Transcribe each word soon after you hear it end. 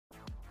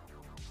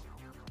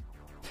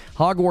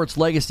Hogwarts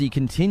Legacy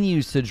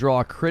continues to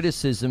draw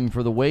criticism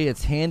for the way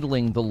it's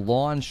handling the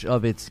launch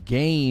of its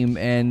game,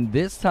 and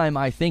this time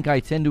I think I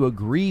tend to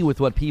agree with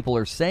what people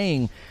are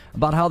saying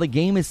about how the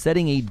game is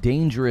setting a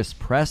dangerous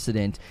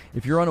precedent.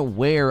 If you're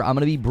unaware, I'm going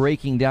to be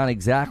breaking down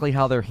exactly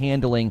how they're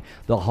handling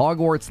the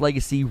Hogwarts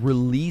Legacy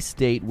release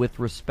date with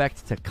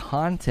respect to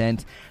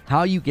content,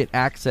 how you get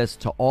access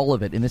to all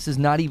of it. And this is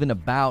not even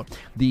about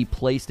the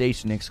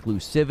PlayStation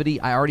exclusivity.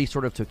 I already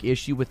sort of took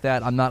issue with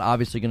that. I'm not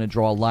obviously going to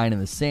draw a line in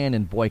the sand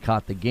and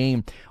boycott the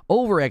game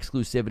over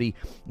exclusivity,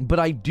 but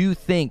I do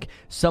think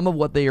some of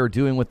what they are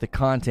doing with the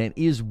content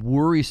is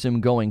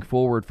worrisome going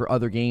forward for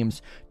other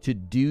games to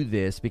do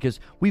this, because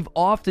we've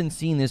often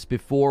seen this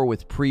before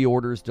with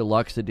pre-orders,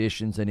 deluxe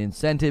editions, and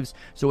incentives,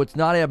 so it's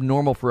not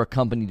abnormal for a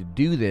company to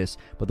do this,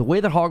 but the way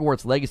that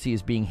Hogwarts Legacy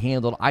is being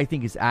handled, I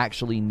think, is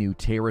actually new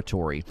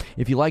territory.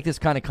 If you like this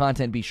kind of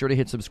content, be sure to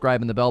hit subscribe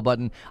and the bell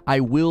button.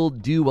 I will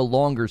do a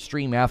longer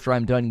stream after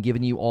I'm done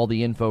giving you all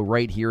the info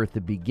right here at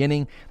the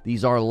beginning.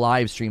 These are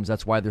live streams,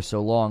 that's why they're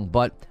so long,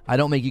 but I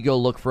don't make you go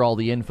look for all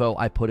the info.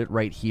 I put it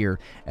right here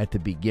at the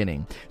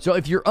beginning. So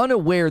if you're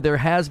unaware, there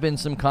has been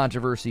some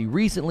controversy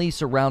recently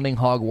surrounding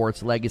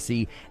Hogwarts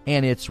Legacy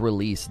and its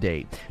release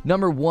date.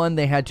 Number one,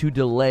 they had to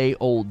delay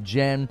Old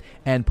Gen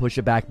and push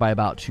it back by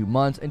about 2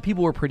 months, and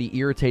people were pretty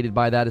irritated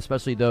by that,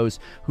 especially those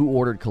who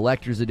ordered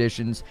collector's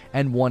editions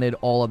and wanted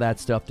all of that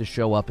stuff to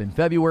show up in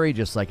February,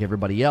 just like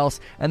everybody else,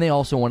 and they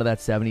also wanted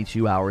that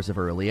 72 hours of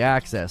early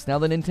access. Now,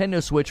 the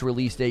Nintendo Switch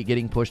release date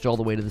getting pushed all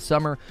the way to the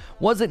summer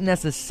wasn't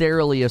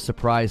necessarily a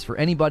surprise for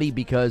anybody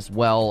because,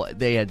 well,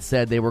 they had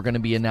said they were going to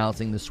be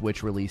announcing the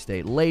Switch release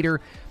date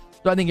later,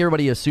 so I think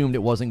everybody assumed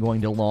it wasn't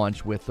going to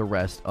launch with the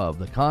rest of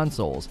the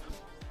consoles.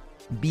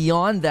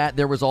 Beyond that,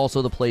 there was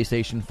also the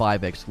PlayStation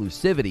 5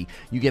 exclusivity.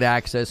 You get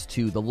access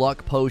to the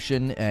Luck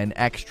Potion, an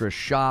extra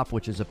shop,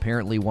 which is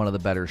apparently one of the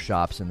better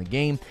shops in the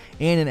game,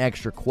 and an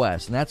extra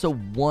quest. And that's a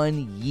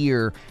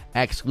 1-year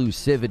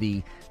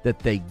exclusivity that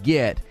they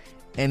get.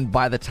 And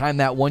by the time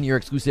that 1-year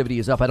exclusivity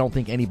is up, I don't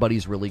think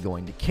anybody's really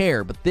going to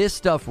care. But this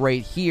stuff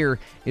right here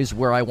is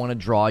where I want to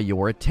draw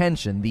your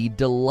attention. The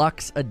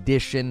Deluxe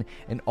Edition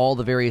and all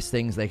the various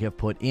things they have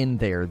put in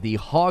there. The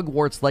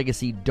Hogwarts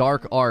Legacy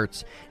Dark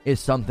Arts is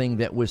something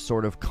that was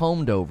sort of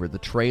combed over. The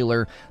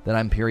trailer that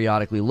I'm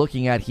periodically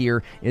looking at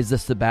here is the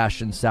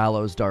Sebastian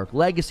Sallows Dark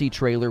Legacy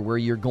trailer, where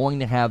you're going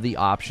to have the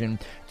option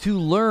to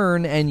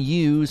learn and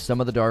use some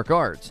of the Dark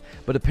Arts.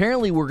 But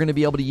apparently we're going to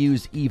be able to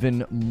use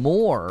even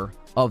more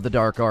of the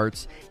Dark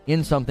Arts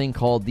in something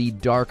called the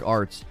Dark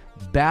Arts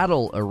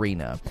Battle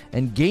Arena.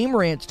 And Game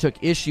Rant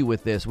took issue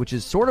with this, which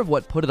is sort of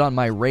what put it on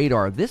my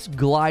radar. This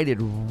glided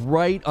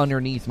right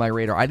underneath my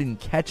radar. I didn't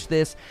catch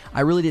this.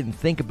 I really didn't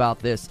think about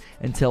this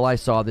until I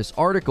saw this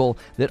article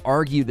that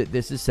argued that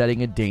this is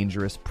setting a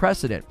dangerous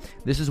precedent.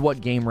 This is what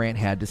Game Rant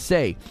had to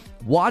say.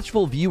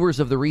 Watchful viewers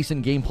of the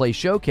recent gameplay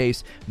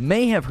showcase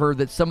may have heard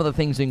that some of the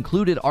things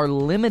included are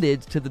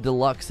limited to the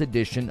deluxe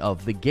edition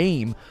of the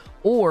game,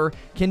 or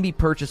can be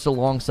purchased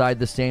alongside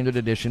the standard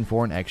edition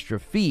for an extra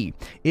fee.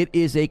 It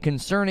is a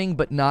concerning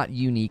but not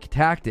unique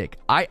tactic.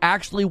 I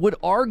actually would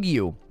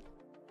argue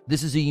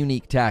this is a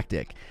unique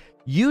tactic.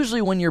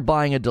 Usually when you're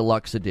buying a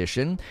deluxe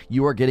edition,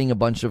 you are getting a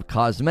bunch of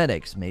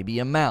cosmetics, maybe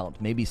a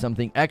mount, maybe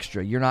something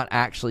extra. You're not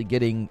actually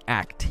getting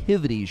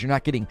activities. You're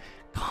not getting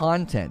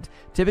content.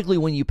 Typically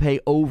when you pay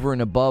over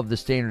and above the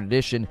standard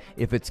edition,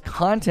 if it's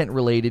content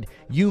related,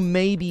 you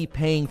may be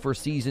paying for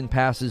season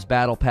passes,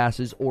 battle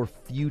passes, or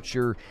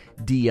future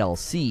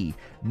DLC,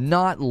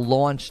 not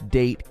launch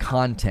date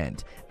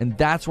content. And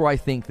that's where I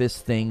think this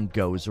thing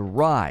goes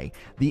awry.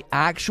 The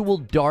actual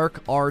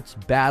Dark Arts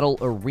Battle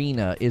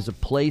Arena is a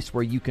place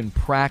where you can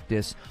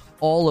practice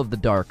all of the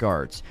Dark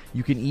Arts.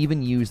 You can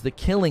even use the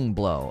Killing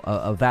Blow,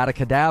 Avada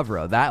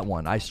Kedavra, that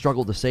one. I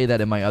struggled to say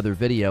that in my other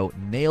video.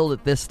 Nailed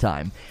it this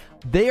time.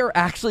 They are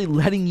actually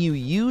letting you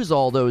use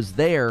all those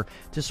there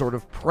to sort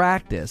of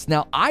practice.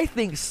 Now, I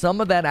think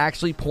some of that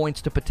actually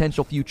points to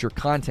potential future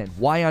content.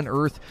 Why on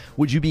earth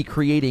would you be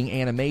creating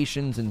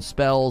animations and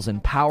spells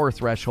and power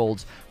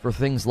thresholds for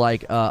things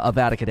like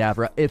Avada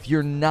Kedavra if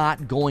you're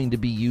not going to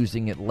be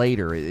using it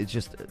later? It's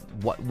just,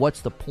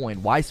 what's the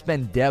point? Why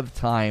spend dev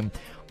time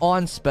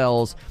on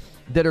spells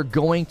that are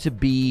going to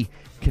be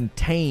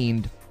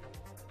contained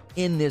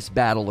in this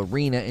battle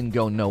arena and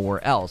go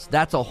nowhere else?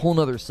 That's a whole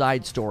nother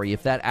side story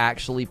if that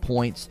actually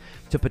points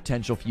to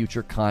potential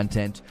future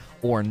content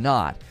or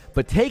not.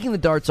 But taking the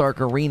Dark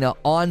Arts Arena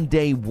on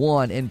day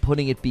one and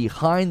putting it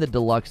behind the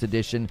deluxe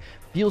edition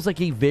feels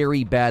like a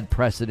very bad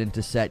precedent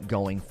to set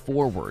going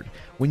forward.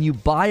 When you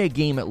buy a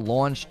game at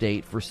launch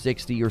date for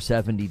 $60 or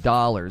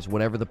 $70,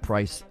 whatever the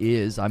price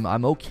is,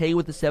 I'm okay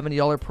with the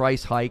 $70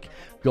 price hike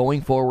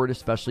going forward,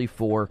 especially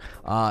for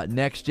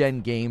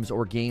next-gen games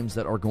or games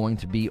that are going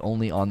to be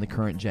only on the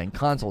current-gen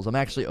consoles. I'm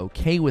actually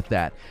okay with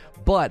that.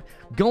 But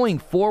going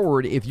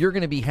forward, if you're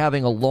going to be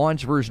having a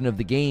launch version of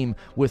the game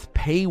with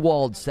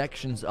paywalled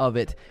sections of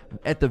it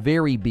at the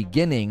very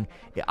beginning,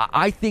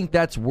 I think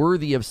that's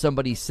worthy of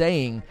somebody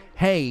saying,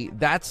 hey,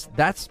 that's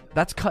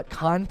cut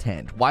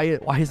content. Why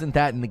isn't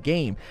that in the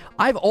game?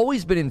 I've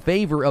always been in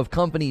favor of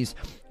companies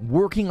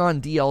working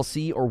on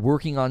DLC or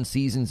working on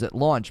seasons at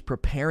launch,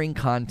 preparing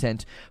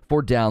content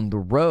for down the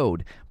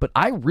road. But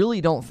I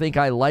really don't think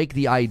I like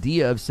the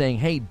idea of saying,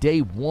 hey, day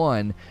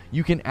one,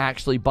 you can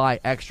actually buy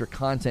extra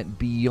content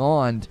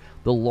beyond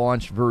the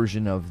launch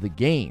version of the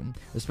game,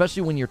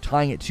 especially when you're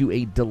tying it to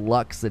a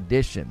deluxe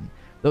edition.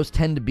 Those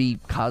tend to be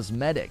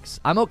cosmetics.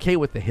 I'm okay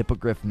with the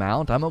hippogriff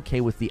mount. I'm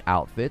okay with the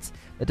outfits.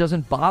 That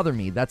doesn't bother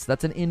me. That's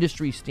an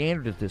industry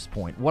standard at this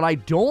point. What I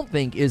don't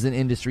think is an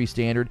industry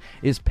standard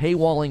is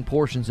paywalling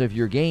portions of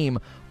your game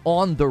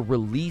on the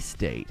release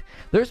date.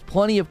 There's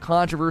plenty of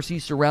controversy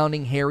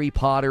surrounding Harry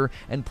Potter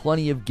and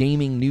plenty of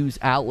gaming news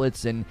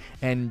outlets and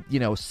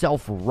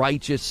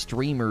self-righteous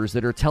streamers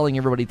that are telling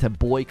everybody to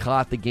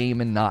boycott the game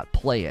and not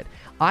play it.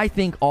 I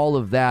think all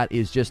of that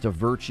is just a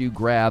virtue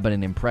grab and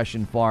an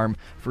impression farm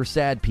for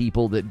sad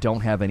people that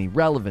don't have any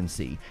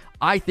relevancy.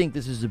 I think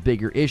this is a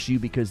bigger issue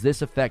because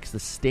this affects the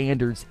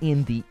standards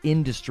in the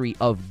industry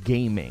of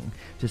gaming.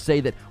 To say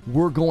that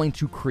we're going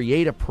to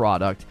create a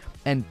product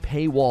and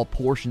paywall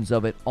portions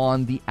of it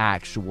on the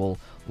actual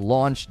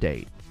launch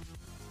date.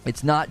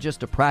 It's not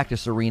just a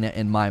practice arena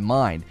in my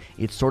mind.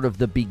 It's sort of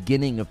the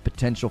beginning of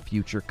potential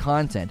future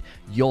content.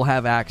 You'll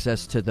have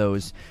access to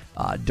those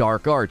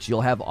dark arts.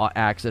 You'll have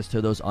access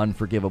to those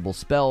unforgivable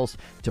spells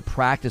to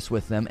practice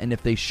with them. And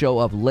if they show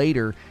up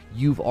later,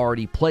 you've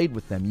already played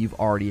with them. You've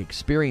already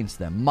experienced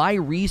them. My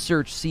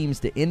research seems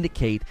to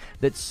indicate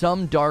that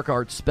some dark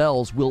art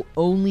spells will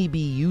only be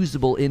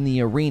usable in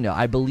the arena.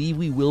 I believe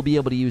we will be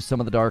able to use some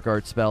of the dark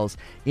art spells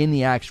in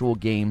the actual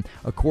game,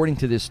 according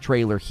to this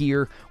trailer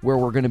here, where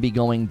we're going to be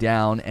going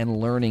down and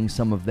learning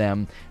some of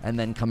them and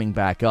then coming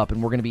back up.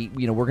 And we're going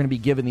to be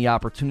given the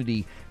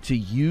opportunity to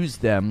use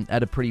them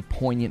at a pretty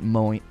poignant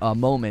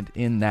moment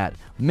in that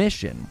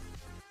mission.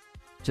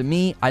 To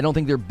me, I don't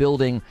think they're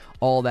building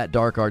all that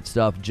dark art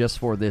stuff just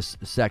for this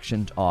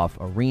sectioned off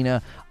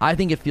arena. I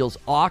think it feels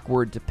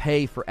awkward to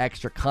pay for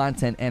extra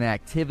content and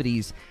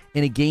activities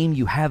in a game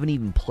you haven't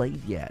even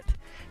played yet.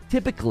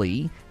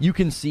 Typically, you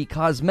can see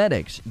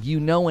cosmetics. You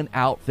know an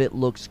outfit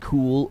looks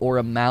cool or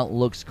a mount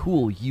looks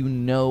cool. You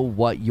know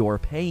what you're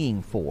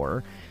paying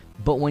for.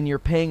 But when you're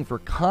paying for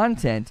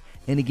content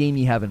in a game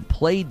you haven't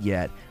played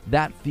yet,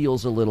 that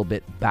feels a little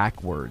bit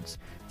backwards.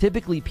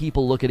 Typically,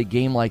 people look at a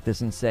game like this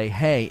and say,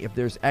 hey, if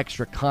there's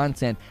extra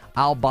content,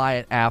 I'll buy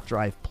it after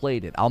I've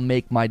played it. I'll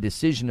make my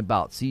decision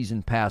about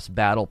Season Pass,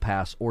 Battle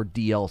Pass, or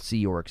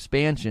DLC or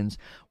expansions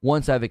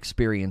once I've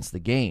experienced the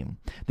game.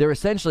 They're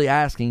essentially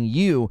asking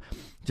you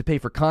to pay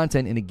for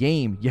content in a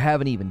game you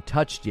haven't even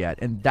touched yet,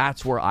 and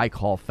that's where I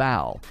call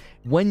foul.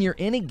 When you're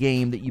in a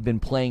game that you've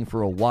been playing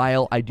for a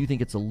while, I do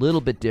think it's a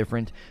little bit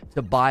different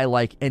to buy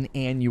like an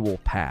annual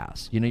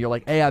pass. You're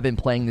like, hey, I've been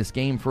playing this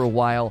game for a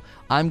while.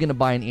 I'm going to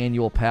buy an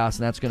annual pass,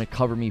 and that's going to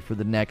cover me for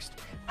the next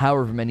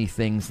however many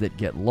things that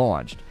get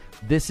launched.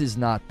 This is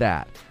not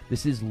that.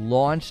 This is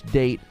launch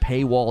date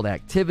paywalled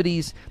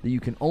activities that you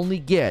can only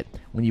get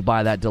when you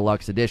buy that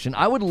deluxe edition.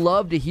 I would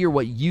love to hear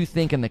what you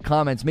think in the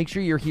comments. Make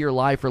sure you're here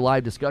live for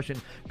live discussion.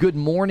 Good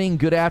morning,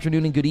 good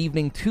afternoon, and good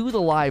evening to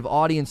the live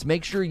audience.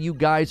 Make sure you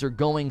guys are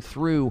going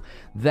through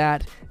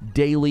that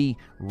daily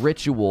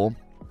ritual.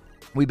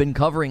 We've been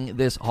covering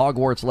this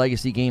Hogwarts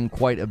Legacy game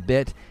quite a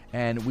bit,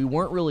 and we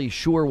weren't really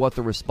sure what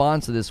the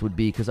response to this would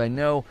be, because I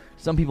know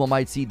some people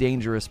might see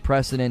Dangerous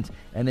Precedent,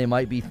 and they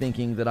might be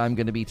thinking that I'm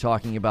going to be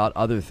talking about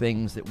other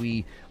things that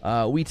we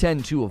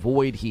tend to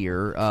avoid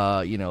here,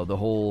 the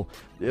whole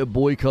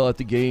boycott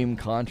the game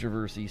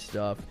controversy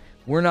stuff.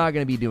 We're not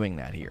going to be doing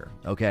that here,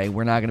 okay?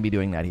 We're not going to be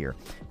doing that here.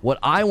 What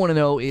I want to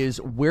know is,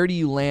 where do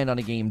you land on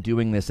a game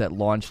doing this at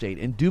launch date?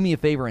 And do me a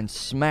favor and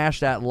smash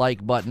that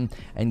like button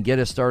and get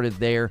us started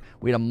there.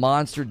 We had a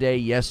monster day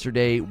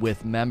yesterday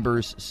with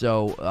members,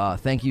 so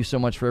thank you so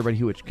much for everybody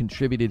who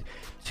contributed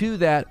to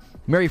that.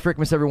 Merry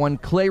Frickmas, everyone.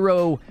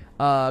 Clayrota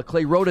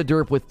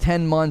Derp with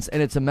 10 months,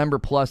 and it's a member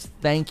plus.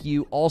 Thank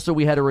you. Also,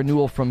 we had a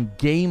renewal from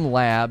Game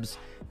Labs.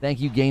 Thank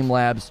you, Game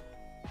Labs,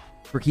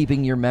 for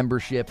keeping your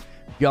membership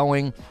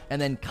going.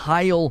 And then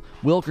Kyle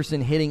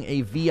Wilkerson hitting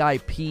a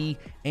VIP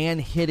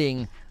and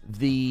hitting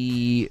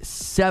the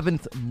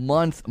 7th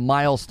month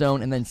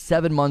milestone, and then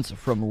 7 months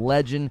from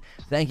Legend.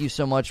 Thank you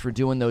so much for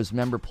doing those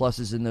member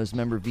pluses and those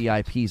member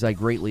VIPs. I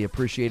greatly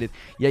appreciate it.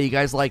 Yeah, you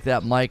guys like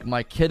that, Mike.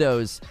 My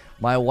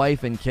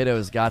wife and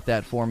kiddos got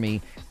that for me.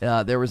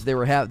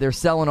 They're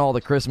selling all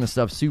the Christmas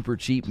stuff super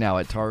cheap now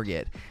at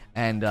Target.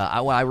 And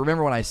I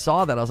remember when I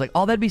saw that, I was like,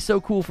 oh, that'd be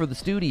so cool for the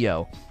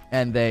studio.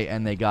 And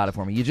they got it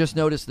for me. You just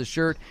noticed the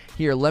shirt.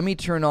 Here, let me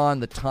turn on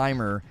the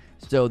timer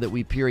so that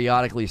we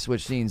periodically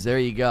switch scenes. There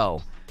you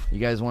go. You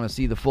guys want to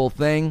see the full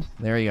thing?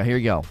 There you go. Here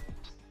you go.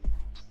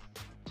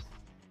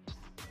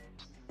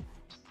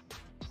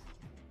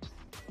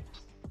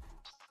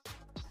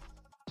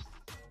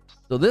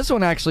 So this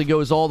one actually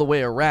goes all the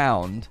way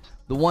around.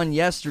 The one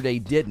yesterday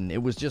didn't.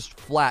 It was just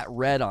flat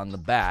red on the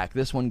back.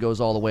 This one goes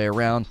all the way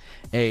around.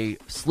 A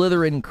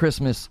Slytherin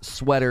Christmas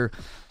sweater.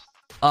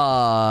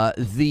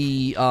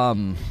 The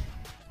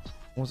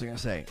What was I going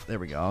to say? There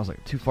we go. I was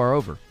like, too far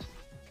over.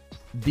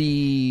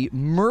 The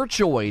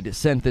Merchoid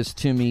sent this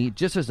to me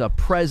just as a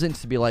present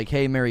to be like,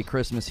 hey, Merry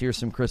Christmas. Here's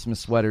some Christmas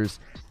sweaters.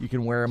 You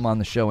can wear them on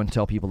the show and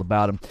tell people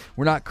about them.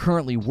 We're not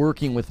currently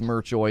working with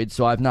Merchoid,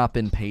 so I've not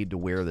been paid to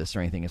wear this or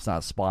anything. It's not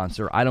a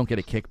sponsor. I don't get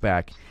a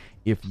kickback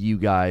if you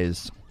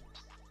guys...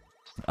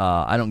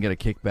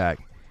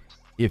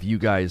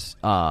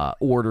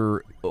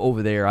 order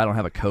over there. I don't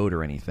have a code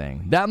or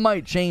anything. That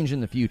might change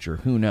in the future.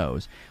 Who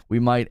knows? We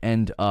might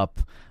end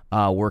up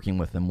working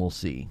with them. We'll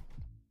see.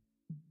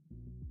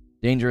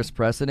 Dangerous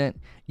precedent?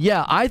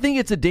 Yeah, I think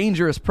it's a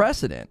dangerous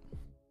precedent.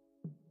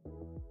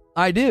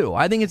 I do.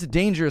 I think it's a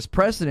dangerous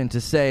precedent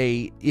to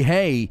say,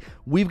 hey,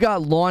 we've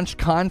got launch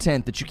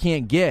content that you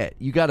can't get.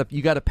 You gotta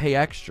pay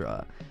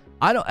extra.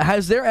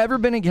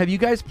 Have you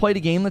guys played a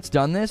game that's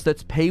done this?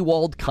 That's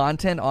paywalled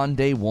content on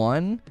day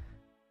one?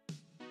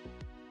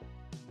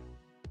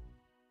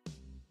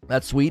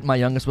 That's sweet. My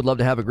youngest would love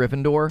to have a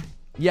Gryffindor.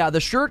 Yeah, the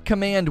shirt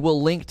command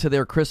will link to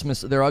their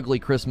ugly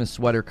Christmas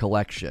sweater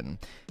collection.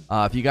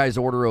 If you guys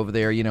order over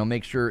there,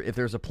 make sure if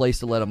there's a place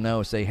to let them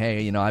know, say,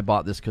 hey, I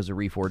bought this because of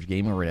Reforged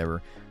Gaming or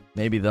whatever.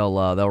 Maybe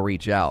they'll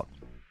reach out.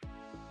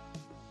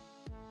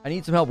 I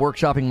need some help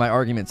workshopping my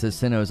argument, says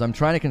Sinos. I'm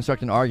trying to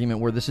construct an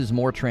argument where this is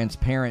more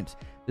transparent.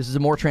 This is a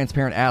more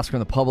transparent ask from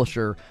the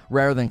publisher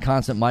rather than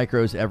constant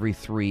micros every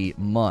 3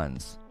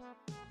 months.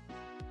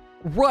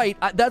 Right.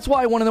 That's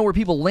why I want to know where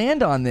people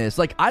land on this.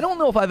 Like, I don't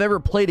know if I've ever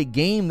played a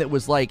game that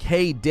was like,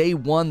 hey, day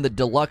one, the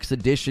deluxe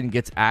edition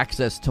gets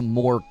access to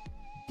more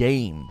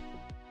game,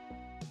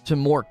 to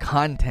more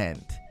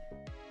content.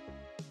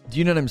 Do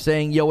you know what I'm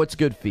saying? Yo, what's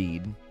good,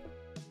 Feed?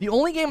 The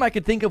only game I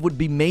could think of would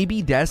be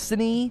maybe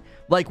Destiny.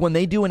 Like, when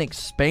they do an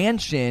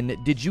expansion,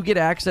 did you get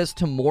access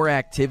to more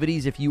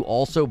activities if you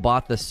also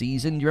bought the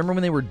season? Do you remember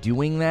when they were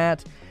doing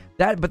that?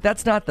 But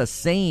that's not the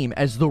same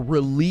as the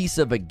release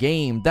of a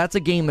game. That's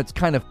a game that's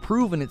kind of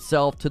proven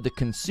itself to the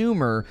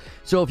consumer.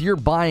 So if you're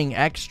buying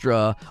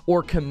extra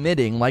or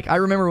committing, like I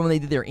remember when they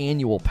did their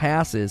annual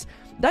passes,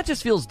 that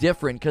just feels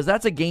different because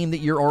that's a game that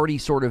you're already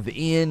sort of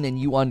in and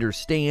you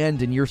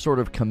understand and you're sort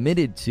of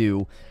committed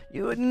to.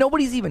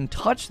 Nobody's even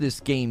touched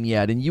this game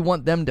yet, and you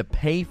want them to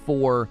pay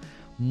for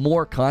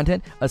more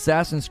content.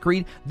 Assassin's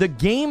Creed, the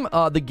Game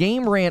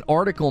Rant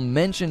article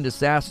mentioned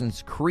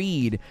Assassin's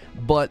Creed,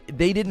 but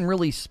they didn't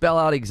really spell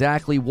out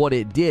exactly what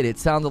it did. It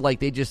sounded like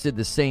they just did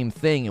the same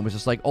thing. It was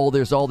just like, oh,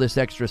 there's all this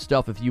extra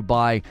stuff if you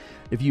buy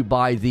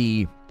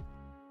the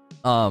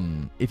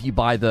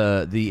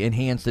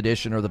enhanced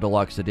edition or the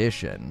deluxe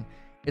edition.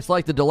 It's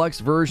like the deluxe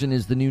version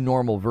is the new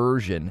normal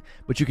version,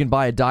 but you can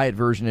buy a diet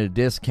version at a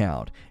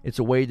discount. It's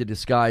a way to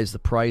disguise the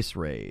price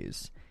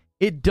raise.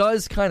 It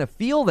does kind of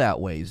feel that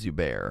way,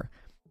 Zubair.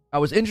 I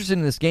was interested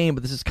in this game,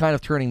 but this is kind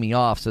of turning me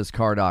off, says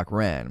Cardoc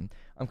Ren.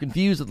 I'm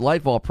confused with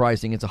Lightfall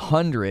pricing. It's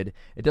 $100.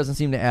 It doesn't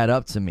seem to add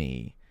up to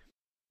me.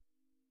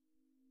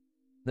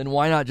 Then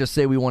why not just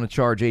say we want to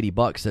charge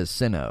 $80, says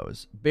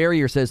Sinos.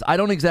 Barrier says, I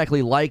don't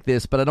exactly like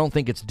this, but I don't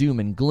think it's doom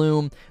and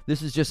gloom.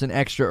 This is just an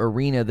extra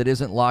arena that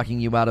isn't locking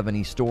you out of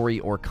any story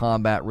or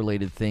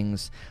combat-related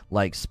things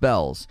like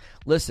spells.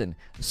 Listen,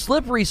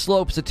 slippery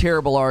slope's a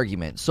terrible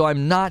argument, so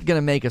I'm not going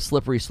to make a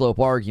slippery slope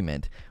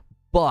argument.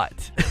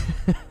 But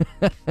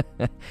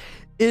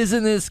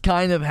isn't this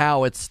kind of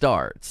how it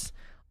starts?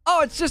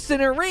 Oh, it's just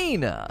an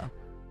arena.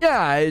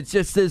 Yeah, it's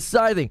just this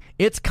side thing.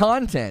 It's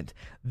content.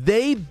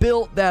 They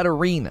built that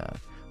arena.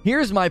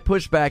 Here's my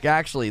pushback,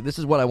 actually. This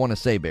is what I want to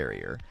say,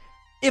 Barrier.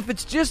 If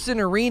it's just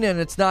an arena and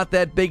it's not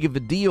that big of a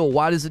deal,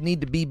 why does it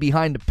need to be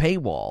behind a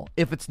paywall?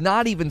 If it's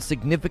not even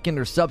significant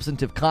or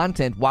substantive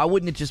content, why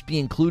wouldn't it just be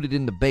included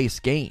in the base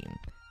game?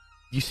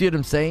 You see what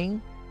I'm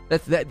saying?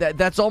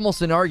 That's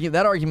almost an argument.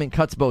 That argument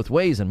cuts both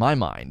ways in my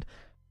mind.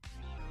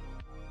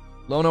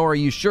 Lono, are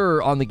you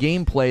sure on the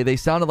gameplay they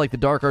sounded like the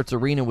Dark Arts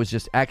arena was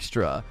just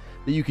extra,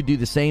 that you could do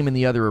the same in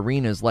the other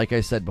arenas like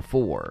I said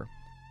before?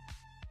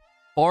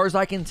 Far as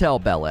I can tell,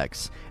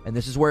 Bellex, and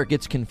this is where it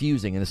gets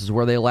confusing and this is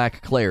where they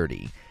lack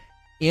clarity.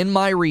 In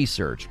my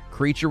research,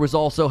 Creature was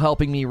also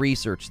helping me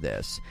research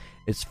this.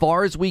 As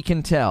far as we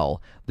can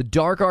tell, the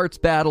Dark Arts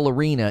Battle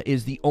Arena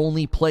is the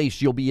only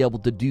place you'll be able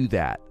to do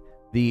that.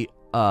 The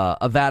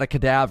Avada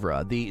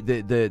Kedavra,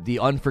 the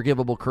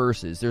Unforgivable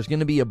Curses. There's going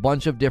to be a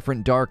bunch of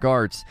different dark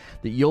arts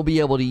that you'll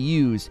be able to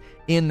use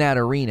in that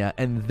arena,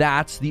 and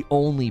that's the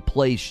only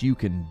place you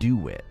can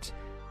do it.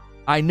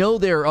 I know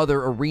there are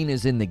other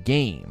arenas in the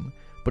game,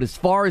 but as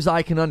far as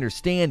I can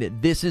understand it,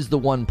 this is the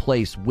one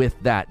place with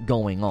that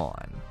going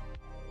on.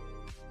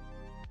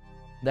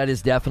 That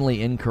is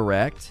definitely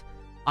incorrect.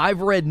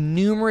 I've read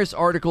numerous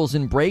articles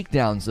and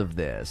breakdowns of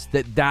this,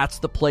 that's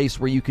the place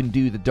where you can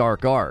do the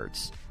dark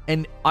arts.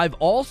 And I've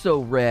also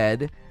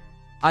read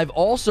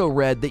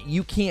that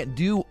you can't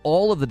do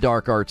all of the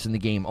dark arts in the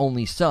game,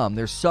 only some.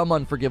 There's some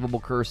Unforgivable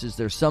Curses,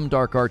 there's some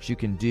dark arts you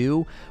can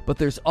do, but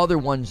there's other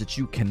ones that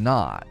you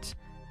cannot.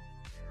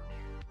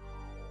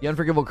 The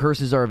Unforgivable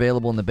Curses are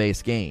available in the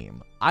base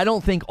game. I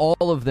don't think all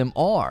of them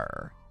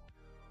are.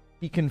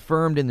 He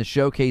confirmed in the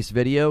showcase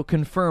video.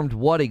 Confirmed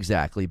what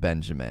exactly,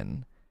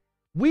 Benjamin?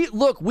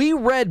 We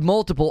read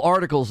multiple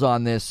articles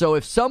on this, so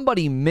if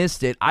somebody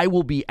missed it, I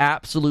will be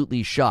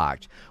absolutely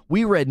shocked.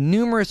 We read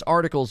numerous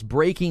articles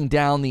breaking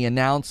down the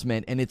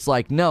announcement, and it's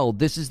like, no,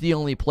 this is the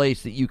only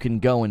place that you can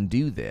go and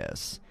do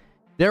this.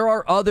 There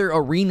are other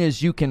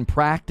arenas you can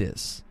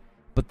practice,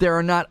 but there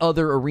are not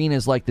other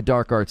arenas like the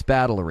Dark Arts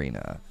Battle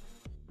Arena.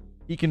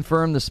 He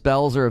confirmed the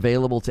spells are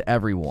available to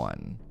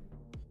everyone.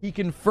 He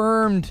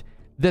confirmed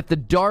that the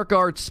Dark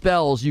Arts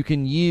spells you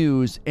can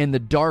use in the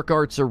Dark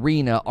Arts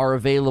Arena are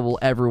available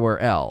everywhere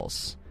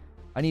else.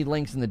 I need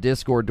links in the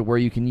Discord to where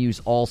you can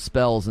use all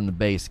spells in the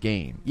base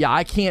game. Yeah,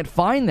 I can't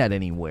find that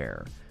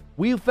anywhere.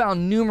 We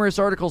found numerous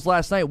articles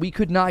last night. We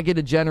could not get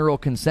a general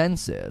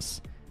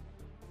consensus.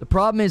 The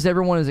problem is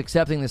everyone is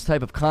accepting this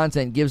type of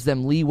content, gives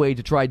them leeway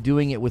to try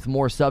doing it with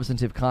more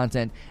substantive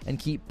content and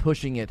keep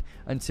pushing it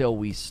until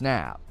we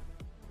snap.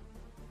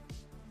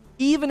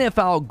 Even if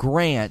I'll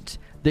grant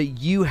that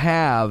you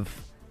have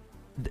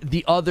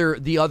the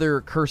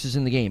other curses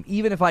in the game,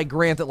 even if I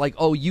grant that, like,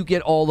 oh, you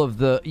get all of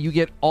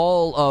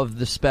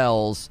the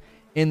spells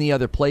in the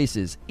other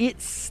places,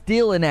 it's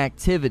still an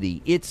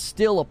activity. It's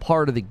still a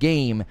part of the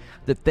game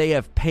that they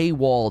have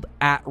paywalled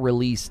at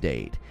release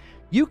date.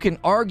 You can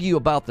argue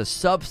about the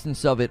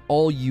substance of it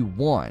all you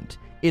want.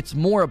 It's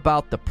more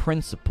about the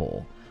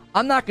principle.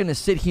 I'm not going to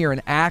sit here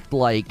and act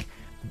like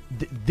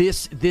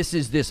this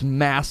is this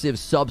massive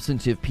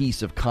substantive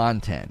piece of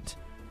content,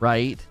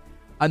 right?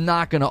 I'm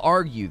not going to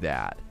argue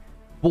that.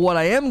 But what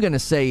I am going to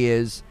say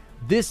is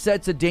this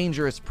sets a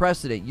dangerous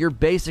precedent. You're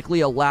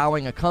basically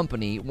allowing a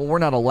company, well, we're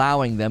not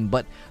allowing them,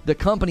 but the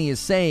company is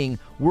saying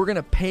we're going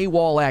to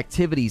paywall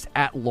activities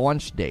at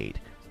launch date.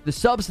 The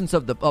substance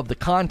of the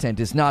content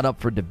is not up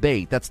for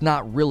debate. That's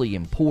not really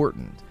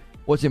important.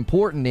 What's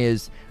important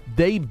is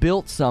they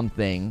built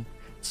something,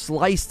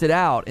 sliced it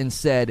out, and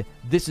said,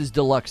 this is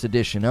deluxe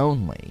edition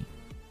only.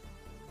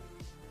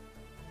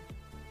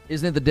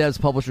 Isn't it the dev's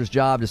publisher's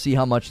job to see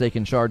how much they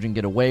can charge and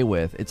get away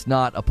with? It's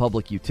not a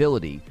public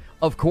utility.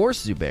 Of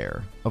course,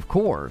 Zubair. Of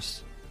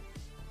course.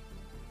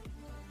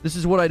 This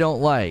is what I don't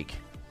like.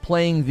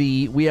 Playing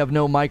the we have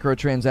no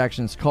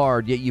microtransactions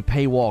card, yet you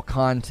paywall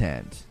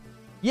content.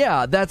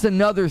 Yeah, that's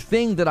another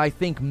thing that I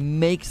think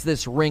makes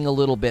this ring a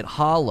little bit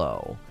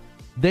hollow.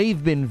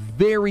 They've been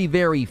very,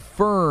 very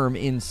firm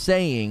in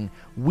saying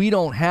we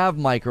don't have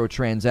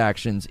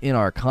microtransactions in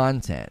our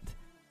content.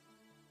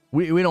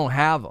 We don't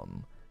have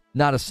them.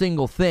 Not a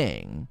single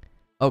thing.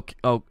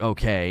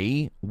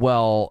 Okay.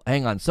 Well,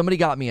 hang on. Somebody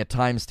got me a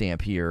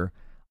timestamp here.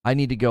 I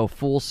need to go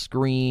full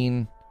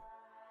screen.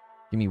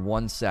 Give me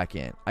 1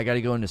 second. I got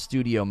to go into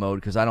studio mode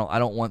because I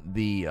don't want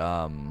the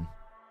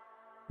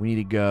we need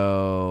to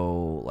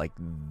go like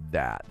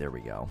that. There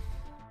we go.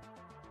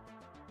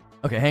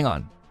 Okay, hang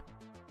on.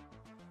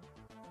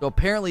 So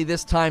apparently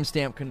this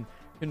timestamp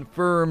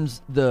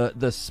confirms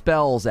the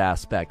spells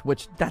aspect,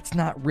 which that's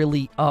not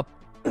really up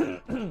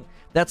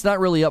that's not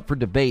really up for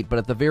debate, but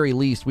at the very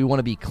least we want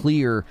to be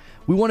clear.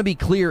 We want to be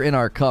clear in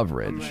our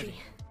coverage.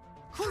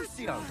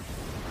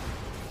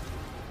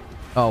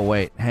 Oh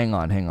wait, hang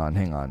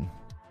on.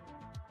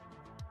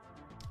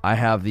 I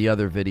have the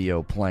other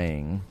video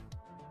playing.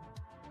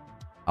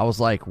 I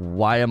was like,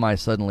 why am I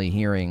suddenly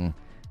hearing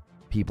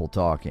people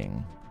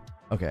talking?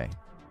 Okay.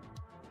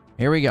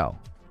 Here we go.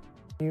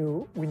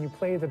 When you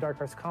play the Dark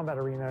Arts Combat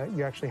Arena,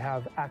 you actually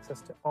have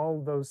access to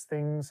all those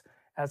things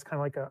as kind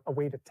of like a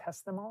way to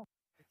test them all.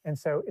 And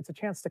so it's a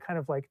chance to kind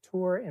of like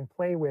tour and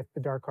play with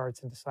the Dark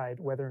Arts and decide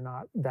whether or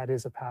not that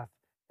is a path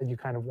that you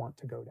kind of want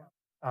to go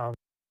down.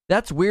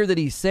 That's weird that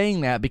he's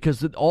saying that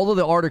because all of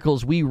the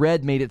articles we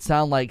read made it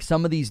sound like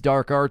some of these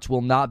Dark Arts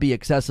will not be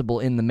accessible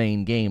in the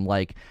main game,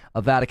 like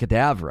Avada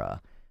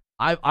Kedavra.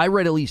 I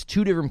read at least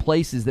 2 different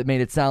places that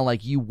made it sound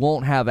like you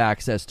won't have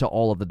access to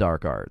all of the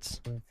Dark Arts.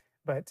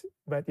 But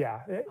yeah,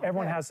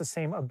 everyone has the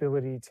same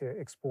ability to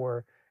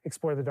explore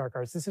the Dark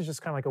Arts. This is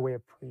just kind of like a way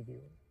of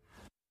previewing.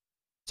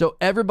 So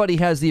everybody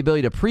has the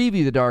ability to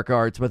preview the Dark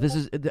Arts, but this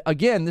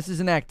is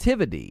an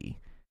activity.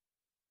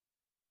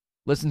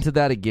 Listen to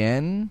that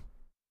again.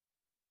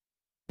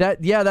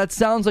 That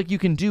sounds like you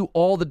can do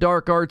all the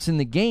Dark Arts in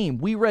the game.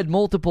 We read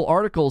multiple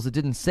articles that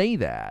didn't say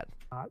that.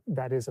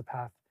 That is a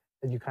path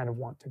that you kind of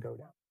want to go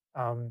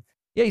down.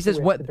 Yeah, he says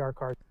what the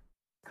Dark Arts,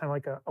 kind of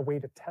like a way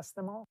to test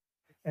them all.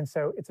 And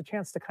so it's a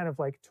chance to kind of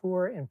like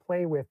tour and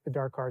play with the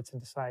Dark Arts and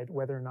decide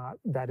whether or not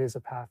that is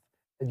a path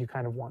that you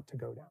kind of want to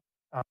go down.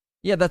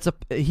 Yeah,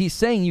 he's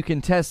saying you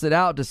can test it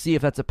out to see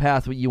if that's a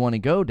path that you want to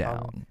go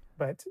down.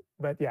 But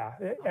yeah,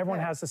 everyone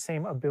has the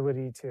same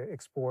ability to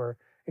explore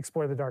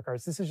the Dark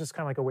Arts. This is just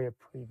kind of like a way of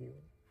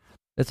previewing.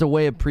 It's a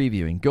way of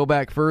previewing. Go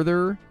back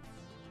further.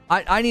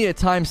 I need a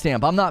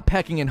timestamp. I'm not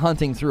pecking and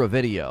hunting through a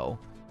video.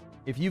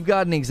 If you've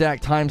got an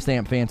exact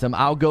timestamp, Phantom,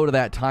 I'll go to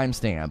that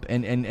timestamp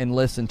and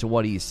listen to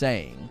what he's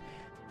saying.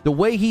 The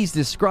way he's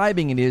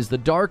describing it is the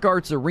Dark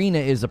Arts Arena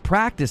is a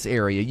practice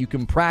area. You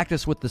can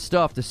practice with the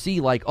stuff to see,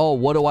 like, oh,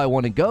 what do I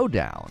want to go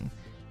down?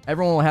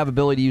 Everyone will have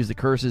ability to use the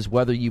curses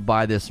whether you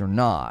buy this or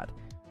not.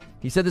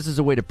 He said this is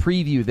a way to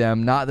preview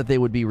them, not that they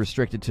would be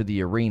restricted to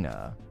the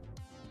arena.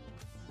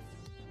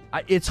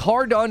 It's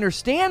hard to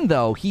understand,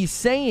 though. He's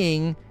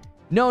saying,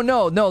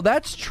 no,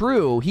 that's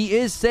true. He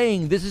is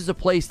saying this is a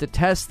place to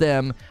test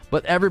them,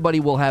 but everybody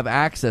will have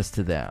access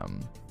to them.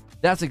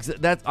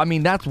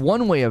 That's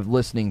one way of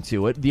listening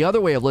to it. The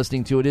other way of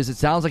listening to it is it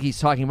sounds like he's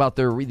talking about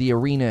the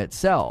arena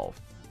itself.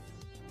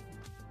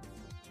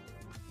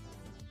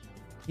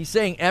 He's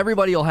saying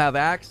everybody will have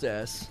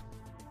access.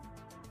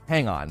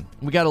 Hang on.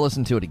 We got to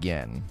listen to it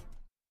again.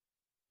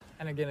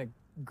 And again, a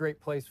great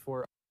place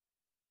for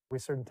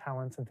with certain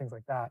talents and things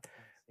like that.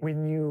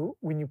 When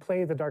you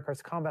play the Dark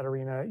Arts Combat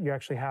Arena, you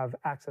actually have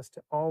access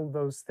to all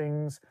those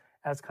things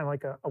as kind of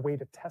like a way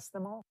to test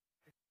them all.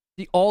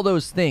 All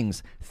those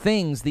things,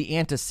 the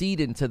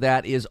antecedent to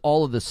that is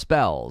all of the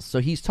spells. So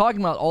he's talking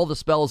about all the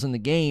spells in the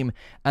game,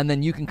 and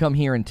then you can come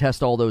here and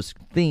test all those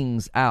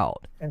things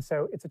out. And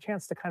so it's a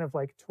chance to kind of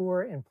like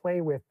tour and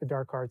play with the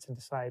dark arts and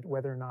decide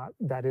whether or not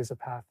that is a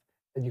path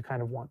that you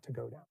kind of want to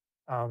go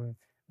down.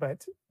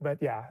 But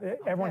yeah,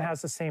 everyone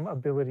has the same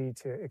ability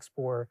to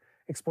explore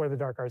the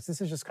dark arts.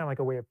 This is just kind of like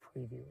a way of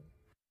previewing.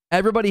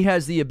 Everybody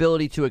has the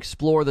ability to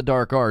explore the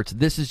dark arts.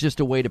 This is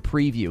just a way to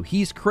preview.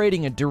 He's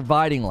creating a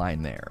dividing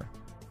line there.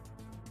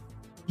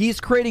 He's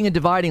creating a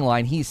dividing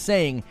line. He's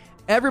saying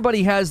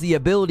everybody has the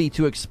ability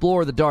to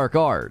explore the dark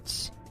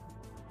arts,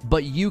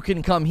 but you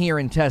can come here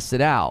and test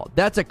it out.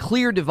 That's a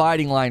clear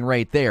dividing line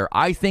right there.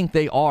 I think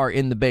they are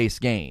in the base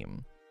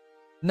game.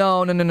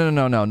 No.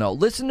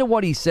 Listen to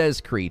what he says,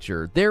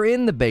 Creature. They're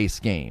in the base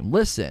game.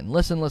 Listen.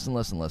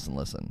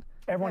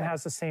 Everyone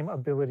has the same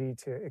ability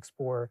to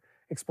explore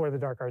the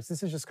dark arts.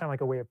 This is just kind of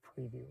like a way of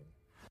previewing.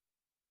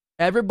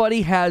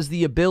 Everybody has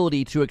the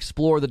ability to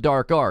explore the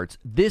dark arts.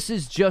 This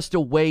is just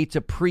a way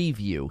to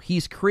preview.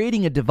 He's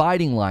creating a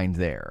dividing line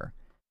there.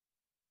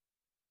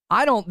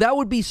 That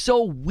would be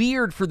so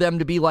weird for them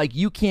to be like,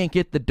 you can't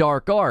get the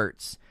dark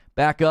arts.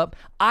 Back up.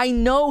 I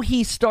know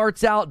he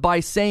starts out by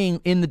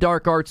saying in the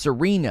dark arts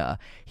arena.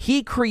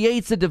 He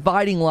creates a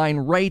dividing line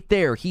right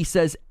there. He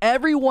says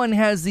everyone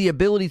has the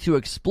ability to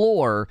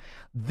explore.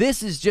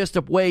 This is just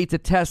a way to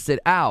test it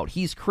out.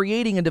 He's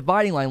creating a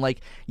dividing line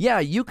like, yeah,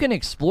 you can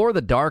explore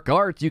the dark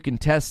arts, you can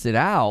test it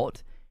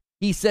out.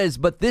 He says,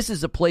 but this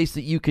is a place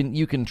that you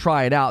can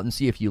try it out and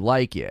see if you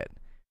like it.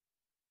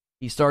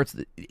 He starts,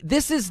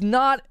 this is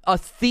not a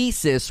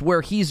thesis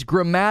where he's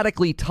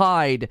grammatically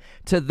tied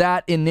to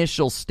that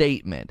initial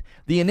statement.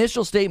 The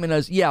initial statement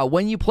is, yeah,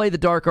 when you play the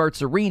Dark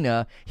Arts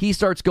Arena, he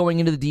starts going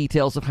into the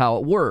details of how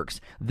it works.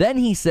 Then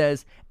he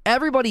says,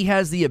 everybody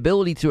has the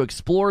ability to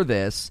explore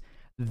this.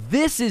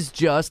 This is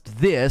just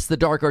the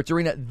Dark Arts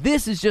Arena.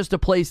 This is just a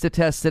place to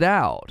test it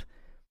out.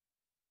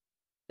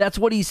 That's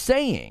what he's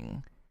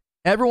saying.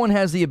 Everyone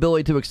has the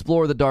ability to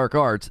explore the dark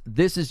arts.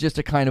 This is just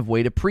a kind of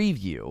way to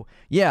preview.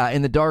 Yeah,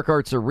 in the dark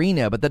arts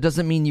arena, but that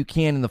doesn't mean you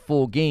can in the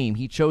full game.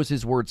 He chose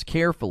his words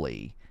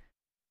carefully.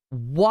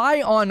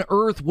 Why on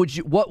earth would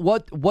you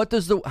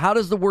how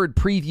does the word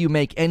preview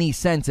make any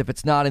sense if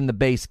it's not in the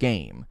base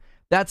game?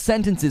 That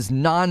sentence is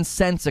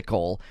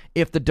nonsensical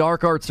if the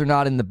dark arts are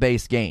not in the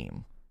base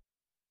game.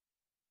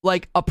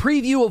 Like a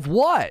preview of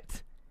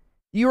what?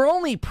 You're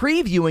only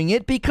previewing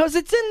it because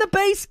it's in the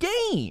base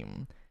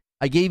game.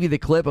 I gave you the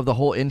clip of the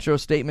whole intro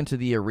statement to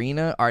the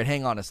arena. All right,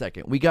 hang on a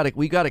second. We got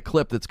a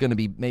clip that's going to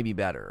be maybe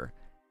better.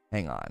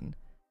 Hang on.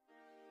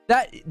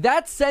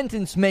 That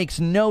sentence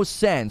makes no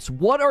sense.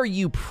 What are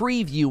you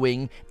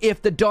previewing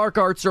if the dark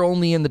arts are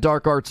only in the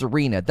dark arts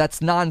arena?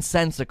 That's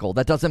nonsensical.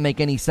 That doesn't make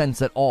any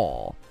sense at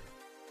all.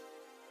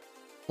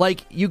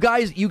 Like, you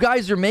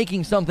guys are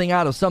making something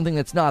out of something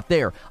that's not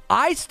there.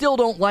 I still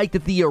don't like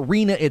that the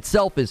arena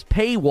itself is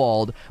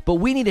paywalled, but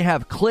we need to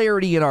have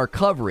clarity in our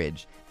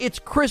coverage. It's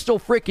crystal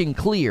freaking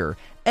clear.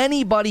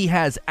 Anybody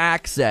has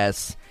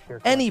access.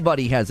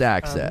 Anybody has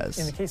access.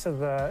 In the case of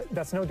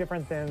that's no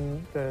different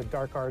than the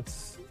Dark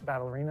Arts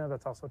Battle Arena.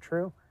 That's also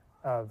true,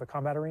 the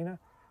Combat Arena.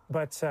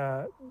 But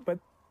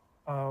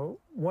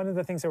one of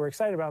the things that we're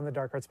excited about in the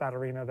Dark Arts Battle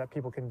Arena that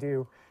people can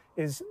do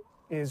is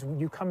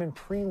you come in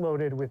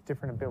preloaded with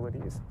different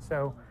abilities.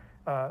 So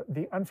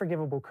the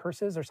unforgivable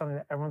curses are something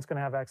that everyone's going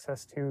to have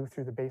access to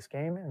through the base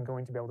game and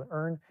going to be able to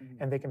earn,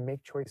 and they can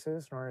make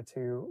choices in order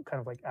to kind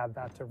of like add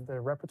that to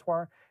their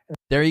repertoire. And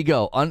there you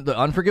go. The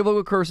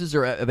unforgivable curses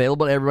are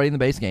available to everybody in the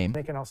base game.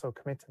 They can also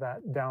commit to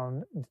that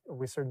down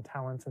with certain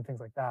talents and things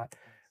like that.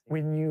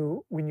 When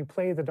you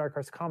play the Dark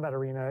Arts Combat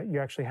Arena, you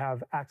actually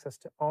have access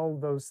to all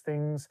those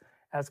things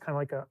as kind of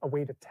like a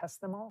way to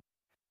test them all.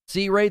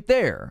 See right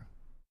there.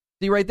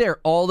 See right there,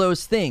 all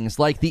those things.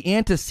 Like the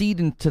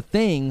antecedent to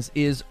things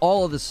is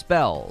all of the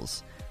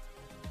spells.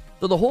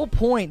 So the whole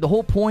point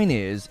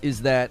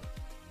is that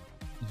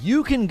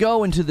you can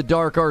go into the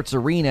Dark Arts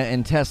Arena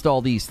and test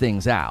all these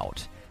things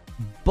out.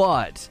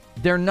 But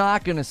they're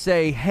not going to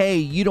say, hey,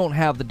 you don't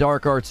have the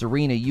Dark Arts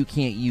Arena, you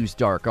can't use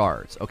Dark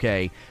Arts,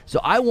 okay? So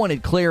I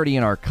wanted clarity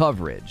in our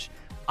coverage.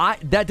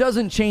 That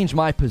doesn't change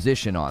my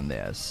position on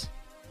this.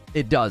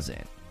 It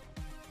doesn't.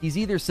 He's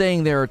either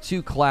saying there are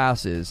two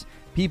classes.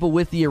 people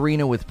with the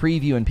arena with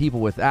preview and people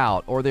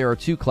without, or there are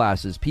two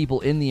classes,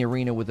 people in the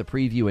arena with the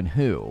preview and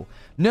who.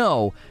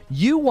 No,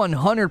 you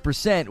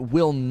 100%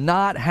 will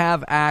not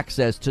have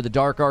access to the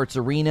Dark Arts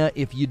Arena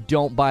if you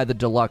don't buy the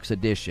Deluxe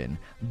Edition.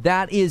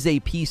 That is a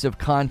piece of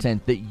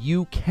content that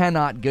you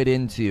cannot get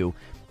into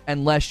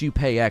unless you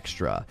pay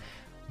extra.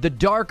 The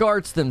Dark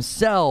Arts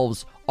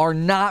themselves are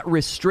not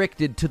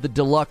restricted to the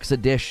Deluxe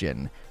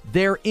Edition.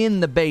 They're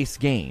in the base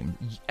game.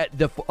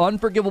 The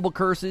Unforgivable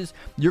Curses,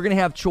 you're going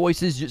to have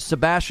choices.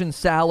 Sebastian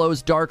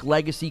Sallow's Dark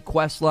Legacy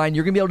questline,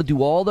 you're going to be able to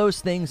do all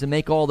those things and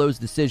make all those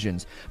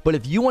decisions. But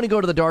if you want to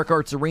go to the Dark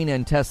Arts Arena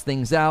and test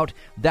things out,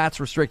 that's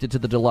restricted to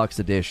the Deluxe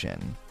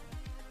Edition.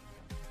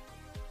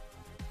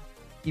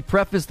 He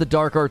prefaced the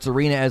Dark Arts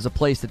Arena as a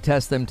place to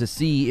test them to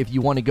see if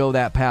you want to go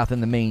that path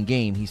in the main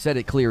game. He said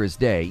it clear as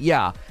day.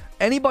 Yeah,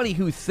 anybody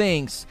who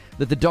thinks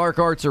that the Dark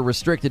Arts are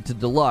restricted to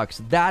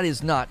Deluxe, that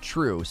is not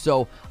true.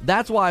 So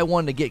that's why I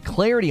wanted to get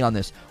clarity on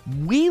this.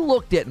 We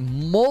looked at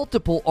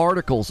multiple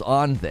articles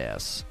on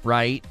this,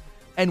 right?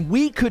 And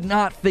we could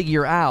not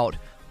figure out,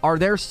 are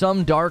there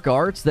some Dark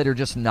Arts that are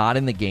just not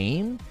in the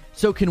game?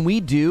 So can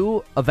we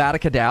do Avada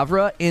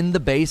Kedavra in the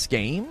base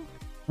game?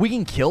 We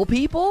can kill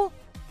people?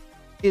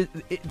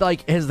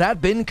 Has that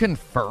been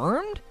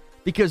confirmed?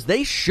 Because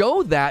they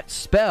showed that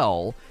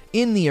spell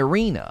in the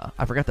arena.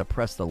 I forgot to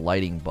press the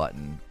lighting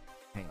button.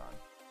 Hang on.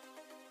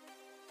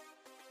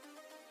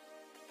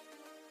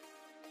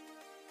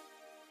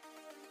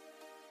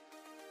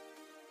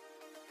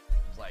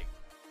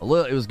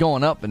 It was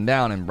going up and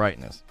down in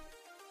brightness.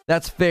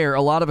 That's fair.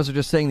 A lot of us are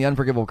just saying the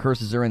Unforgivable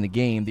Curses are in the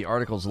game. The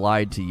articles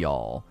lied to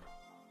y'all.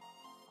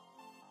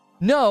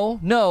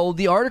 No,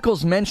 the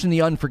articles mention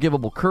the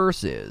Unforgivable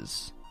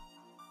Curses.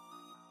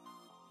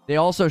 They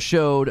also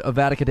showed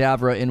Avada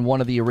Kedavra in one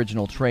of the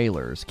original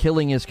trailers.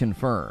 Killing is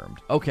confirmed.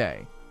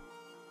 Okay.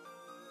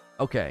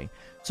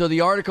 So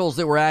the articles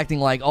that were acting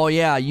like, oh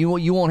yeah, you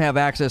won't have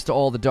access to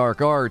all the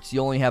Dark Arts, you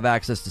only have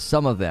access to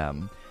some of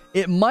them.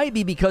 It might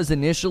be because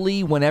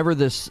initially, whenever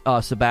this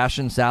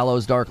Sebastian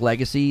Sallow's Dark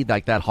Legacy,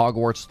 like that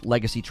Hogwarts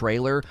Legacy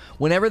trailer,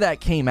 whenever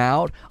that came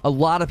out, a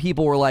lot of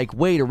people were like,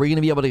 wait, are we going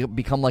to be able to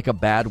become like a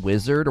bad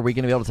wizard? Are we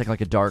going to be able to take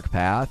like a dark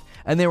path?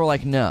 And they were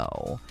like,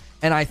 no.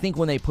 And I think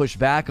when they pushed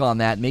back on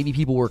that, maybe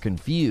people were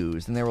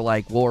confused. And they were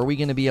like, well, are we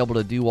going to be able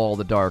to do all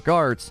the Dark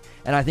Arts?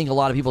 And I think a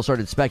lot of people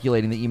started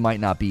speculating that you might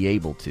not be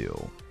able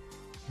to.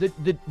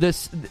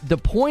 The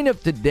point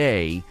of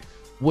today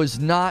was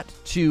not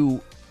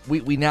to...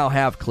 We now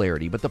have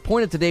clarity, but the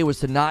point of today was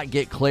to not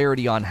get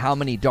clarity on how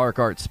many Dark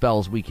Arts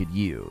spells we could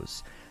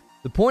use.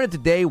 The point of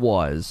today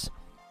was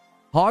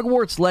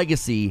Hogwarts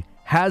Legacy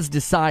has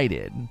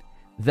decided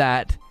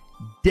that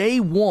day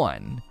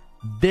one...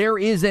 there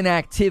is an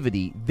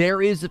activity,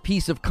 there is a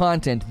piece of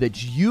content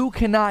that you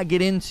cannot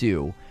get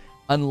into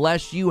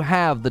unless you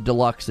have the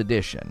Deluxe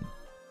Edition.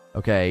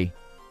 Okay?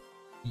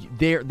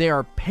 They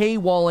are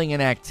paywalling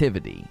an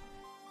activity.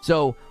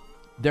 So,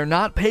 they're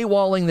not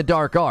paywalling the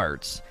Dark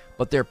Arts,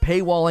 but they're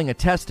paywalling a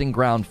testing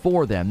ground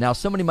for them. Now,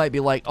 somebody might be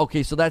like,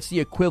 okay, so that's the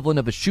equivalent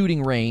of a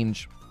shooting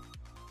range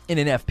in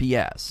an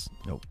FPS.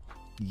 No,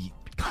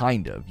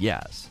 kind of,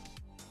 yes.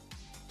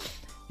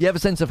 You have a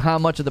sense of how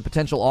much of the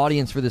potential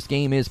audience for this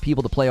game is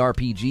people to play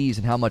RPGs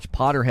and how much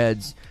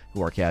Potterheads,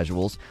 who are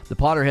casuals, the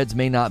Potterheads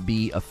may not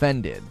be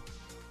offended.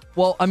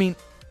 Well, I mean,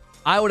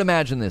 I would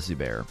imagine this,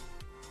 Zubair.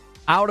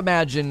 I would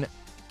imagine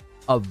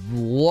a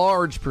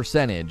large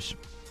percentage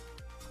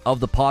of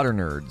the Potter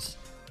nerds,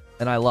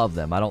 and I love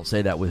them, I don't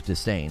say that with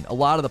disdain, a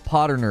lot of the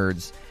Potter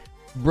nerds,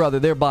 brother,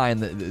 they're buying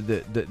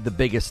the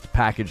biggest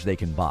package they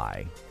can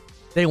buy.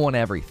 They want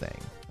everything,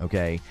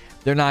 okay?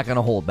 They're not going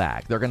to hold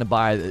back. They're going to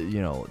buy,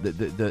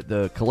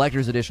 the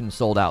collector's edition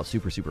sold out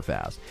super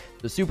fast.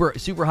 The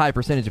super high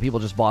percentage of people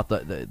just bought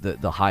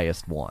the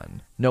highest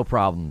one. No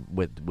problem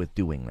with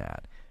doing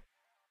that.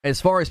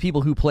 As far as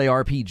people who play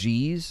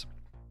RPGs,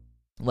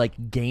 like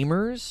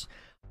gamers,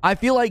 I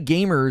feel like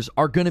gamers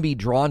are going to be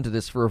drawn to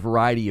this for a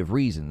variety of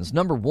reasons.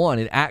 Number one,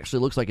 it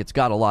actually looks like it's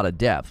got a lot of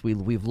depth.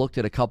 We've looked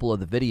at a couple of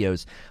the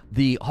videos.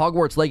 The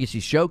Hogwarts Legacy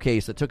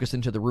showcase that took us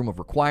into the Room of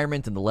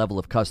Requirement and the level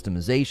of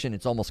customization.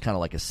 It's almost kind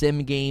of like a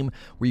sim game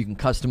where you can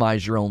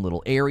customize your own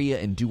little area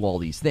and do all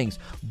these things.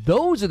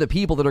 Those are the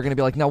people that are going to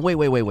be like, now,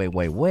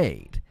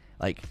 wait.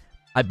 Like,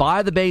 I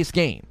buy the base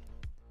game,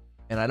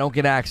 and I don't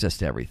get access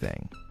to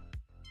everything.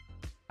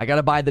 I got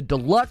to buy the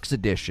Deluxe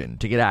Edition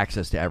to get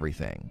access to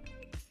everything.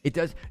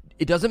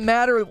 It doesn't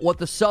matter what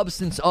the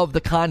substance of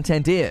the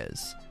content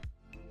is.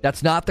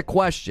 That's not the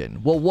question.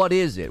 Well, what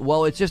is it?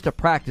 Well, it's just a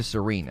practice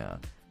arena.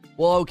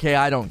 Well, okay,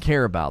 I don't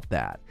care about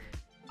that.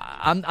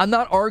 I'm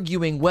not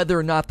arguing whether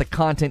or not the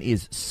content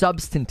is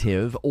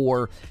substantive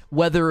or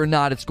whether or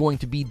not it's going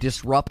to be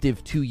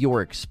disruptive to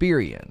your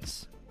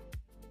experience.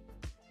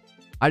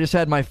 I just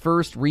had my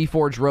first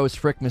Reforged Roast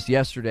Frickmas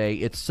yesterday.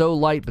 It's so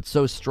light but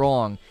so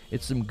strong.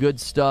 It's some good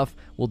stuff.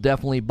 We'll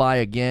definitely buy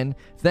again.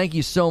 Thank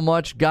you so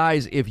much.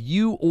 Guys, if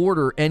you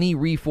order any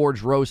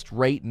Reforged Roast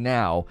right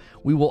now,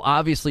 we will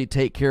obviously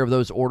take care of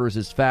those orders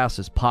as fast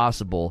as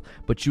possible,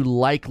 but you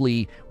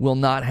likely will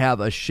not have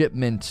a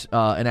shipment,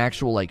 an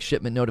actual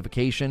shipment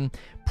notification,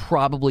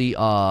 probably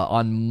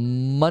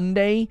on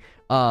Monday.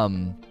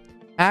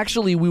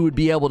 Actually, we would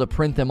be able to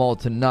print them all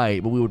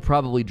tonight, but we would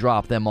probably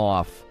drop them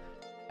off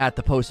at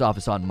the post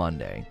office on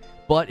Monday.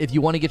 But if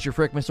you want to get your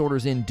Frickmas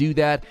orders in, do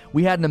that.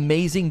 We had an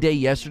amazing day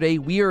yesterday.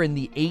 We are in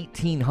the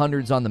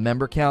 1800s on the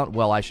member count.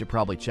 Well, I should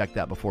probably check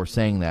that before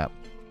saying that.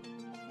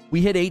 We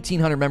hit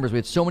 1,800 members. We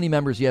had so many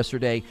members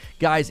yesterday.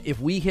 Guys,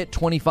 if we hit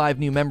 25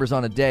 new members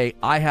on a day,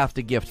 I have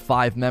to gift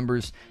 5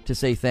 members to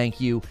say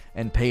thank you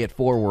and pay it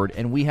forward.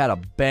 And we had a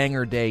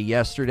banger day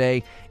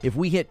yesterday. If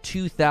we hit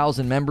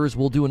 2,000 members,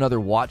 we'll do another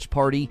watch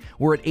party.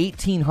 We're at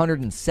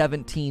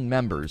 1,817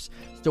 members.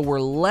 So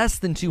we're less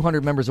than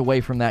 200 members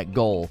away from that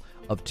goal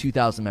of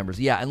 2,000 members.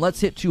 Yeah, and let's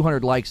hit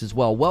 200 likes as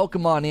well.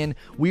 Welcome on in.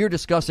 We are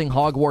discussing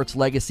Hogwarts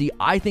Legacy.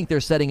 I think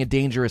they're setting a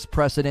dangerous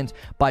precedent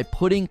by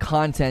putting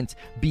content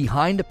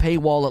behind a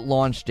paywall at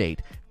launch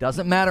date.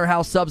 Doesn't matter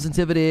how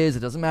substantive it is. It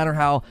doesn't matter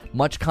how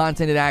much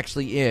content it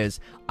actually is.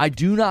 I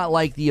do not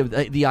like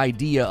the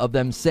idea of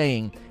them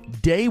saying,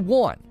 day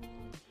one,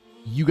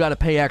 you got to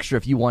pay extra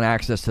if you want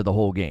access to the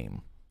whole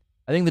game.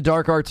 I think the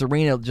Dark Arts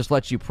Arena just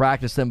lets you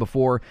practice them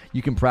before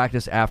you can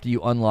practice after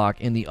you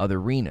unlock in the other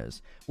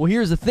arenas. Well,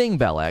 here's the thing,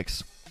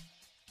 Bellex.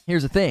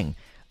 Here's the thing.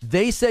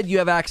 They said you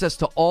have access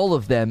to all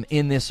of them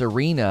in this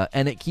arena,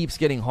 and it keeps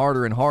getting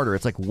harder and harder.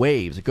 It's like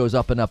waves. It goes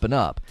up and up and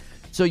up.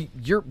 So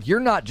you're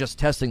not just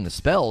testing the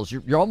spells.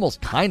 You're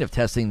almost kind of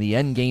testing the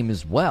end game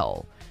as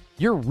well.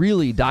 You're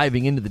really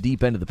diving into the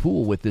deep end of the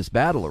pool with this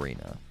battle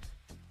arena.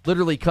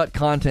 Literally cut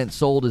content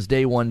sold as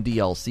day one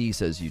DLC,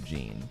 says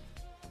Eugene.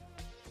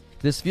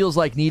 This feels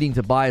like needing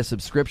to buy a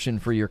subscription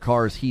for your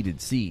car's heated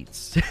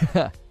seats.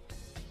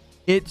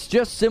 It's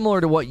just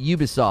similar to what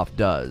Ubisoft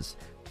does.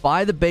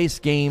 Buy the base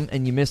game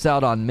and you miss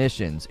out on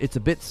missions. It's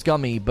a bit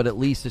scummy, but at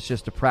least it's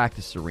just a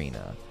practice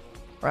arena.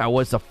 All right, well,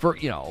 it's the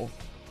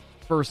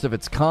first of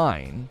its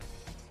kind.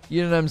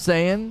 You know what I'm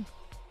saying?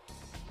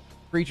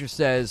 Preacher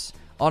says,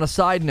 on a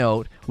side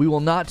note, we will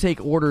not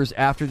take orders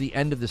after the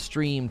end of the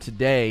stream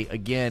today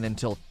again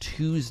until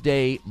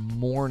Tuesday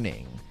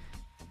morning.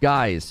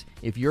 Guys,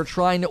 if you're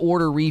trying to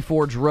order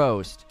Reforged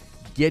Roast,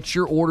 get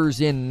your orders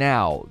in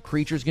now.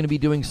 Creature's going to be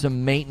doing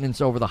some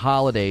maintenance over the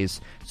holidays,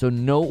 so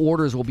no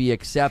orders will be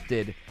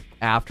accepted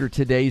after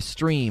today's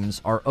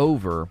streams are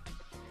over.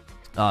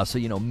 So,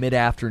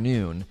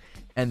 mid-afternoon.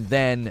 And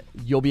then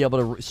you'll be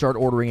able to start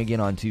ordering again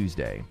on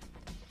Tuesday.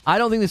 I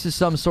don't think this is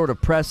some sort of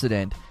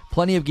precedent.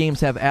 Plenty of games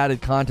have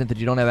added content that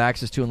you don't have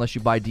access to unless you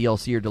buy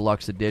DLC or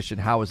Deluxe Edition.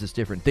 How is this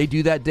different? They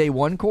do that day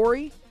one,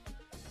 Corey?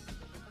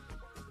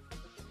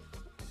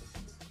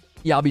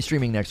 Yeah, I'll be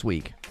streaming next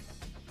week.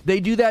 They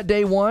do that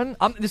day one.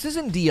 This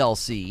isn't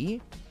DLC.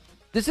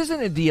 This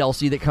isn't a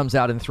DLC that comes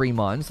out in 3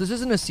 months. This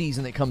isn't a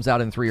season that comes out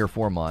in 3 or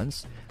 4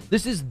 months.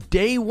 This is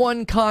day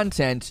one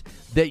content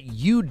that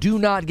you do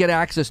not get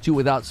access to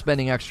without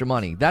spending extra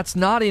money. That's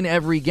not in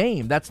every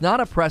game. That's not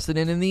a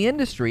precedent in the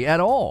industry at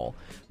all.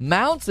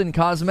 Mounts and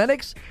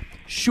cosmetics,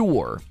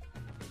 sure.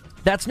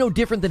 That's no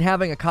different than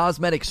having a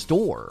cosmetic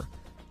store.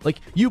 Like,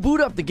 you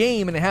boot up the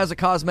game and it has a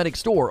cosmetic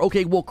store.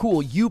 Okay, well,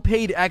 cool. You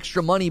paid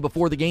extra money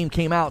before the game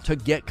came out to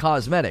get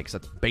cosmetics.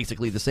 That's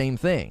basically the same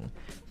thing.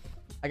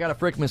 I got a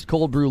Frickmas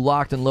cold brew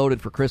locked and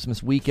loaded for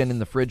Christmas weekend in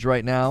the fridge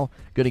right now.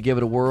 Gonna give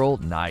it a whirl.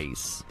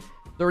 Nice.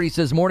 30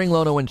 says, morning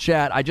Lono in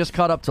chat. I just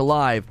caught up to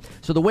live.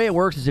 So the way it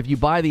works is if you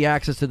buy the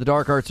access to the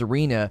Dark Arts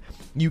Arena,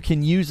 you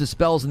can use the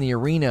spells in the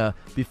arena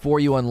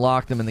before you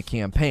unlock them in the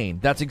campaign.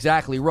 That's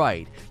exactly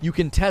right. You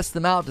can test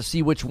them out to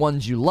see which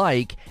ones you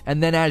like,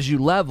 and then as you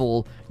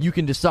level, you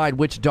can decide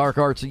which Dark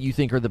Arts that you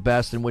think are the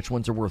best and which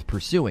ones are worth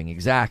pursuing.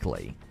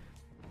 Exactly.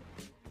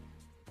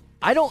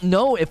 I don't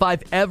know if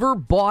I've ever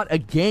bought a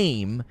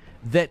game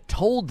that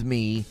told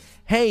me,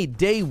 hey,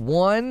 day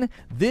one,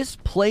 this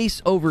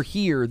place over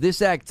here,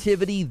 this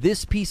activity,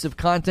 this piece of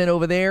content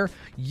over there,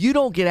 you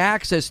don't get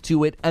access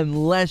to it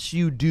unless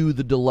you do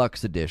the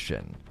deluxe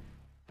edition.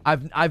 I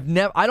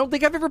don't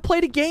think I've ever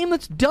played a game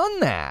that's done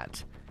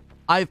that.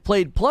 I've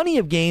played plenty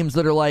of games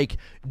that are like,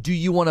 do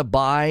you want to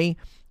buy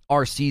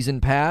our season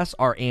pass,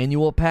 our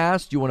annual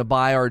pass? Do you want to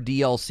buy our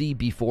DLC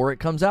before it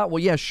comes out?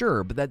 Well, yeah,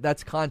 sure, but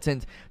that's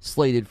content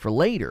slated for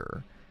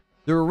later.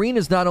 The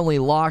arena's not only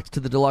locked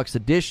to the deluxe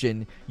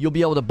edition, you'll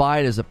be able to buy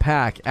it as a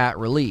pack at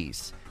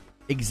release.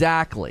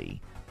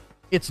 Exactly.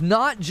 It's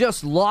not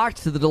just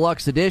locked to the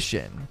deluxe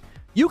edition.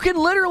 You can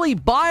literally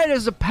buy it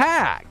as a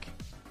pack.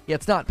 Yeah,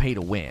 it's not pay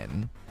to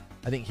win.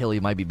 I think Hilly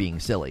might be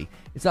being silly.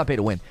 It's not pay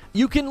to win.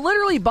 You can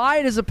literally buy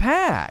it as a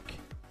pack.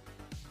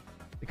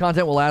 The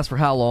content will last for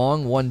how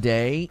long? 1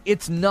 day?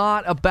 It's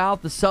not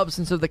about the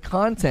substance of the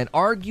content.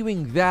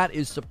 Arguing that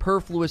is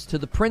superfluous to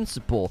the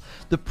principle.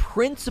 The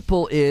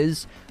principle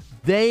is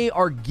they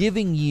are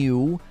giving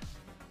you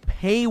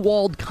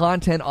paywalled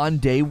content on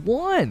day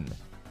one.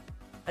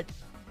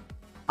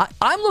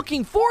 I'm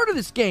looking forward to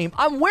this game.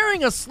 I'm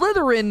wearing a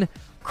Slytherin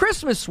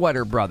Christmas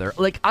sweater, brother.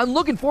 Like, I'm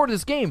looking forward to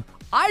this game.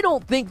 I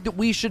don't think that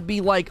we should be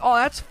like, oh,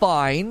 that's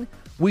fine.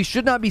 We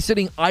should not be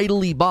sitting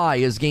idly by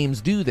as games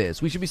do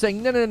this. We should be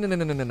saying,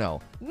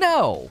 no.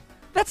 No,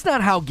 that's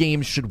not how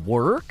games should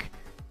work.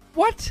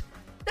 What?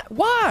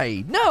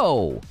 Why?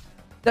 No.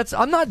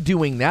 I'm not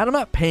doing that. I'm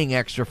not paying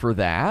extra for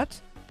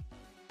that.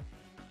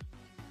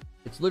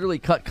 It's literally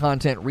cut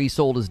content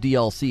resold as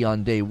DLC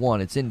on day one.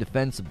 It's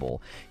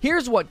indefensible.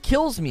 Here's what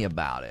kills me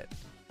about it,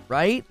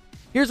 right?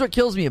 Here's what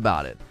kills me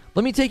about it.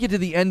 Let me take you to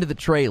the end of the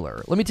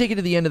trailer. Let me take you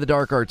to the end of the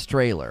Dark Arts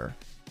trailer.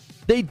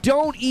 They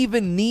don't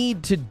even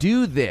need to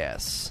do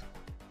this.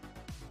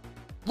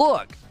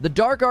 Look, the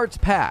Dark Arts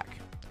pack.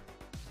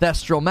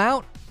 Thestral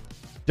mount,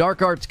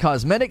 Dark Arts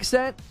cosmetic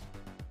set,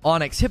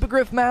 Onyx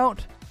Hippogriff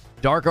mount,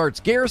 Dark Arts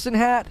Garrison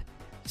hat,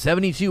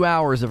 72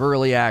 hours of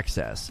early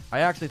access. I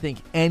actually think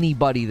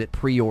anybody that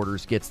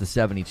pre-orders gets the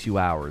 72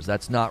 hours.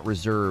 That's not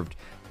reserved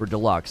for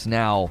Deluxe.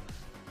 Now,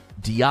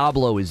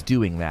 Diablo is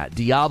doing that.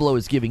 Diablo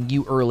is giving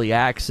you early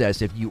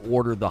access if you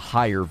order the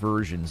higher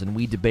versions, and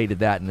we debated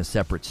that in a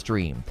separate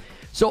stream.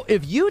 So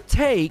if you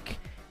take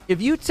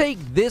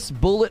this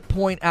bullet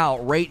point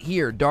out right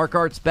here, Dark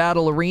Arts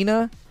Battle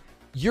Arena,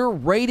 you're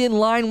right in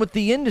line with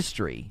the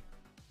industry.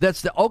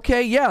 That's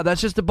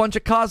just a bunch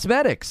of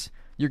cosmetics.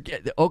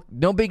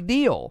 No big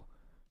deal.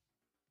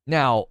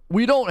 Now,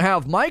 we don't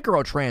have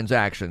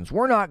microtransactions.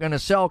 We're not going to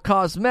sell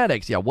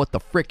cosmetics. Yeah, what the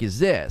frick is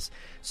this?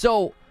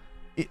 So,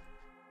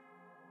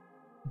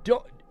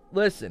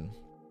 listen,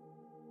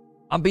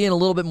 I'm being a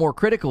little bit more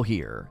critical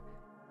here.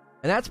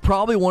 And that's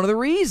probably one of the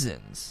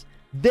reasons.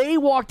 They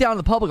walk down to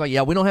the public like,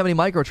 yeah, we don't have any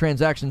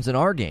microtransactions in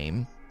our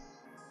game.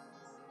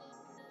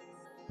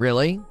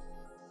 Really?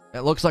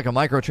 That looks like a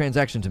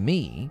microtransaction to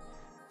me.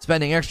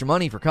 Spending extra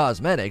money for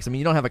cosmetics. I mean,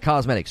 you don't have a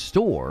cosmetic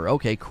store.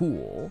 Okay,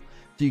 cool.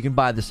 So you can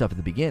buy this stuff at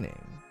the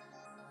beginning.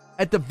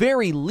 At the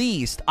very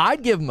least,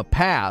 I'd give them a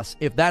pass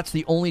if that's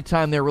the only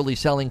time they're really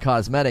selling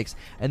cosmetics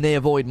and they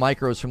avoid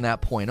micros from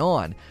that point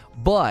on.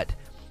 But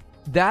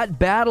that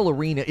battle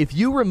arena, if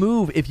you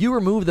remove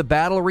the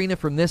battle arena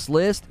from this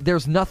list,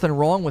 there's nothing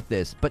wrong with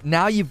this. But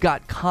now you've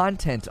got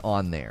content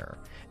on there.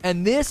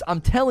 And this,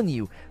 I'm telling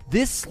you,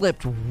 this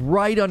slipped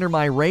right under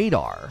my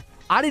radar.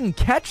 I didn't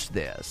catch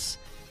this.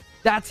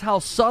 That's how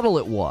subtle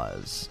it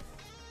was.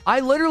 I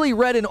literally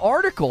read an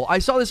article. I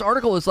saw this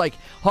article. It's like,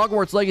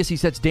 Hogwarts Legacy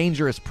sets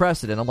dangerous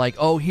precedent. I'm like,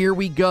 oh, here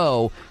we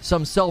go.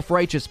 Some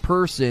self-righteous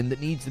person that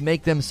needs to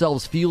make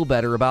themselves feel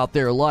better about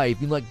their life.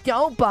 You're like,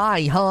 don't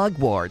buy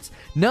Hogwarts.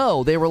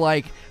 No, they were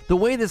like, the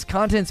way this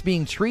content's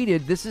being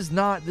treated, this is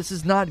not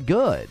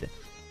good.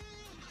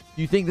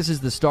 Do you think this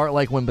is the start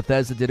like when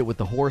Bethesda did it with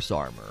the horse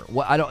armor?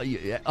 What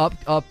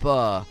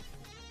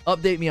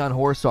update me on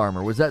horse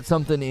armor. Was that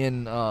something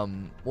in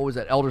what was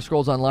that? Elder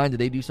Scrolls Online? Did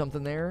they do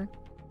something there?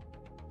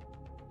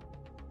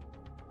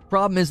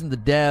 Problem isn't the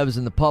devs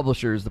and the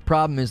publishers. The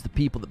problem is the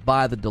people that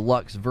buy the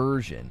deluxe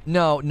version.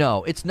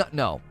 No, it's not.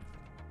 No,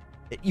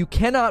 you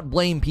cannot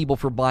blame people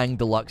for buying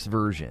deluxe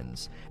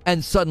versions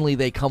and suddenly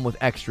they come with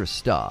extra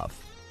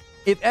stuff.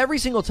 If every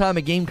single time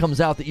a game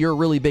comes out that you're a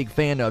really big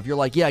fan of, you're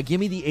like, yeah,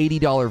 give me the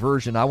 $80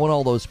 version. I want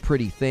all those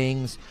pretty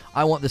things.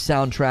 I want the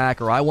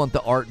soundtrack, or I want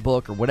the art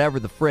book, or whatever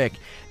the frick.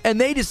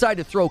 And they decide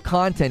to throw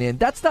content in.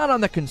 That's not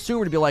on the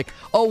consumer to be like,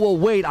 oh, well,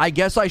 wait, I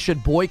guess I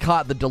should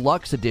boycott the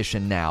deluxe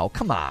edition now.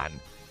 Come on.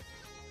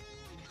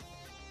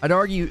 I'd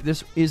argue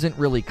this isn't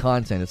really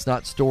content. It's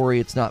not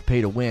story. It's not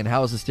pay to win.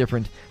 How is this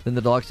different than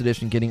the deluxe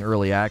edition getting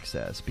early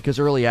access? Because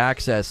early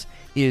access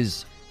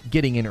is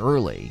getting in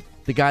early.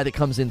 The guy that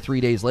comes in 3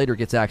 days later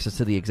gets access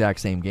to the exact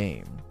same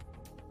game.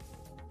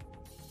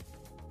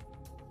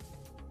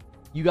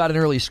 You got an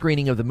early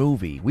screening of the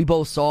movie. We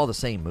both saw the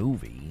same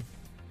movie.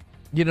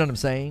 You know what I'm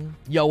saying?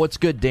 Yo, what's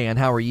good, Dan?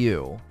 How are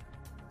you?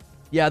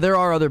 Yeah, there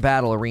are other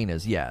battle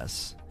arenas,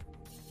 yes.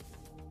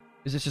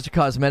 Is this just a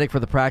cosmetic for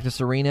the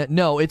practice arena?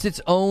 No, it's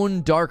its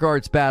own Dark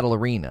Arts battle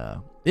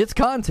arena. It's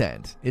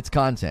content. It's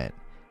content.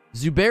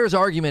 Zubair's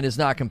argument is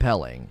not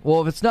compelling.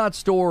 Well, if it's not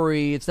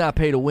story, it's not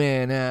pay to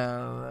win,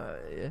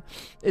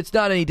 it's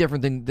not any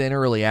different than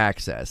early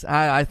access.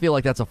 I feel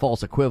like that's a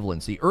false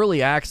equivalency.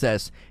 Early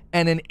access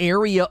and an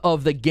area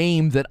of the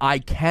game that I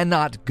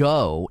cannot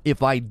go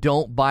if I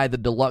don't buy the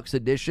deluxe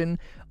edition,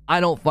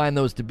 I don't find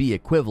those to be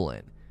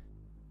equivalent.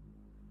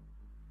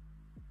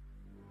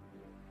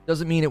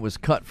 Doesn't mean it was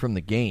cut from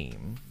the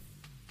game.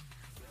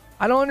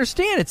 I don't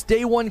understand. It's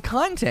day one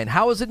content.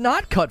 How is it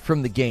not cut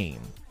from the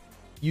game?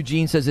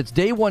 Eugene says it's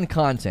day one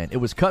content. It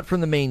was cut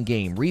from the main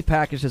game,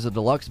 repackaged as a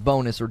deluxe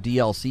bonus or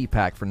DLC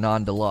pack for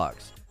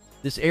non-deluxe.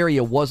 This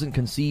area wasn't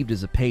conceived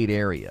as a paid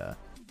area.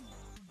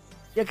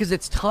 Yeah, because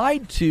it's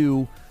tied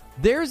to...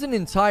 There's an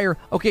entire...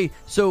 Okay,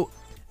 so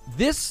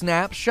this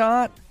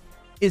snapshot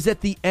is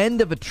at the end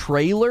of a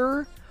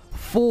trailer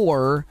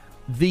for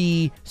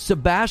the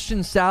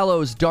Sebastian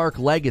Sallo's Dark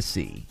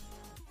Legacy.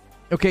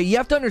 Okay, you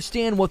have to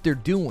understand what they're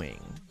doing.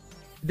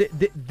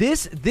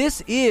 This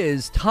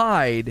is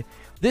tied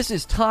This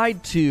is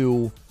tied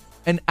to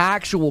an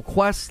actual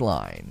quest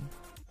line.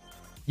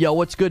 Yo,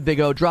 what's good, Big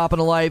O? Dropping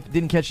a life.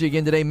 Didn't catch you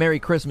again today. Merry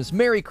Christmas.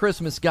 Merry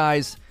Christmas,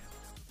 guys.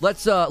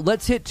 Let's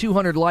hit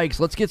 200 likes.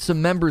 Let's get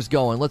some members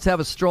going. Let's have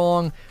a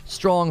strong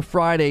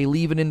Friday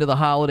leaving into the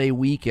holiday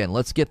weekend.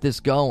 Let's get this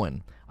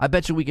going. I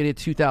bet you we could hit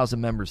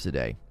 2,000 members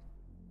today.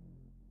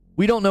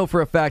 We don't know for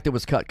a fact it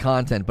was cut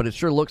content, but it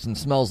sure looks and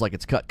smells like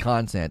it's cut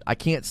content. I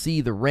can't see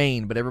the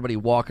rain, but everybody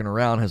walking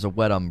around has a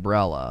wet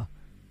umbrella.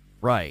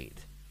 Right.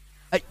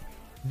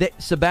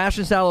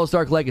 Sebastian Sallow's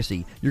Dark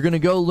Legacy. You're going to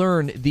go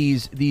learn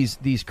these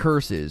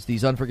curses,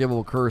 these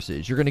unforgivable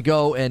curses. You're going to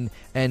go and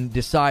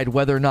decide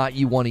whether or not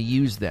you want to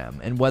use them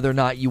and whether or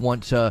not you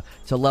want to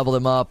level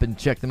them up and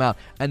check them out.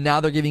 And now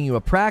they're giving you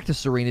a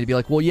practice arena to be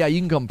like, well, yeah, you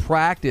can come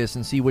practice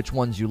and see which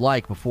ones you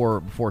like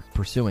before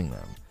pursuing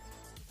them.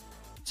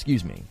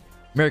 Excuse me.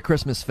 Merry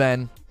Christmas,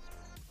 Fen.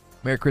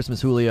 Merry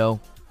Christmas, Julio.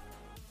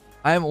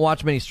 I haven't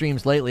watched many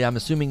streams lately. I'm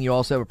assuming you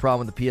also have a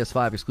problem with the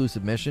PS5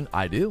 exclusive mission.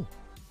 I do.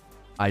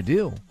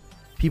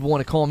 People want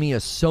to call me a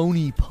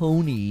Sony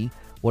pony.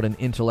 What an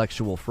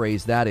intellectual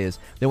phrase that is.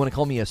 They want to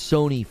call me a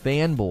Sony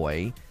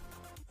fanboy.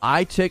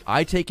 I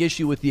take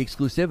issue with the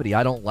exclusivity.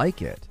 I don't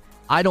like it.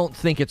 I don't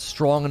think it's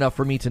strong enough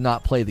for me to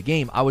not play the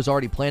game. I was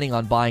already planning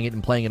on buying it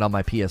and playing it on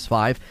my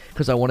PS5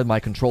 because I wanted my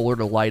controller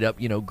to light up,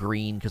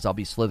 green because I'll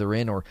be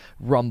Slytherin, or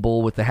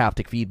rumble with the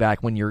haptic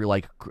feedback when you're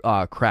like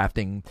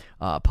crafting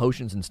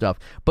potions and stuff.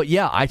 But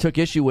yeah, I took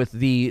issue with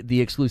the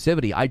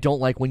exclusivity. I don't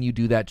like when you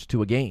do that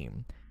to a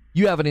game.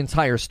 You have an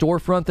entire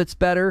storefront that's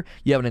better,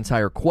 you have an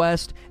entire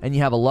quest, and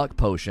you have a luck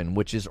potion,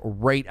 which is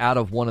right out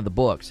of one of the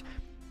books.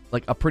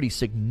 Like a pretty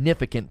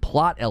significant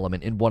plot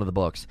element in one of the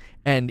books,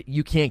 and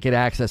you can't get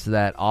access to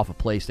that off of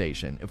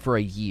PlayStation for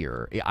a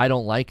year. I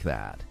don't like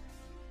that.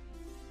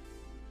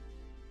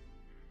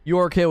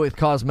 You're okay with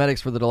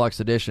cosmetics for the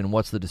deluxe edition.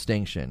 What's the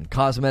distinction?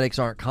 Cosmetics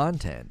aren't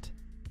content.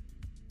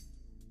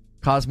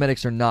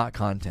 Cosmetics are not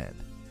content.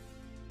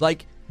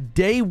 Like,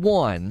 day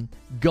one,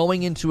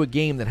 going into a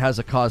game that has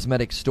a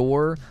cosmetic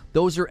store,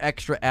 those are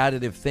extra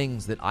additive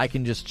things that I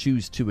can just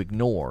choose to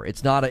ignore.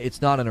 It's not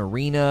an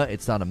arena,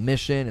 it's not a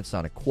mission, it's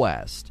not a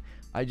quest.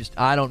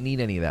 I don't need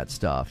any of that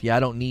stuff. Yeah, I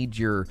don't need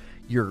your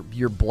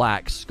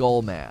black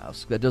skull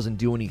mask. That doesn't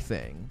do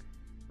anything.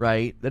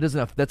 Right? It's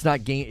not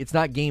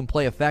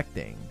gameplay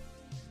affecting.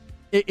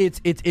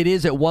 It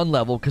is at one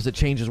level because it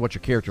changes what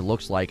your character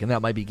looks like, and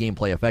that might be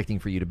gameplay affecting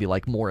for you to be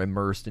like more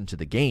immersed into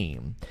the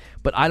game.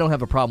 But I don't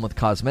have a problem with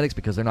cosmetics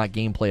because they're not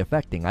gameplay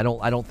affecting. I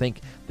don't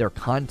think they're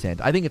content.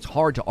 I think it's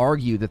hard to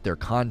argue that they're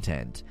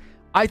content.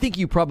 I think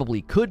you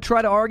probably could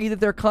try to argue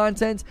that they're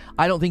content.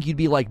 I don't think you'd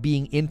be like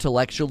being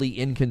intellectually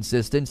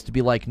inconsistent to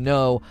be like,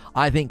 no,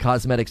 I think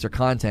cosmetics are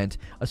content,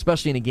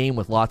 especially in a game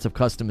with lots of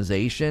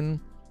customization.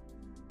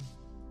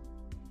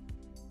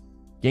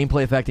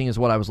 Gameplay affecting is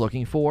what I was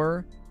looking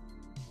for.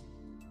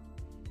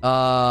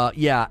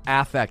 Yeah,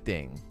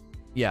 affecting.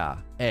 Yeah,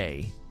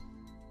 A.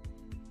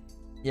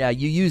 Yeah,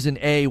 you use an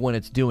A when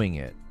it's doing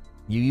it.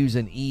 You use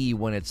an E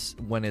when it's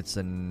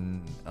a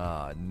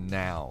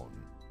noun.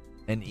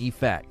 An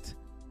effect.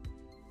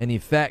 An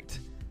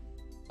effect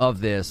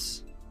of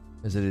this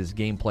is it is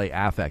gameplay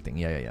affecting.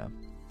 Yeah.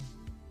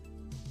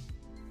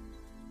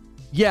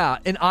 Yeah,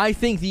 and I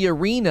think the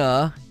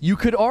arena, you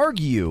could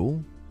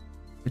argue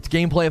it's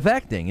gameplay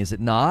affecting, is it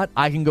not?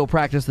 I can go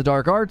practice the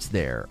dark arts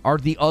there. Are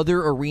the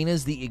other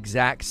arenas the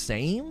exact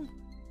same?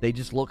 They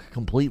just look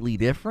completely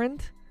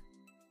different?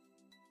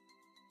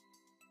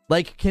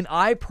 Like, can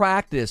I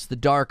practice the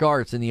dark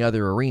arts in the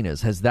other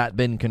arenas? Has that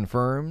been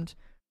confirmed?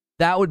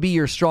 That would be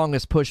your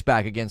strongest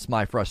pushback against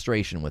my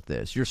frustration with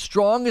this. Your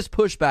strongest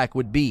pushback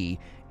would be,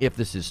 if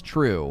this is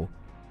true,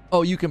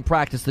 oh, you can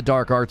practice the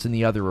dark arts in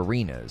the other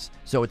arenas,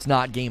 so it's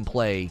not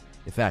gameplay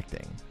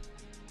affecting.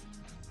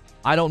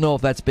 I don't know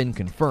if that's been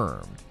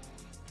confirmed.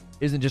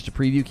 Isn't just a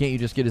preview? Can't you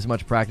just get as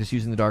much practice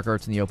using the dark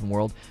arts in the open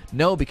world?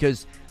 No,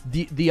 because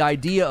the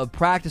idea of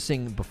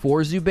practicing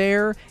before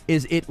Zubair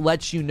is it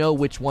lets you know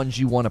which ones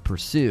you want to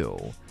pursue.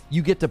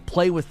 You get to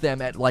play with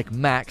them at like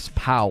max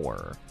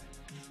power.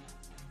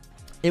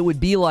 It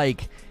would be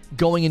like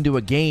going into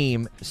a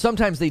game.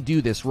 Sometimes they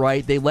do this,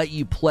 right? They let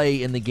you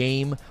play in the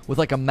game with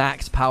like a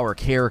max power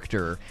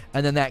character,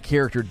 and then that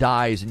character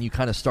dies and you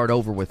kind of start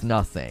over with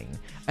nothing.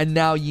 And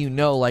now you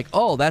know, like,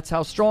 oh, that's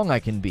how strong I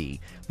can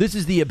be. This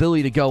is the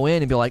ability to go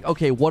in and be like,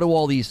 okay, what do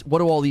all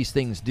these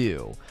things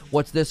do?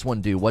 What's this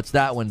one do? What's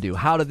that one do?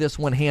 How did this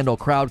one handle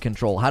crowd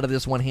control? How did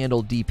this one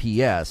handle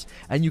DPS?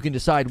 And you can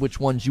decide which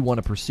ones you want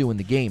to pursue in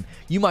the game.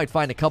 You might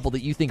find a couple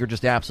that you think are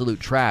just absolute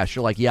trash.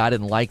 You're like, yeah, I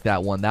didn't like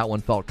that one. That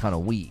one felt kind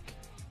of weak.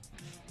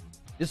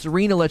 This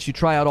arena lets you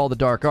try out all the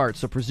dark arts,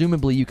 so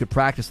presumably you could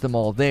practice them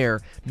all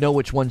there, know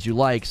which ones you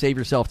like, save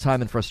yourself time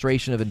and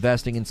frustration of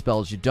investing in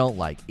spells you don't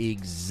like.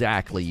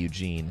 Exactly,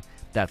 Eugene.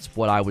 That's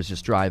what I was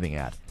just driving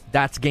at.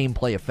 That's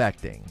gameplay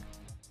affecting.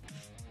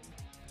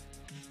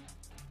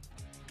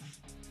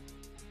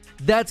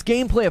 That's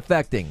gameplay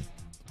affecting.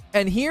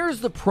 And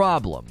here's the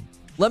problem.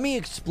 Let me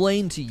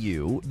explain to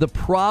you the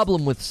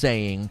problem with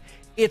saying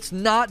It's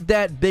not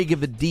that big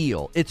of a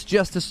deal. It's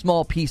just a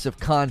small piece of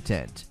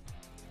content.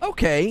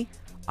 Okay,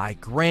 I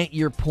grant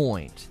your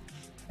point.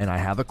 And I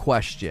have a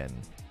question.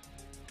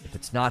 If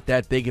it's not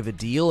that big of a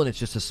deal and it's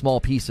just a small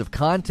piece of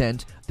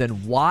content, then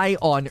why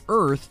on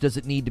earth does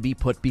it need to be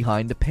put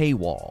behind a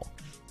paywall?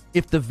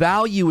 If the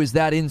value is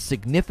that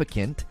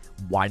insignificant,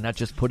 why not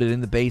just put it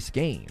in the base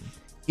game?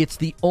 It's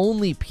the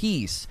only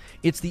piece.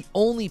 It's the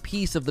only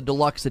piece of the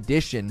deluxe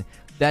edition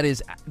that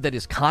is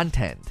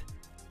content.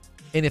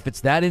 And if it's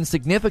that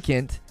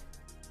insignificant,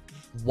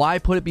 why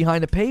put it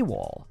behind a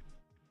paywall?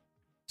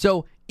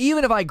 So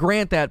even if I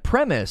grant that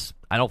premise,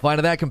 I don't find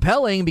it that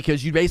compelling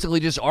because you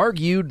basically just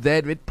argued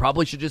that it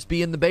probably should just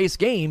be in the base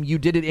game. You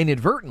did it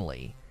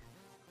inadvertently.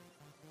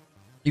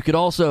 You could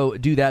also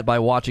do that by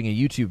watching a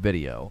YouTube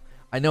video.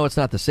 I know it's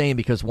not the same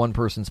because one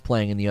person's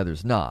playing and the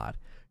other's not.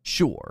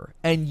 Sure.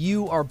 And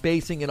you are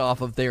basing it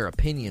off of their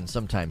opinion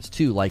sometimes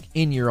too. Like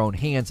in your own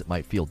hands, it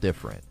might feel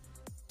different.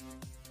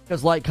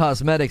 Because like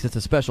cosmetics, it's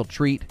a special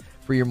treat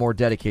for your more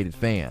dedicated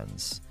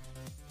fans.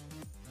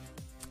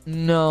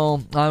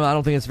 No, I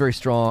don't think it's very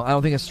strong. I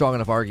don't think it's a strong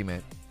enough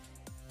argument.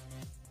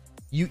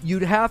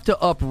 You'd have to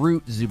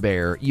uproot,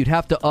 Zubair. You'd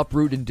have to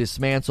uproot and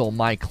dismantle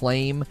my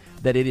claim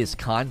that it is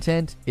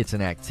content, it's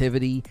an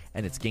activity,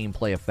 and it's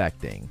gameplay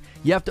affecting.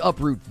 You have to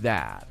uproot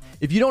that.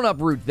 If you don't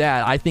uproot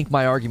that, I think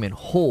my argument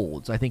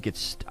holds. I think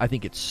it's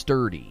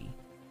sturdy.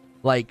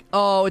 Like,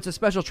 oh, it's a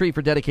special treat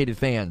for dedicated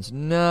fans.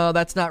 No,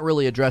 that's not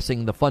really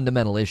addressing the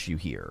fundamental issue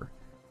here.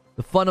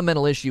 The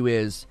fundamental issue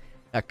is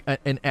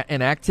an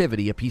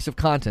activity, a piece of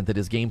content that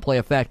is gameplay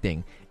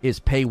affecting, is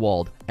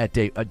paywalled at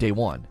day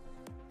one.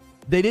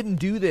 They didn't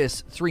do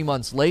this 3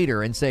 months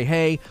later and say,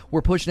 hey,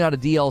 we're pushing out a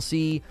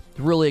DLC.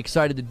 Really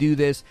excited to do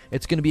this.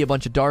 It's going to be a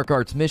bunch of Dark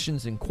Arts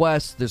missions and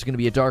quests. There's going to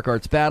be a Dark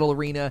Arts battle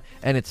arena,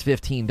 and it's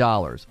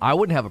 $15. I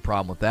wouldn't have a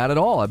problem with that at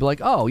all. I'd be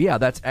like, oh, yeah,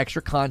 that's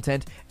extra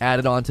content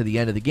added on to the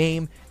end of the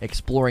game,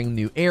 exploring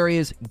new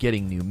areas,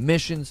 getting new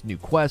missions, new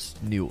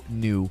quests,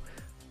 new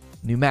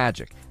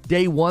magic.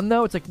 Day one,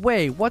 though, it's like,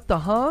 wait, what the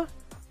huh?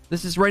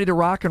 This is ready to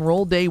rock and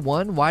roll day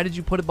one? Why did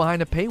you put it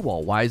behind a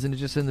paywall? Why isn't it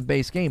just in the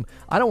base game?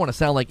 I don't want to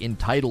sound like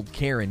entitled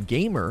Karen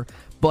Gamer,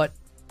 but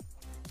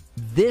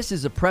this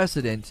is a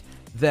precedent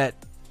that...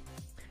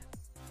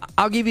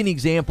 I'll give you an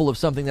example of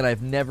something that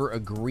I've never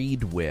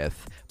agreed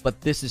with,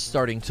 but this is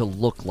starting to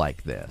look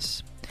like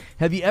this.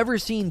 Have you ever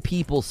seen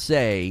people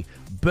say,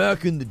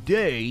 back in the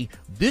day,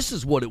 this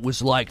is what it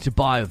was like to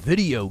buy a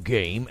video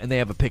game, and they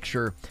have a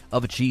picture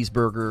of a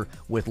cheeseburger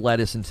with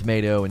lettuce and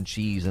tomato and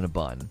cheese and a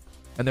bun.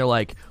 And they're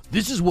like,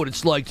 this is what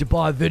it's like to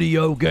buy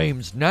video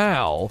games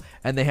now.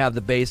 And they have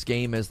the base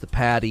game as the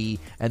patty,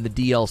 and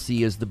the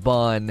DLC as the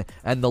bun,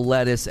 and the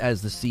lettuce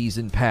as the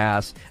season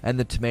pass, and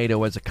the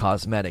tomato as a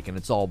cosmetic, and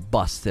it's all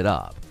busted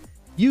up.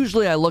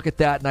 Usually I look at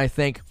that and I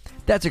think,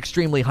 that's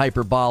extremely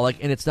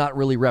hyperbolic, and it's not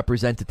really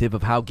representative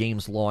of how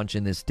games launch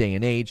in this day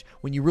and age.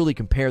 When you really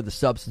compare the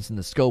substance and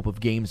the scope of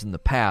games in the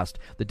past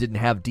that didn't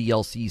have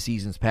DLC,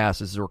 seasons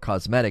passes, or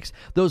cosmetics,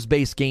 those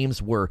base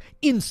games were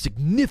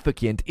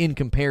insignificant in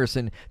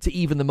comparison to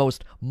even the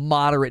most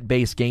moderate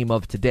base game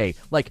of today.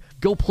 Like,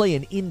 go play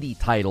an indie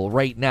title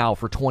right now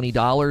for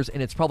 $20,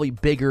 and it's probably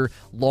bigger,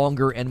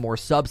 longer, and more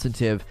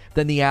substantive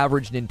than the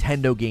average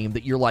Nintendo game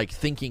that you're, like,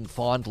 thinking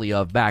fondly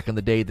of back in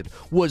the day that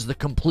was the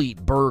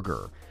complete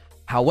burger.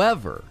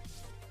 However,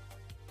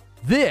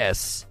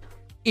 this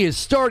is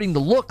starting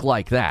to look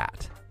like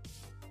that.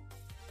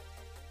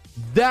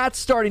 That's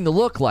starting to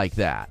look like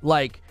that.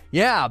 Like,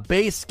 yeah,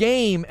 base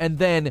game, and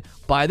then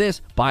buy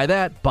this, buy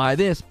that, buy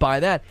this,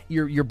 buy that.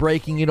 You're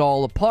breaking it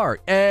all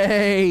apart.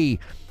 Hey,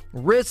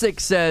 Rissick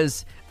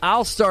says,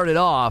 I'll start it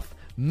off.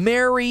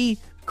 Merry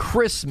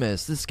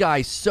Christmas. This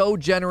guy's so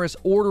generous,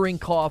 ordering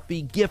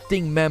coffee,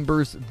 gifting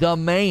members, the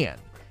man.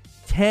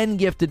 10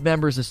 gifted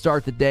members to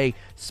start the day.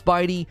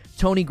 Spidey,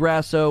 Tony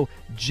Grasso,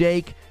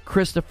 Jake,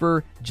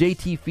 Christopher,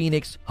 JT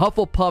Phoenix,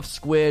 Hufflepuff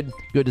Squid.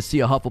 Good to see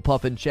a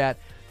Hufflepuff in chat.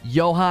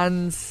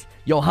 Johannes,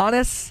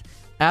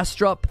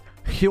 Astrup,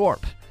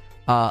 Hjorp,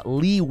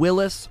 Lee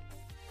Willis,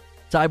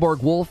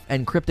 Cyborg Wolf,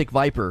 and Cryptic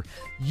Viper.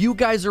 You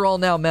guys are all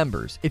now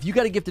members. If you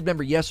got a gifted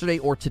member yesterday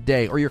or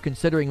today, or you're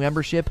considering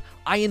membership,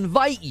 I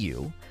invite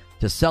you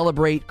to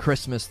celebrate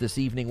Christmas this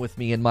evening with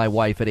me and my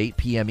wife at 8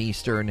 p.m.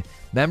 Eastern.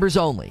 Members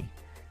only.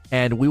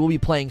 And we will be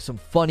playing some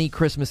funny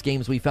Christmas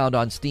games we found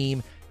on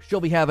Steam.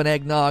 She'll be having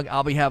eggnog.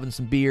 I'll be having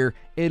some beer.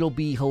 It'll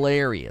be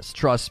hilarious.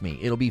 Trust me.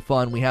 It'll be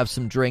fun. We have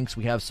some drinks.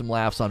 We have some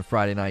laughs on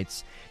Friday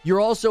nights.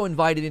 You're also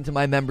invited into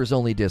my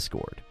members-only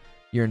Discord.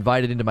 You're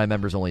invited into my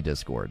members-only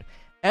Discord.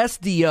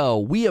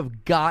 SDO. We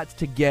have got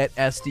to get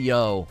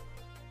SDO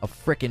a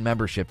frickin'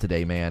 membership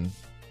today, man.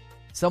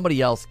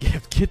 Somebody else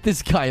get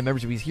this guy a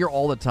membership. He's here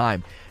all the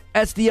time.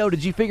 SDO,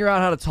 did you figure out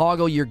how to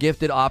toggle your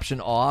gifted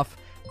option off?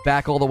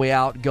 Back all the way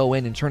out, go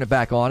in and turn it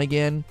back on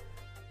again?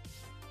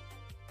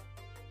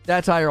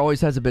 That tire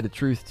always has a bit of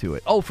truth to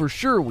it. Oh, for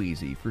sure,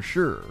 Wheezy, for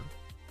sure.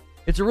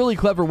 It's a really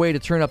clever way to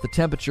turn up the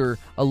temperature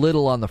a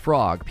little on the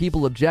frog.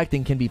 People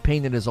objecting can be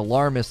painted as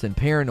alarmist and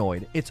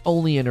paranoid. It's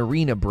only an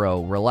arena,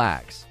 bro.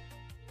 Relax.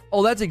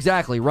 Oh, that's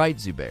exactly right,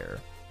 Zubair.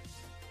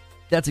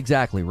 That's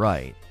exactly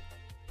right.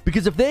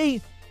 Because if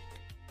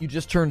you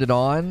just turned it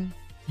on,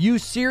 you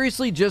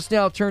seriously just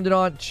now turned it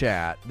on?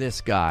 Chat,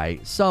 this guy,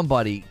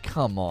 somebody,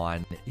 come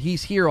on.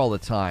 He's here all the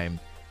time.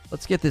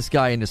 Let's get this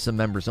guy into some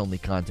members-only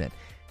content.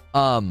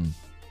 Our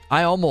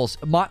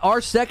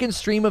second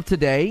stream of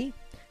today,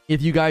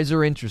 if you guys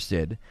are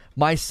interested,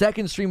 my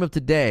second stream of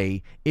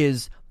today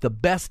is the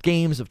best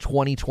games of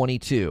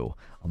 2022.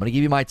 I'm going to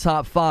give you my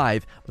top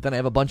 5, but then I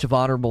have a bunch of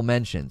honorable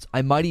mentions.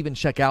 I might even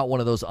check out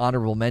one of those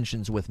honorable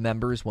mentions with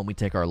members when we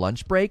take our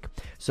lunch break.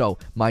 So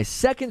my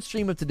second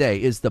stream of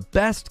today is the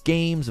best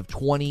games of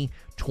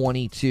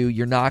 2022.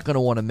 You're not going to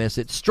want to miss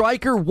it.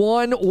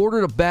 Striker1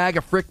 ordered a bag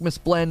of Frickmas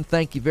Blend.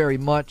 Thank you very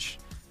much.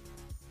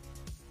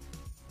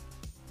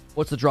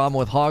 What's the drama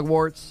with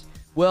Hogwarts?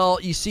 Well,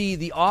 you see,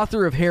 the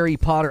author of Harry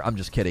Potter... I'm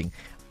just kidding.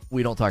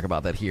 We don't talk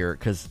about that here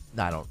because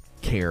I don't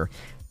care.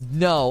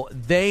 No,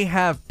 they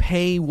have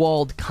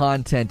paywalled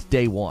content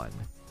day one.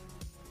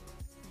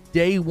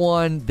 Day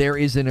one, there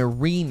is an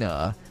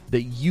arena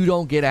that you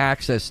don't get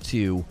access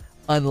to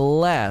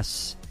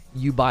unless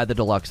you buy the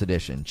deluxe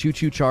edition. Choo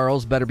Choo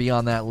Charles better be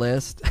on that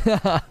list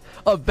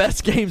of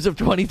best games of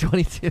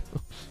 2022.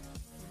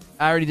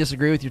 I already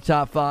disagree with your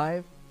top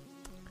 5.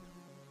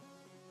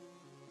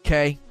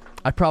 Okay,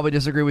 I probably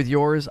disagree with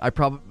yours.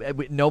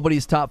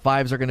 Nobody's top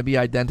 5s are going to be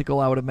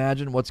identical, I would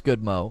imagine. What's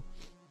good, Mo?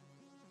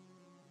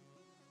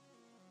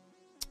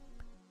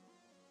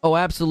 Oh,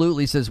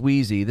 absolutely, says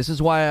Wheezy. This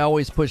is why I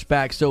always push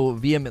back so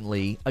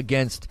vehemently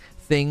against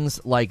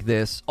things like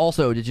this.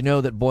 Also, did you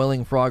know that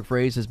boiling frog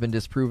phrase has been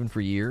disproven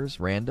for years?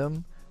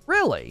 Random?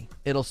 Really?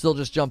 It'll still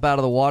just jump out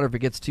of the water if it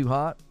gets too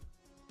hot?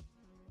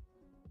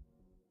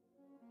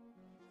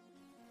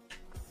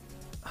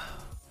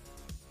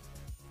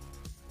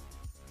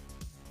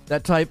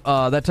 That type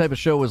of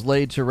show was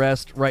laid to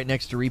rest right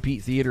next to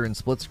Repeat Theater and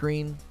Split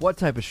Screen. What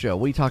type of show?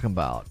 What are you talking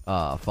about,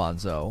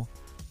 Fonzo?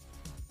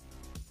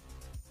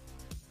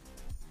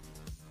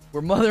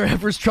 Were Mother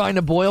Effers trying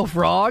to boil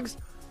frogs?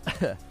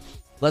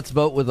 Let's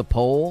vote with a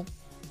poll.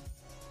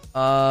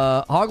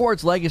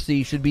 Hogwarts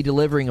Legacy should be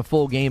delivering a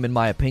full game, in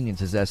my opinion,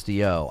 says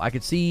SDO. I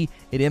could see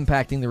it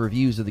impacting the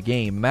reviews of the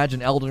game.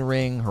 Imagine Elden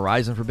Ring,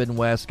 Horizon Forbidden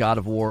West, God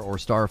of War, or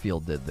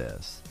Starfield did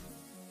this.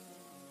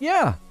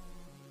 Yeah.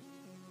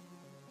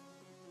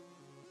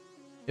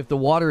 If the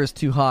water is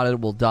too hot, it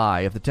will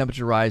die. If the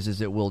temperature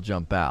rises, it will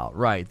jump out.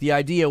 Right. The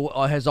idea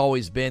has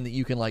always been that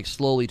you can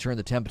slowly turn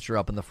the temperature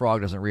up and the frog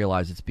doesn't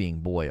realize it's being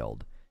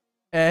boiled.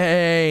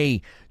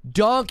 Hey,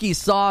 Donkey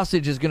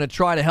Sausage is going to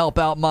try to help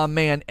out my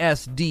man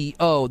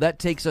SDO. That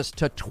takes us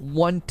to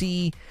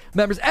 20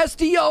 members.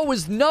 SDO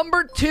is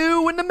number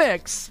 2 in the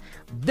mix.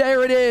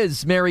 There it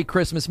is. Merry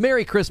Christmas.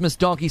 Merry Christmas,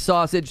 Donkey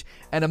Sausage.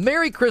 And a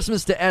Merry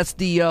Christmas to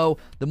SDO.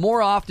 The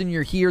more often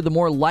you're here, the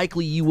more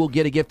likely you will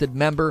get a gifted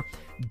member.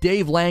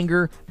 Dave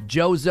Langer,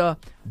 Joza,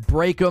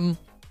 Breakum,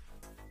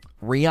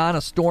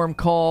 Rihanna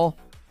Stormcall,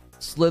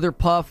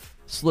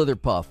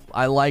 Slitherpuff.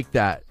 I like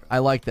that.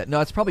 No,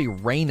 it's probably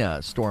Raina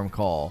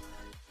Stormcall.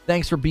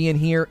 Thanks for being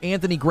here.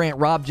 Anthony Grant,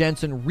 Rob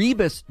Jensen,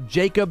 Rebus,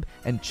 Jacob,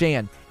 and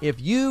Chan.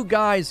 If you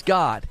guys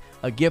got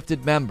a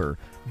gifted member,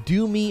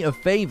 do me a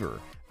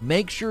favor.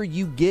 Make sure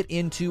you get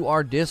into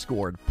our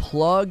Discord.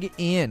 Plug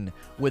in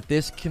with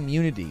this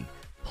community.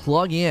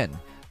 Plug in.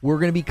 We're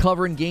going to be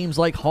covering games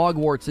like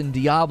Hogwarts and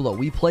Diablo.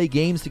 We play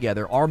games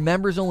together. Our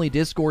members-only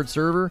Discord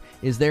server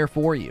is there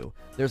for you.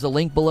 There's a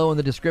link below in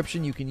the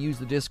description. You can use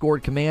the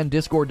Discord command,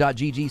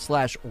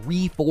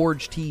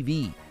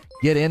 discord.gg/reforgetv.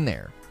 Get in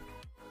there.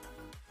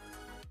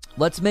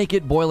 Let's make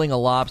it boiling a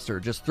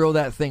lobster. Just throw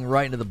that thing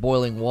right into the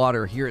boiling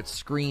water, hear it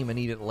scream, and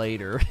eat it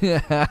later.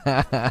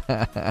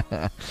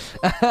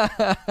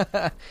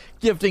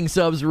 Gifting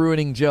subs,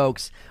 ruining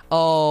jokes.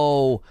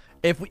 Oh...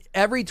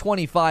 every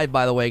 25,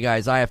 by the way,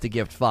 guys, I have to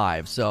gift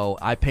 5, so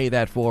I pay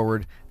that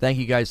forward. Thank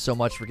you guys so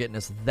much for getting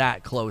us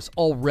that close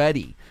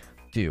already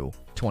to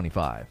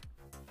 25.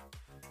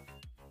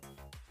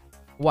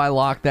 Why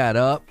lock that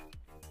up?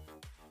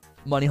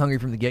 Money hungry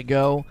from the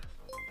get-go.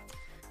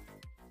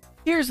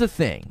 Here's the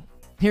thing.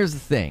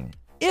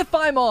 If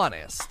I'm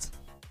honest,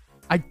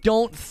 I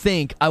don't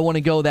think I want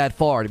to go that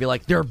far to be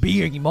like, they're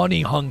being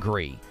money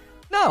hungry.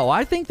 No,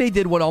 I think they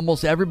did what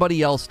almost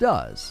everybody else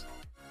does.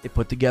 They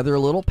put together a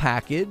little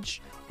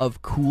package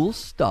of cool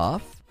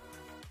stuff,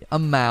 a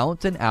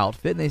mount, an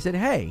outfit, and they said,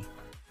 hey,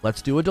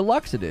 let's do a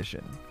deluxe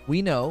edition.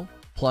 We know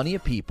plenty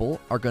of people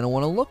are going to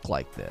want to look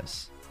like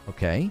this,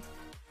 okay?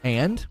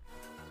 And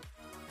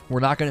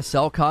we're not going to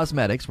sell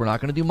cosmetics. We're not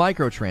going to do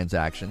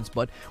microtransactions,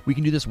 but we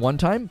can do this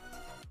one-time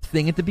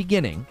thing at the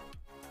beginning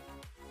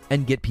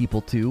and get people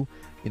to,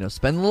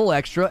 spend a little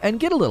extra and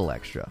get a little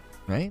extra,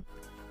 right?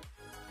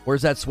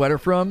 Where's that sweater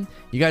from?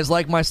 You guys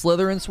like my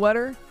Slytherin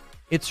sweater?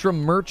 It's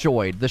from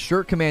Merchoid. The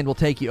shirt command will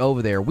take you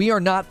over there. We are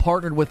not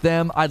partnered with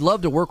them. I'd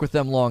love to work with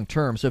them long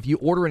term. So if you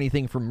order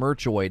anything from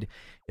Merchoid,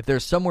 if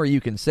there's somewhere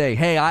you can say,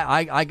 hey,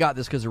 I got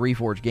this because of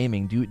Reforged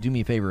Gaming, do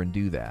me a favor and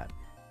do that.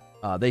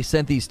 They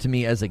sent these to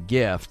me as a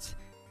gift,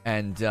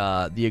 And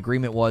the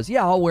agreement was,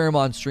 yeah, I'll wear them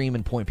on stream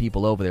and point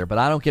people over there, but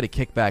I don't get a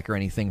kickback or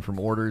anything from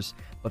orders.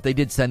 But they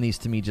did send these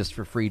to me just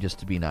for free, just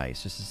to be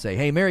nice, just to say,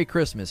 hey, Merry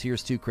Christmas,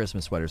 here's 2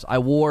 Christmas sweaters. I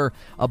wore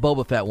a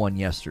Boba Fett one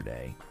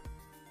yesterday.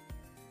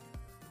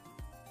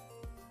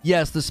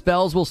 Yes, the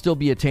spells will still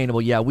be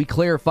attainable. Yeah, we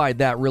clarified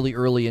that really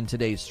early in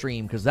today's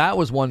stream, because that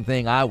was one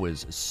thing I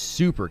was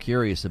super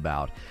curious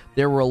about.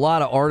 There were a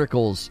lot of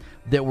articles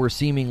that were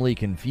seemingly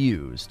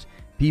confused.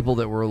 People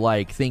that were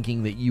like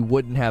thinking that you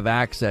wouldn't have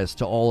access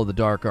to all of the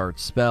dark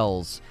arts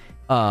spells,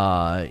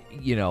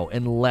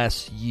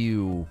 unless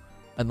you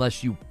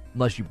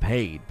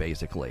paid,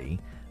 basically.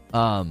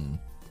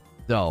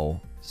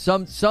 Though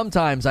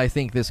sometimes I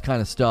think this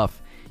kind of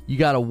stuff, you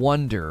got to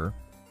wonder,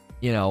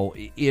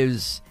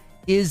 is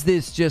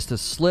this just a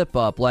slip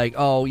up? Like,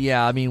 oh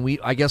yeah, I mean,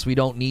 I guess we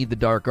don't need the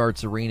Dark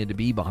Arts Arena to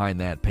be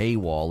behind that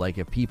paywall. Like,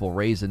 if people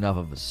raise enough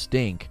of a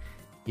stink,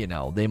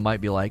 they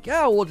might be like,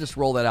 yeah, we'll just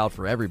roll that out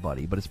for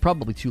everybody. But it's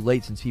probably too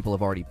late since people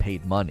have already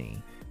paid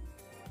money.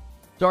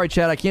 Sorry,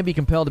 Chad, I can't be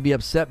compelled to be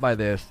upset by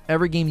this.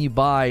 Every game you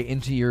buy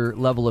into your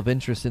level of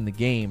interest in the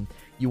game,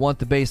 you want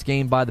the base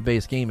game, buy the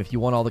base game. If you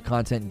want all the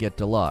content, get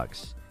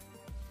deluxe.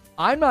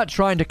 I'm not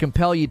trying to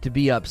compel you to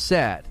be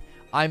upset.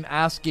 I'm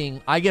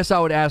asking, I guess I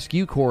would ask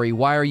you, Corey,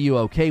 why are you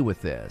okay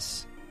with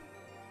this?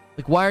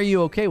 Like, why are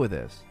you okay with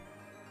this?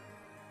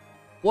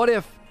 What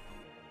if...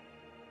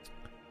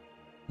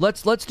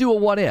 Let's do a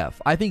what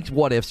if. I think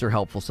what ifs are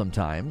helpful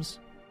sometimes.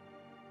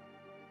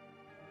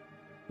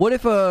 What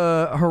if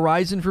a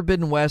Horizon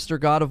Forbidden West or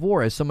God of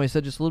War, as somebody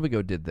said just a little bit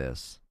ago, did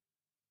this?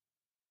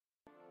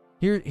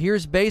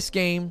 Here's base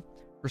game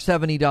for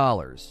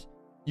 $70.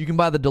 You can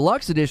buy the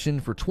deluxe edition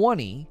for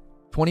 $20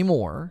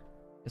 more.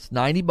 It's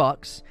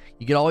 $90.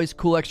 You get all these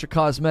cool extra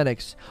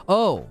cosmetics.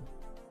 Oh,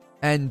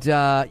 and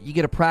you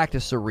get a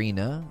practice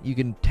arena. You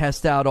can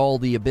test out all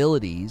the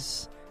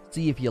abilities,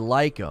 see if you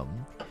like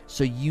them,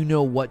 so you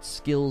know what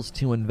skills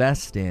to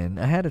invest in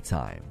ahead of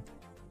time.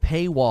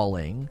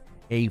 Paywalling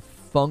a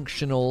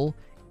functional,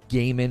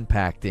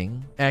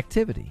 game-impacting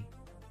activity.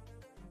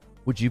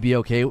 Would you be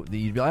okay? You'd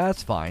be like,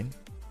 that's fine.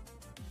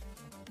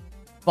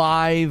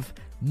 5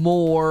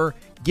 more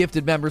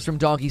gifted members from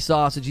Donkey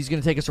Sausage. He's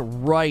going to take us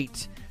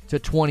right to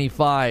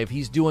 25.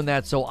 He's doing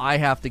that so I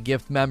have to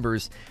gift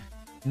members.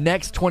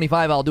 Next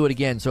 25, I'll do it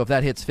again. So if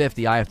that hits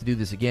 50, I have to do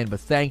this again. But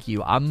thank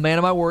you. I'm a man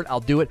of my word. I'll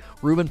do it.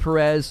 Ruben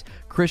Perez,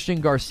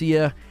 Christian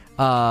Garcia,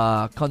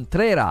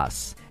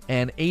 Contreras,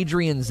 and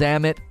Adrian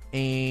Zamet,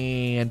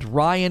 and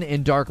Ryan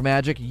in Dark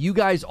Magic. You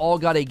guys all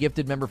got a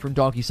gifted member from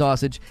Donkey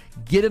Sausage.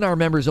 Get in our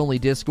members-only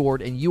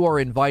Discord, and you are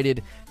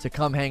invited to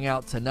come hang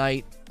out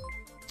tonight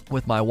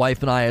with my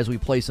wife and I as we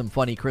play some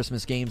funny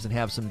Christmas games and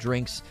have some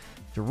drinks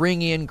to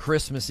ring in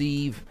Christmas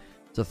Eve.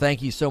 So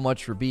thank you so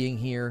much for being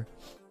here.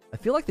 I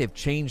feel like they've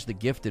changed the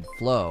gifted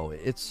flow.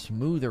 It's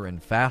smoother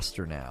and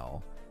faster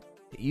now.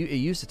 It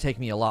used to take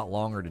me a lot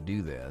longer to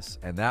do this,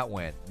 and that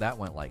went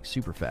like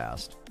super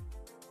fast.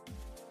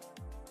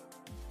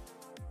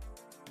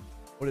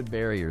 What did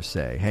Barrier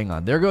say? Hang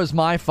on. There goes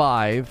my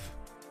 5.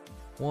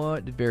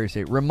 What did Barry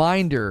say?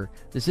 Reminder,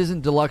 this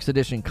isn't deluxe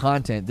edition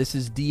content. This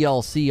is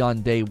DLC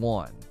on day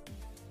 1.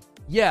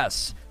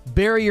 Yes,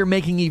 Barrier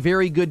making a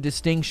very good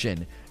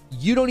distinction.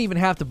 You don't even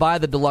have to buy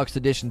the deluxe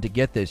edition to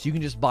get this. You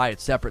can just buy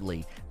it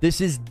separately. This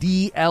is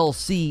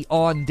DLC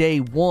on day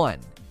 1.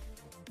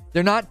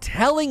 They're not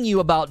telling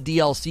you about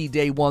DLC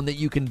day 1 that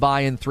you can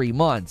buy in 3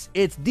 months.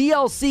 It's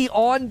DLC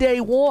on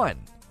day 1.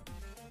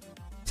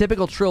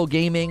 Typical Trill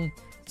Gaming,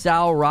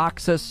 Sal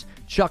Roxas,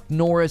 Chuck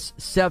Norris,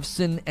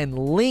 Sevson, and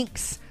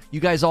Lynx. You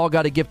guys all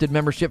got a gifted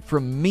membership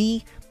from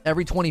me.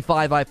 Every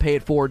 25 I pay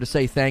it forward to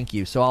say thank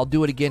you. So I'll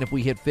do it again if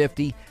we hit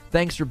 50.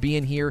 Thanks for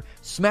being here.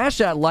 Smash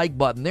that like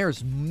button.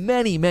 There's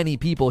many, many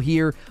people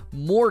here.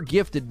 More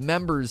gifted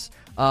members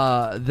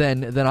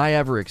than I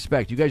ever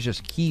expect. You guys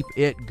just keep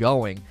it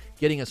going,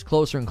 getting us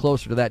closer and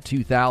closer to that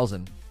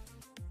 2,000.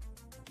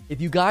 If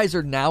you guys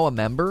are now a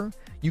member,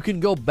 you can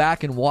go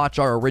back and watch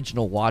our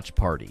original watch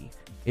party.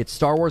 It's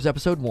Star Wars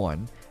Episode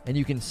 1. And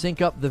you can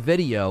sync up the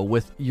video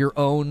with your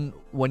own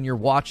when you're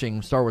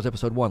watching Star Wars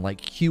Episode 1. Like,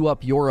 queue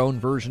up your own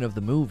version of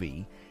the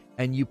movie,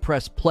 and you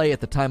press play at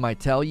the time I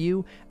tell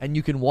you, and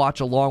you can watch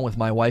along with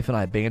my wife and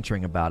I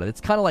bantering about it. It's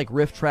kind of like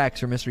Riff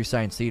Tracks or Mystery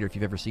Science Theater, if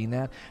you've ever seen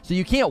that. So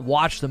you can't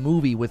watch the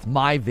movie with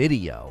my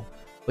video,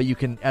 but you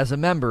can, as a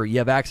member, you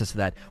have access to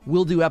that.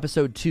 We'll do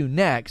Episode 2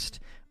 next.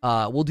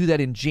 We'll do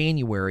that in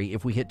January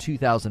if we hit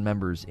 2,000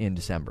 members in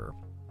December.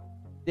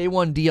 Day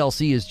 1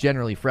 DLC is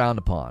generally frowned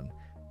upon.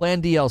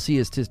 Planned DLC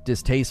is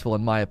distasteful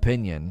in my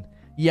opinion.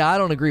 Yeah, I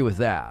don't agree with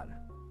that.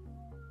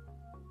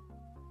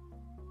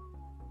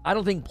 I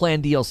don't think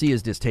planned DLC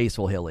is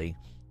distasteful, Hilly.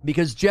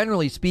 Because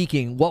generally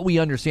speaking, what we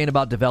understand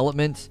about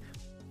development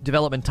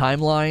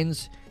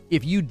timelines,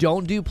 if you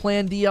don't do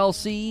planned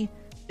DLC,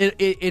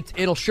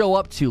 it'll show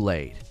up too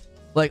late.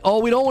 Like, oh,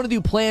 we don't want to do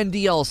planned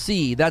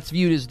DLC. That's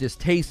viewed as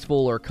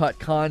distasteful or cut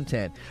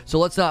content. So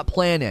let's not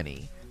plan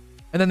any.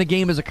 And then the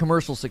game is a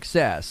commercial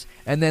success.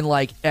 And then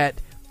like at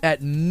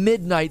at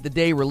midnight the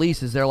day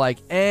releases, they're like,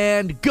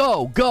 and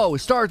go,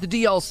 start the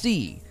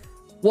DLC.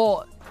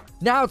 Well,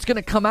 now it's going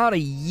to come out a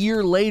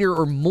year later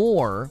or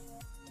more.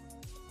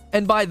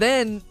 And by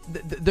then,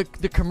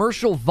 the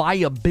commercial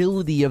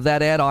viability of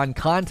that add-on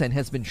content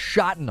has been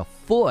shot in a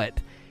foot,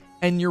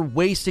 and you're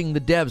wasting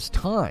the devs'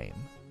 time.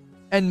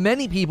 And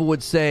many people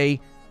would say,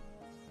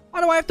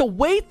 why do I have to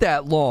wait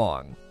that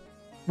long?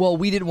 Well,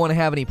 we didn't want to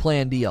have any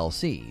planned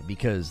DLC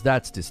because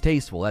that's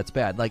distasteful. That's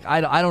bad. Like,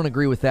 I don't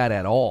agree with that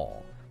at all.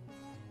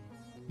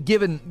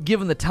 Given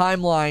the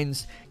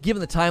timelines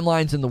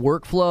in the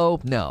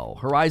workflow, no.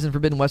 Horizon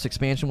Forbidden West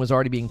expansion was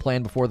already being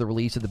planned before the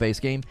release of the base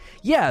game.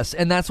 Yes,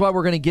 and that's why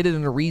we're going to get it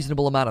in a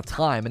reasonable amount of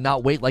time and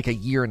not wait like a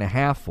year and a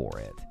half for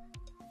it.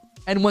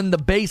 And when the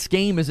base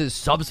game is as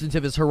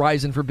substantive as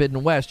Horizon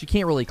Forbidden West, you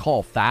can't really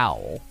call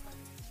foul.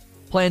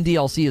 Planned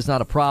DLC is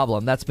not a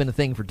problem. That's been a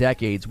thing for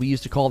decades. We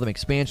used to call them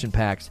expansion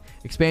packs.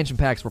 Expansion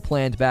packs were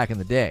planned back in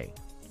the day.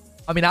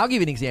 I mean, I'll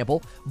give you an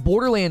example.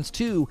 Borderlands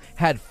 2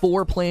 had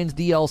 4 planned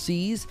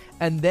DLCs,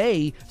 and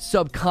they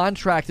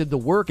subcontracted the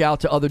work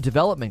out to other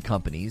development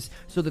companies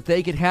so that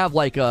they could have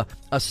like a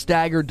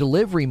staggered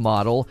delivery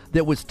model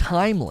that was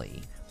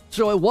timely.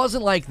 So it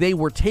wasn't like they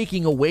were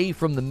taking away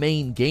from the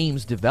main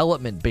game's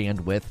development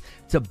bandwidth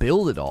to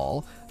build it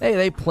all.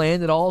 They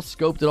planned it all,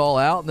 scoped it all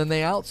out, and then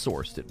they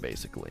outsourced it,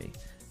 basically.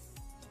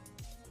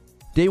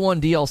 Day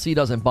 1 DLC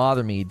doesn't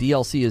bother me.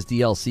 DLC is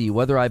DLC.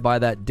 Whether I buy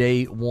that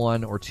day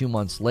 1 or 2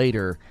 months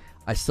later,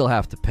 I still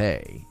have to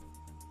pay.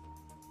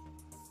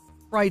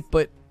 Right,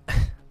 but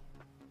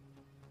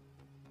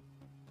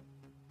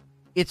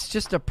it's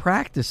just a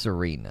practice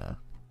arena.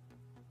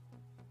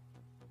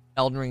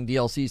 Elden Ring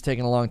DLC is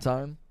taking a long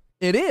time.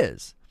 It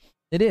is.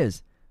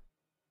 It's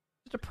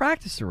a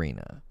practice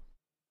arena.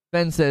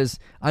 Ben says,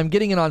 I'm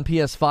getting it on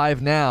PS5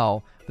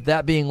 now, but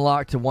that being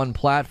locked to one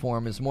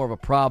platform is more of a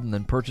problem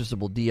than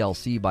purchasable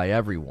DLC by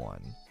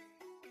everyone.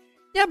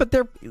 Yeah, but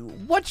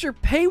what you're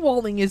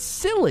paywalling is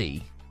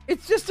silly.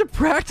 It's just a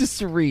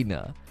practice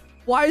arena.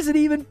 Why is it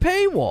even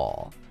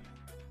paywall?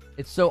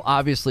 It's so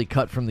obviously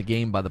cut from the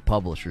game by the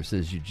publisher,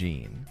 says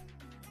Eugene.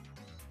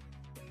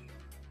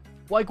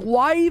 Like,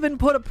 why even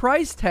put a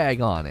price tag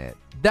on it?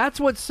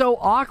 That's what's so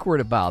awkward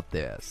about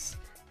this.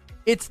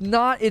 It's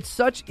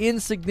such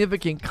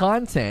insignificant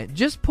content.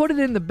 Just put it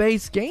in the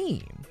base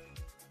game.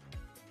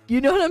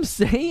 You know what I'm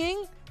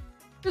saying?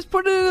 Just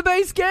put it in the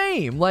base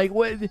game. Like,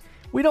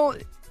 we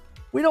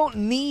don't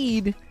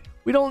need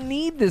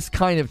this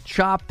kind of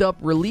chopped up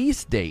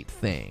release date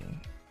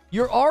thing.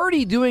 You're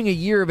already doing a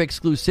year of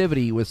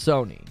exclusivity with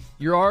Sony.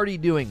 You're already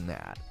doing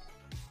that.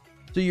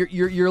 So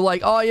you're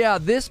like, oh yeah,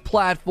 this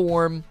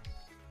platform,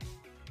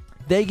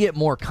 they get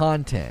more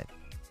content.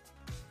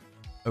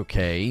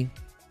 Okay.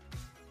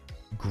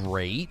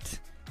 Great.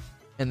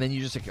 And then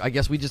I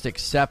guess we just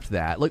accept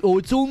that. Like, oh,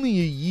 it's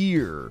only a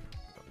year.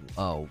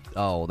 Oh,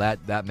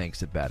 that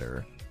makes it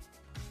better.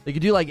 They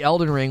could do like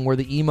Elden Ring, where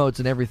the emotes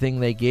and everything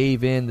they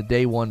gave in the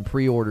day 1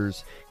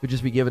 pre-orders could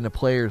just be given to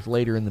players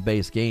later in the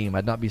base game.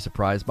 I'd not be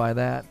surprised by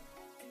that.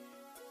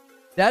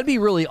 That'd be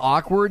really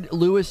awkward,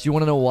 Lewis. You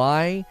want to know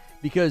why?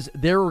 Because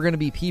there were going to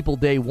be people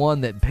day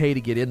 1 that pay to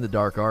get in the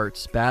Dark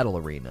Arts Battle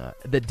Arena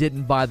that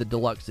didn't buy the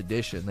deluxe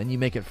edition. Then you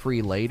make it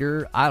free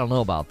later? I don't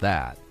know about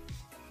that.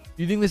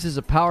 Do you think this is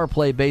a power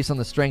play based on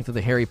the strength of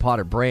the Harry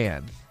Potter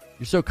brand?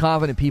 You're so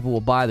confident people will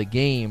buy the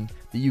game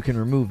that you can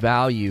remove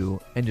value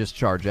and just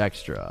charge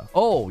extra.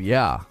 Oh,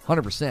 yeah,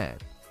 100%.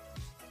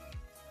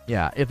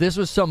 Yeah, if this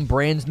was some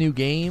brand new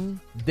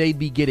game, they'd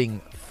be getting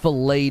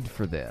filleted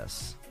for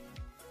this.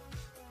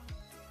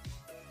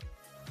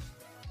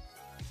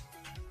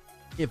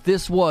 If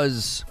this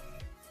was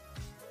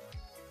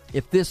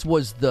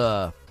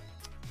the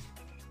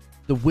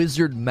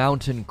Wizard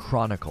Mountain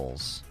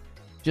Chronicles,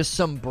 just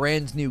some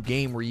brand new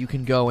game where you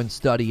can go and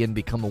study and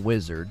become a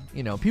wizard,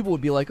 you know, people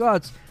would be like, oh,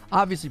 it's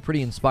obviously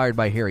pretty inspired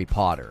by Harry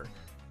Potter.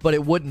 But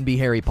it wouldn't be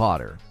Harry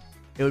Potter.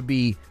 It would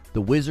be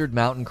the Wizard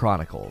Mountain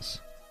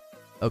Chronicles.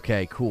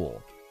 Okay,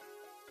 cool.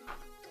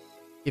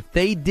 If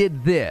they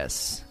did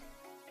this,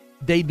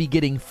 they'd be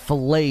getting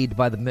filleted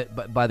by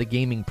the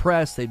gaming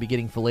press. They'd be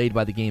getting filleted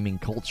by the gaming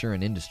culture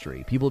and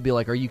industry. People would be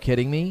like, are you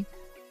kidding me?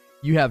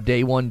 You have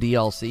day 1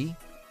 DLC?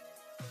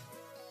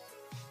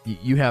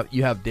 You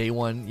have day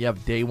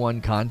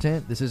one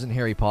content? This isn't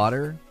Harry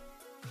Potter?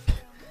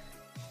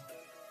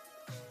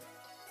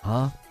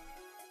 Huh?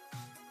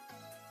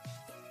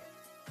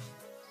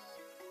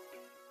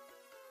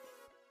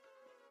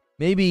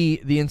 Maybe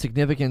the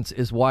insignificance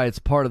is why it's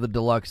part of the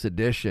deluxe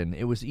edition.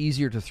 It was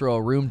easier to throw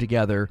a room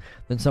together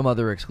than some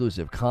other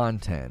exclusive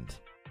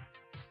content.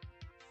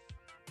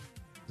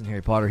 In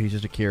Harry Potter, he's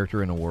just a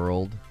character in a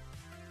world.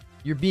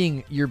 You're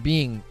being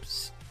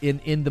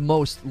in the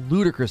most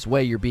ludicrous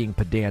way, you're being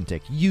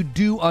pedantic. You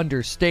do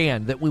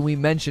understand that when we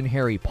mention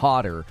Harry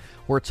Potter,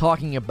 we're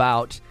talking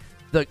about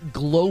the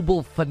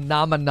global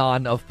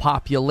phenomenon of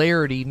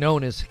popularity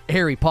known as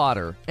Harry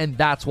Potter, and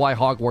that's why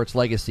Hogwarts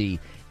Legacy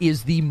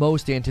is the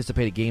most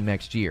anticipated game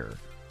next year.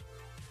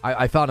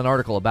 I found an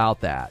article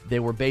about that. They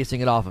were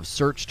basing it off of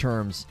search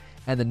terms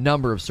and the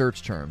number of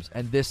search terms.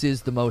 And this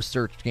is the most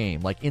searched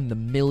game, like in the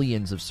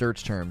millions of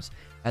search terms.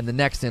 And the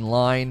next in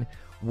line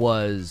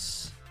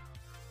was,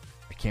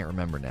 I can't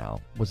remember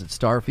now. Was it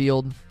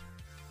Starfield?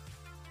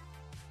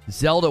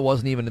 Zelda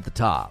wasn't even at the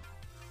top.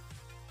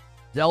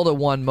 Zelda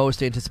won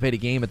most anticipated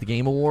game at the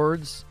Game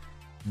Awards.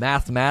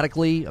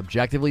 Mathematically,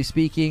 objectively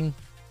speaking,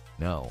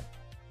 no.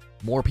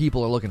 More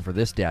people are looking for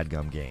this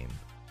dadgum game.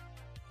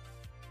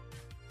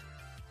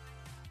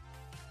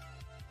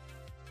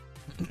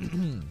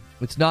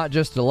 It's not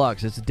just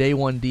deluxe, it's a day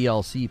one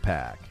DLC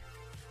pack.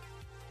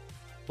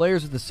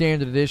 Players with the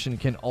standard edition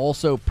can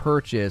also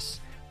purchase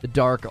the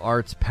Dark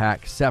Arts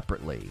pack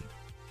separately.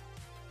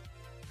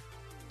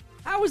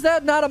 How is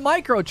that not a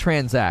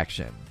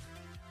microtransaction?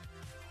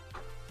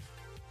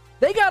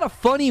 They got a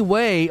funny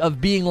way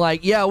of being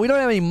like, yeah, we don't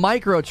have any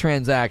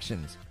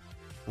microtransactions.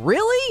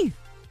 Really?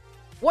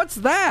 What's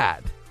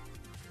that?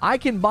 I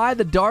can buy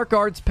the Dark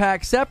Arts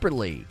pack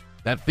separately.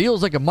 That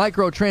feels like a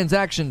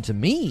microtransaction to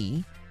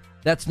me.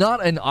 That's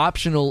not an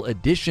optional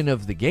edition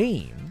of the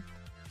game.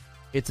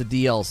 It's a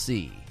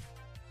DLC.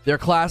 They're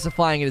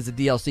classifying it as a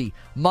DLC.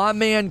 My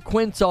man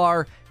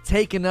Quintar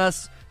taking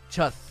us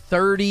to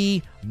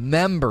 30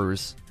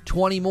 members.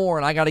 20 more,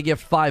 and I got to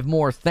give 5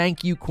 more.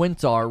 Thank you,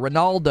 Quintar.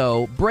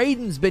 Ronaldo.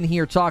 Braden's been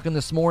here talking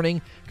this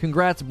morning.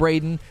 Congrats,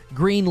 Braden.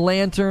 Green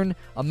Lantern.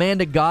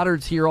 Amanda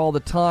Goddard's here all the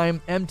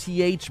time.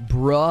 MTH,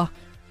 bruh.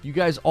 You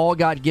guys all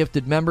got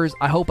gifted members.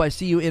 I hope I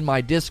see you in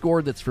my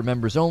Discord that's for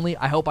members only.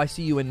 I hope I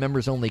see you in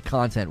members only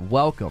content.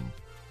 Welcome.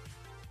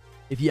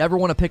 If you ever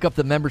want to pick up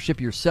the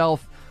membership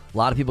yourself, a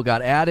lot of people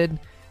got added.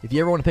 If you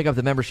ever want to pick up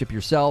the membership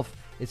yourself,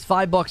 it's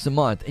 $5 a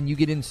month, and you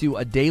get into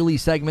a daily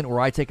segment where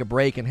I take a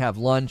break and have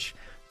lunch.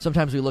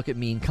 Sometimes we look at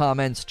mean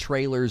comments,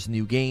 trailers,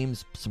 new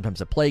games.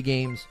 Sometimes I play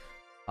games.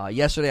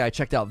 Yesterday I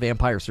checked out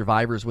Vampire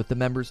Survivors with the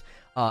members.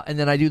 And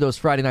then I do those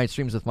Friday night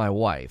streams with my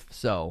wife.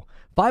 So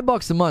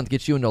 $5 a month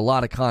gets you into a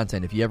lot of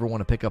content. If you ever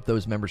want to pick up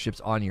those memberships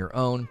on your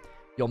own,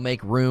 you'll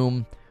make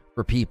room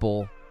for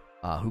people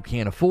who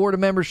can't afford a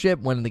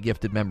membership when the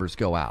gifted members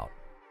go out.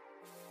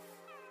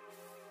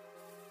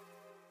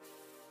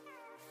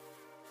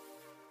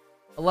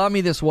 Allow me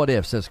this what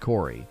if, says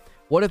Corey.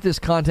 What if this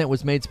content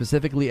was made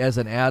specifically as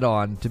an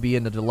add-on to be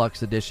in the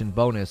deluxe edition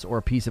bonus or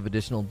a piece of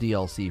additional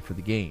DLC for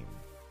the game?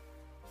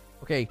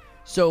 Okay,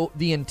 so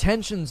the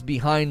intentions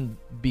behind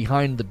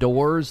the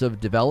doors of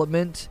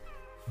development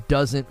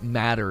doesn't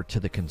matter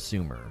to the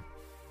consumer.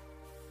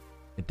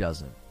 It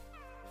doesn't.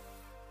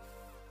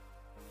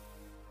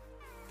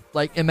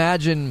 Like,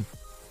 imagine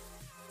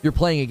you're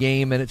playing a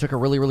game and it took a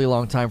really, really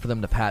long time for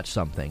them to patch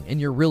something, and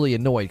you're really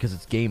annoyed because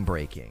it's game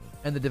breaking.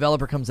 And the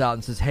developer comes out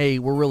and says, hey,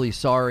 we're really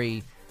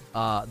sorry.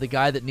 The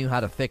guy that knew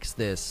how to fix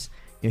this,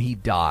 he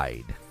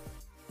died.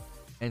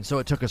 And so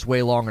it took us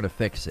way longer to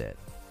fix it.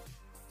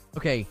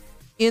 Okay,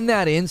 in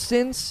that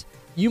instance,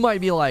 you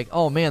might be like,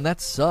 oh man, that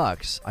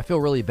sucks. I feel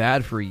really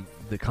bad for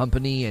the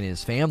company and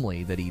his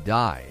family that he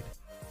died.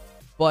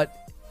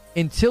 But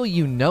until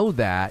you know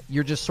that,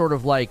 you're just sort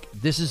of like,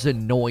 this is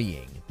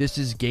annoying. This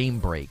is game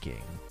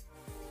breaking.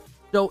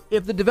 So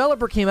if the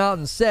developer came out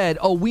and said,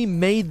 oh, we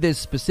made this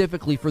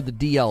specifically for the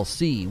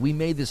DLC, we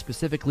made this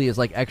specifically as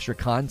like extra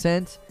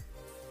content,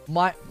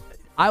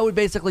 I would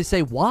basically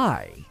say,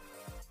 why?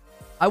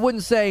 I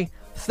wouldn't say,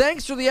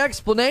 thanks for the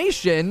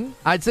explanation.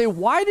 I'd say,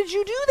 why did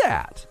you do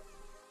that?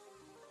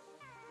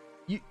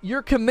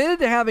 You're committed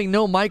to having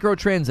no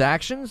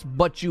microtransactions,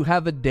 but you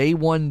have a day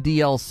one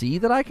DLC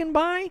that I can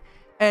buy?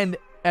 And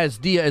as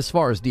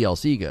far as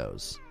DLC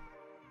goes,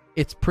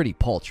 it's pretty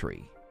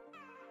paltry.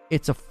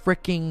 It's a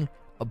freaking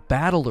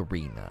battle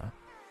arena.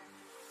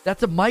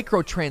 That's a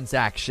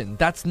microtransaction.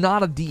 That's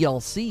not a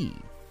DLC.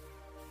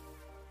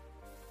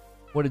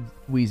 What did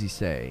Wheezy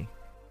say?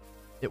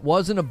 It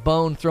wasn't a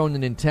bone thrown to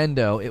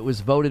Nintendo. It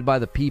was voted by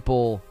the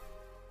people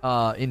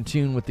in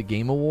tune with the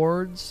Game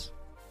Awards.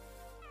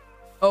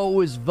 Oh, it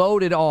was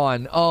voted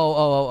on.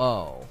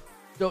 Oh.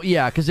 So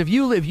yeah, because if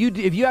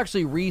you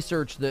actually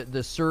research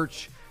the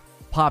search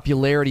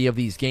popularity of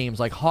these games,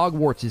 like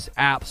Hogwarts is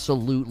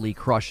absolutely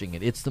crushing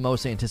it. It's the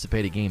most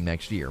anticipated game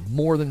next year.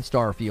 More than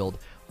Starfield,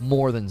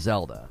 more than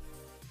Zelda,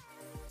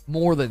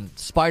 more than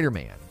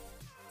Spider-Man.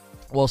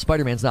 Well,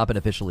 Spider-Man's not been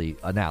officially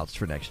announced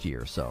for next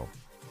year, so.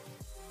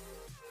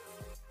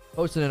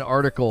 Posted an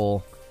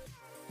article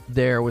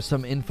there with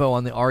some info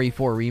on the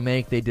RE4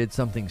 remake. They did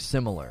something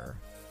similar.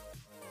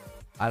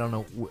 I don't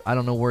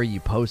know where you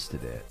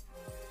posted it.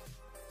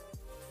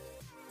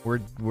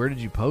 Where did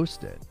you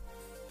post it?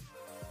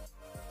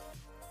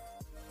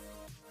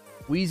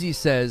 Wheezy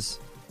says,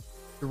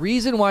 the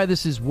reason why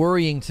this is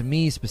worrying to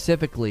me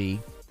specifically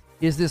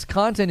is this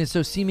content is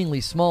so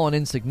seemingly small and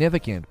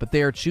insignificant, but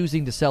they are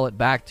choosing to sell it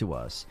back to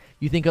us.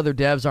 You think other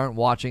devs aren't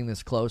watching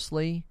this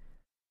closely?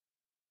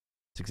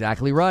 That's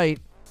exactly right.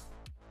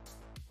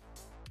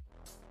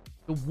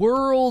 The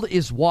world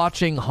is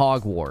watching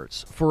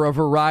Hogwarts for a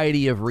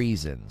variety of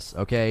reasons,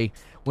 okay?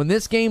 When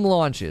this game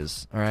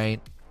launches, all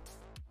right,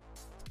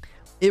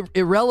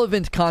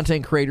 irrelevant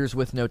content creators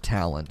with no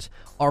talent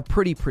are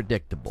pretty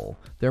predictable.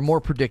 They're more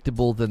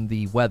predictable than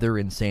the weather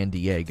in San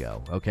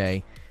Diego,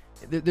 okay?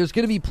 There's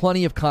going to be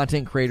plenty of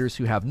content creators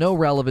who have no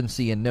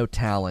relevancy and no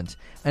talent,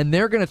 and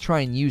they're going to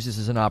try and use this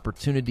as an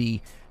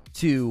opportunity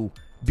to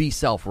be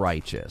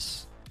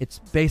self-righteous. It's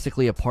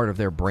basically a part of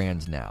their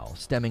brands now,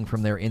 stemming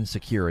from their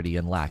insecurity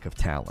and lack of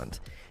talent.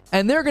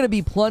 And there are going to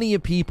be plenty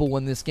of people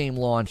when this game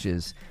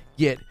launches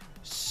get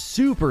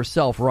super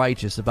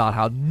self-righteous about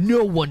how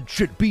no one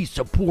should be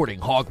supporting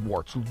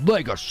Hogwarts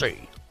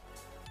Legacy.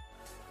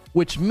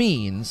 Which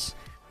means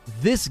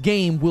this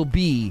game will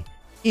be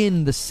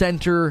in the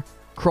center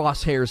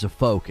crosshairs of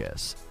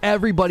focus.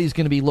 Everybody's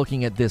going to be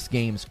looking at this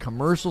game's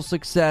commercial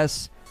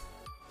success.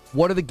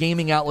 What are the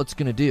gaming outlets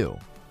going to do?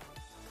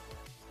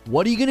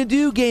 What are you going to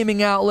do,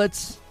 gaming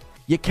outlets?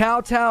 You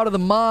kowtow to the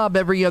mob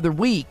every other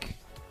week,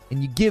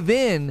 and you give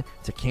in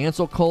to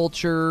cancel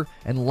culture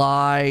and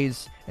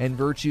lies and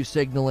virtue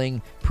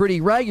signaling pretty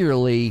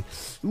regularly.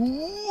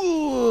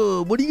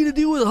 Ooh, what are you going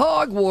to do with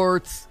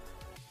Hogwarts?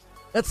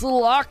 That's a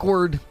little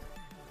awkward.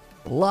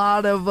 A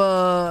lot of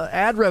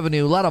ad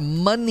revenue, a lot of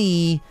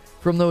money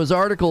from those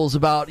articles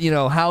about,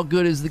 how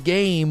good is the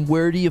game?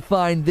 Where do you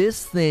find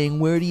this thing?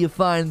 Where do you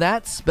find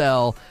that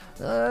spell?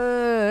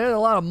 There's a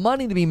lot of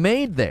money to be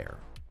made there.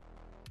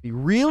 Be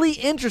really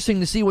interesting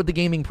to see what the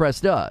gaming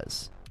press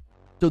does.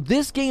 So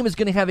this game is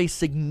going to have a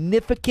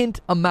significant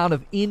amount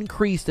of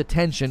increased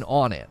attention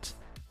on it.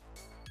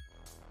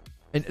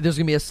 And there's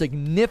going to be a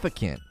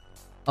significant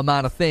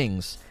amount of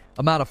focus,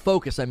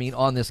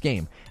 on this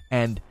game.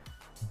 And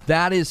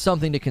that is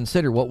something to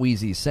consider, what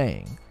Wheezy's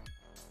saying.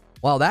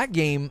 Wow, that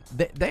game,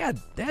 they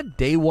had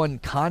day one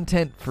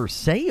content for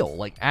sale,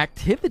 like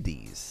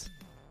activities.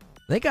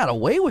 They got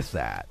away with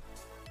that.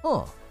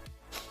 Huh.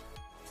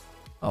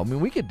 Oh,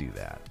 we could do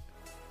that.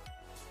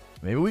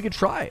 Maybe we could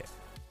try it.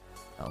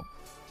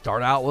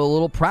 Start out with a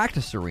little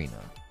practice arena.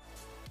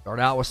 Start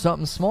out with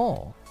something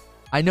small.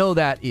 I know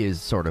that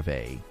is sort of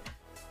a,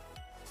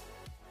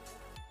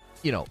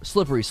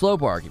 slippery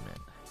slope argument.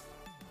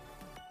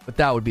 But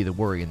that would be the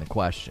worry and the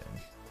question.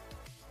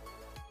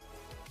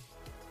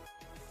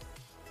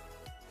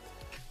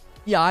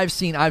 Yeah, I've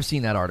seen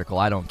that article.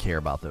 I don't care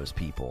about those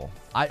people.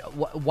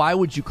 Why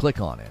would you click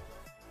on it?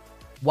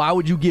 Why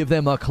would you give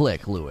them a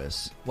click,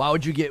 Lewis? Why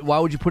would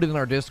you put it in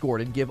our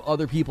Discord and give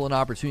other people an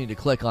opportunity to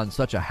click on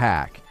such a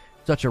hack,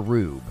 such a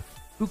rube?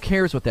 Who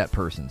cares what that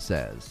person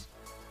says?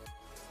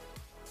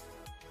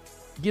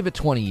 Give it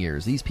 20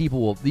 years. These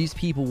people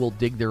will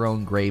dig their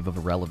own grave of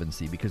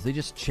irrelevancy because they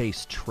just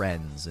chase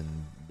trends and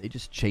they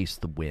just chase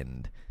the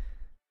wind.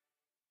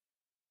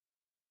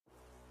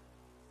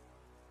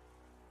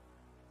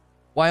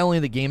 Why only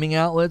the gaming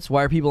outlets?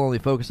 Why are people only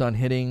focused on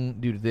hitting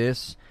due to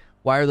this?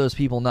 Why are those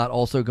people not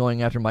also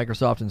going after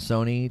Microsoft and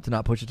Sony to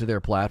not push it to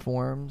their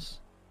platforms?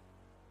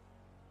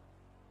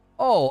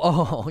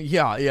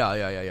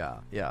 Yeah.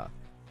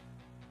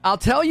 I'll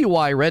tell you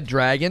why, Red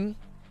Dragon.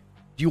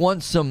 Do you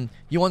want some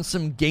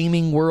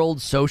gaming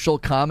world social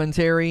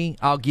commentary?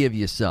 I'll give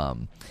you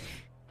some.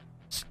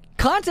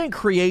 Content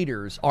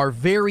creators are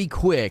very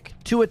quick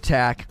to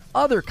attack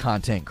other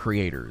content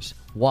creators.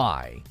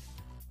 Why?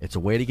 It's a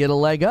way to get a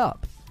leg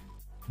up.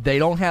 They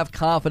don't have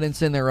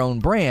confidence in their own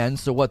brand,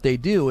 so what they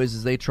do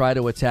is they try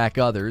to attack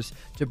others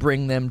to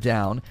bring them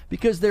down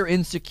because they're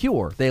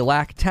insecure. They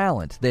lack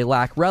talent. They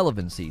lack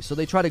relevancy. So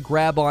they try to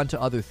grab onto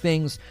other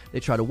things. They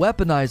try to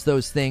weaponize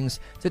those things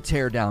to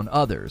tear down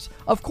others.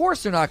 Of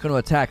course, they're not going to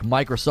attack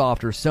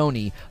Microsoft or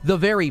Sony, the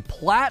very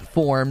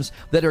platforms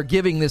that are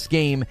giving this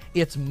game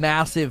its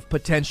massive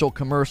potential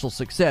commercial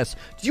success.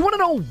 Do you want to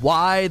know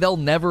why they'll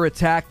never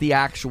attack the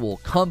actual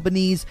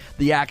companies,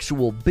 the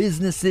actual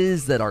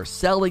businesses that are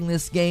selling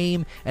this game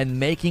and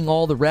making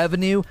all the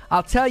revenue?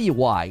 I'll tell you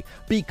why.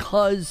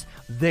 Because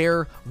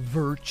their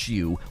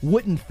virtue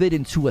wouldn't fit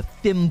into a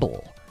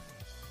thimble.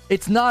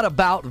 It's not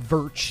about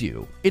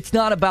virtue. It's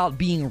not about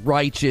being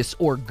righteous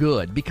or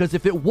good. Because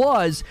if it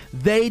was,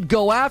 they'd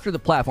go after the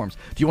platforms.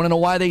 Do you want to know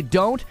why they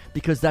don't?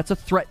 Because that's a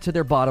threat to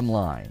their bottom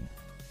line.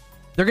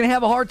 They're going to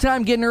have a hard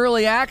time getting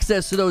early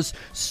access to those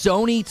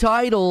Sony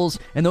titles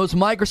and those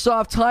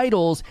Microsoft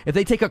titles if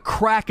they take a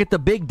crack at the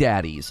big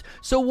daddies.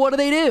 So what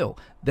do?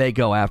 They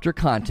go after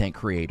content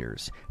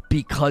creators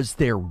because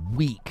they're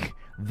weak.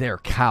 They're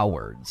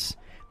cowards.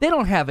 They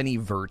don't have any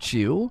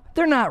virtue.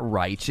 They're not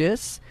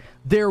righteous.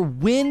 They're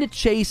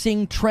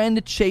wind-chasing,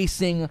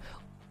 trend-chasing,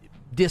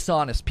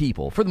 dishonest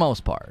people for the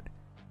most part.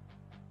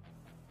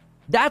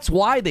 That's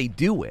why they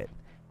do it.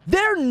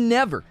 They're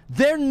never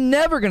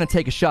going to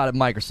take a shot at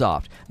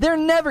Microsoft. They're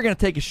never going to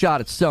take a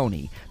shot at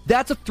Sony.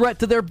 That's a threat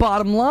to their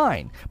bottom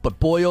line. But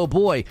boy, oh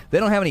boy, they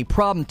don't have any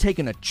problem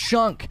taking a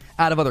chunk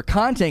out of other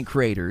content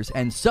creators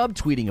and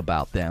subtweeting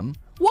about them.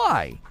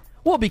 Why?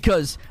 Well,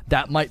 because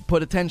that might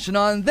put attention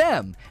on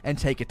them and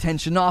take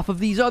attention off of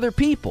these other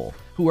people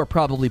who are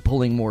probably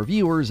pulling more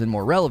viewers and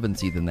more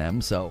relevancy than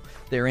them. So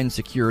their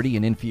insecurity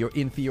and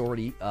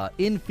inferiority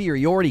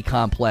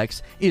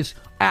complex is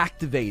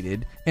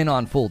activated and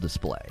on full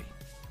display.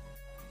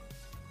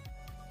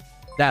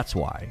 That's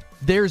why.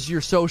 There's your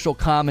social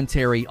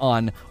commentary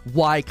on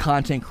why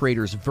content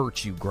creators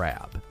virtue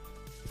grab.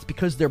 It's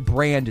because their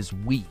brand is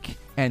weak,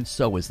 and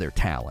so is their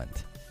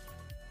talent.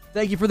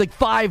 Thank you for the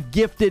 5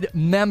 gifted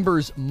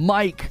members.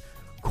 Mike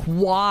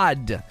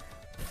Quad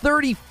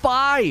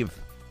 35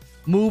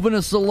 moving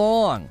us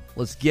along.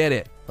 Let's get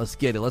it. Let's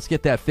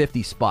get that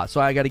 50 spot.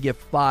 So I got to give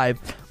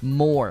 5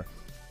 more.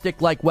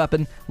 Stick Like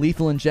Weapon,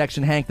 Lethal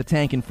Injection, Hank the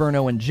Tank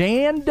Inferno, and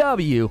Jan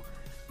W.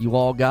 You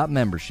all got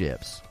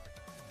memberships.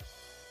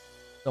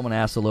 Someone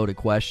asked a loaded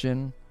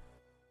question.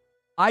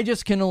 I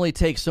just can only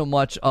take so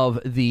much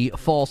of the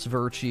false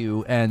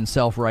virtue and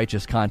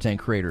self-righteous content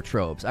creator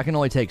tropes. I can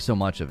only take so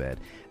much of it.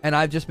 And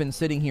I've just been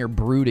sitting here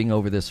brooding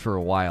over this for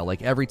a while.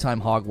 Like, every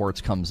time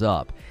Hogwarts comes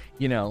up,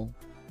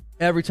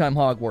 every time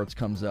Hogwarts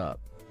comes up,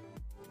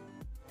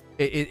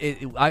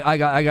 I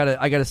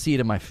gotta see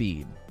it in my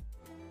feed.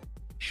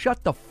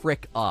 Shut the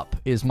frick up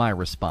is my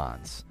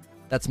response.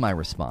 That's my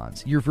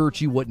response. Your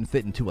virtue wouldn't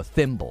fit into a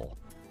thimble.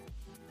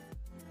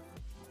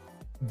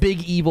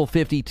 Big Evil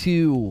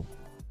 52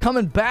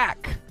 coming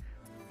back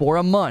for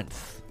a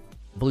month.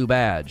 Blue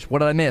badge. What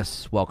did I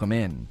miss? Welcome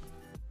in.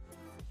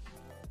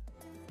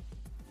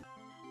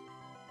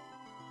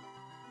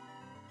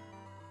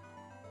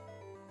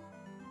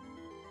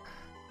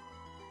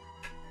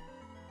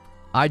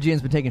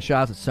 IGN's been taking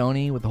shots at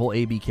Sony with the whole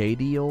ABK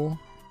deal.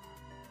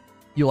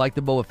 You like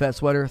the Boba Fett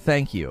sweater?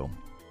 Thank you.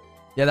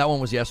 Yeah, that one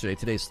was yesterday.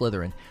 Today's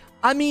Slytherin.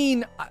 I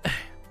mean,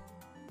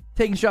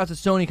 taking shots at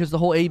Sony because the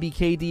whole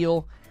ABK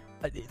deal,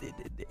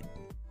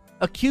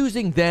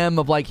 accusing them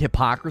of, like,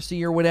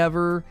 hypocrisy or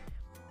whatever,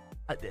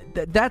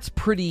 that's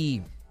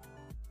pretty,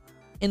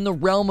 in the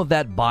realm of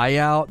that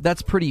buyout,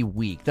 that's pretty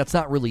weak. That's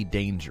not really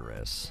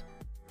dangerous.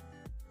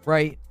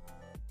 Right?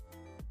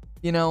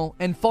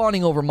 And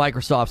fawning over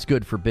Microsoft's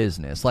good for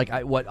business. Like,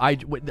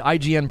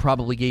 IGN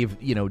probably gave,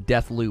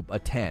 Deathloop a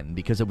 10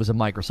 because it was a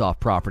Microsoft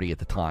property at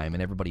the time,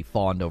 and everybody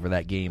fawned over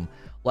that game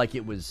like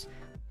it was,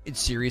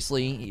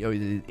 seriously,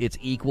 it's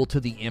equal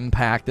to the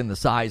impact and the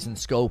size and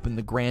scope and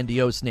the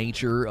grandiose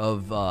nature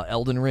of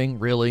Elden Ring.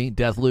 Really?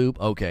 Deathloop?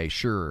 Okay,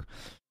 sure.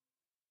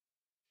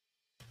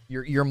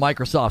 Your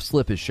Microsoft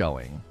slip is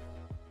showing.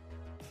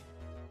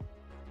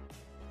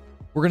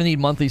 We're going to need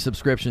monthly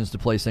subscriptions to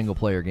play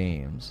single-player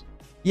games.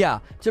 Yeah,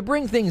 to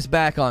bring things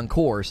back on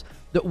course,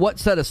 what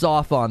set us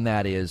off on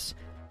that is,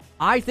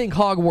 I think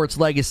Hogwarts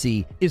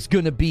Legacy is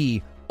going to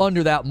be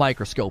under that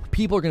microscope.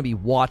 People are going to be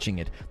watching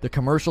it. The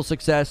commercial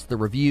success, the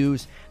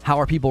reviews,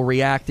 how are people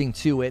reacting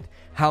to it,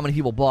 how many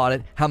people bought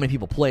it, how many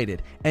people played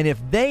it. And if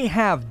they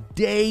have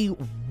day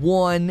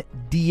one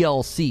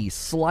DLC,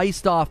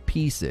 sliced off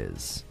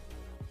pieces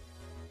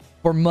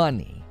for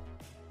money,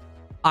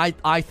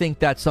 I think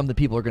that's something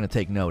people are going to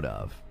take note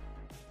of.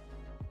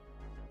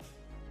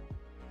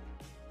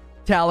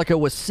 Metallica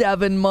was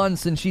 7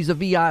 months and she's a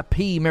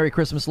VIP. Merry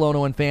Christmas,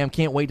 Lono and fam.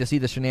 Can't wait to see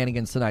the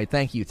shenanigans tonight.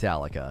 Thank you,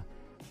 Metallica.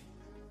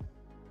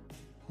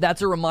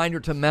 That's a reminder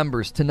to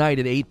members. Tonight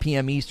at 8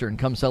 p.m. Eastern,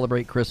 come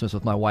celebrate Christmas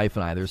with my wife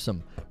and I. There's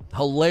some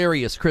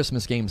hilarious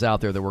Christmas games out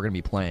there that we're going to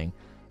be playing.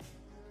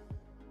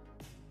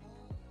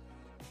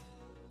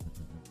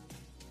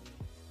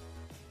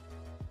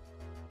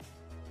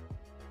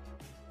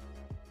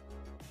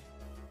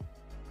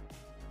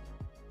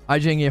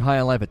 IGN gave High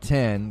on Life a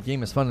 10.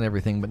 Game is fun and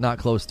everything, but not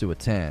close to a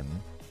 10.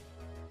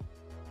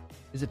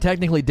 Is it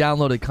technically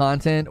downloaded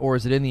content, or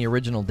is it in the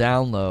original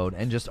download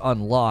and just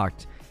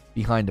unlocked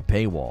behind a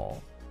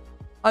paywall?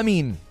 I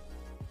mean,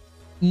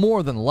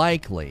 more than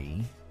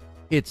likely,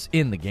 it's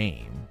in the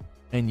game,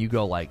 and you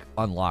go, like,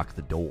 unlock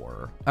the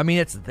door. I mean,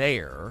 it's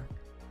there.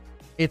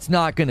 It's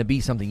not going to be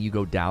something you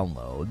go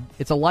download.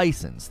 It's a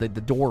license that the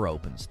door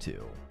opens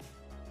to.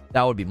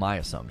 That would be my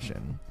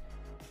assumption.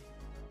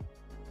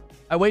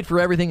 I wait for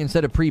everything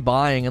instead of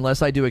pre-buying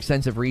unless I do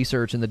extensive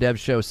research, and the dev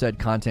show said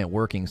content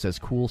working, says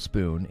Cool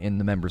Spoon in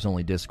the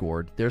members-only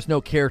Discord. There's no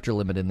character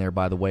limit in there,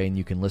 by the way, and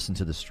you can listen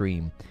to the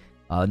stream.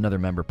 Another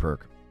member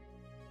perk.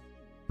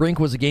 Brink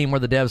was a game where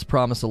the devs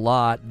promised a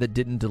lot that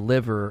didn't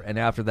deliver, and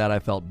after that I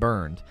felt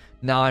burned.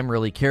 Now I'm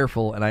really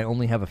careful, and I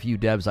only have a few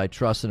devs I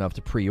trust enough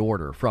to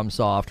pre-order.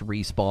 FromSoft,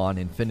 Respawn,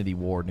 Infinity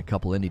Ward, and a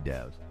couple indie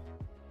devs.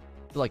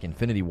 I feel like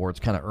Infinity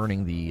Ward's kind of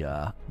earning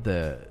the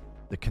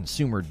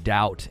consumer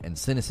doubt and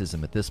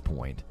cynicism at this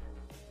point.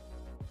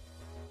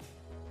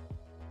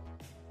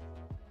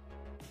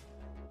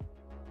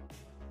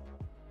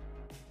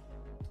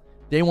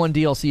 Day one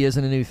DLC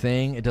isn't a new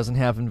thing. It doesn't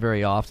happen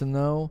very often,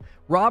 though.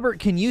 Robert,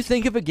 can you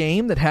think of a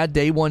game that had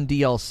day one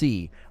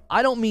DLC?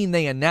 I don't mean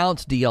they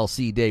announced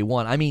DLC day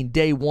one. I mean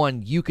day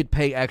one you could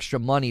pay extra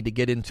money to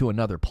get into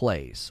another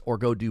place or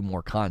go do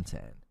more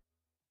content.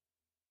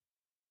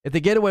 If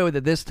they get away with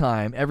it this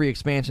time, every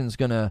expansion is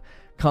going to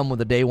come with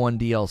a day one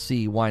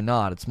DLC. Why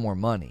not? It's more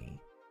money.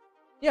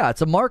 Yeah,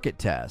 it's a market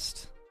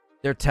test.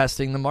 They're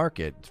testing the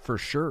market for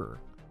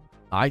sure.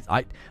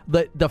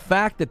 The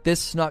fact that this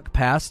snuck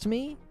past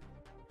me.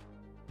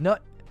 No,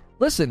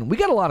 listen, we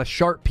got a lot of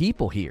sharp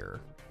people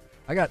here.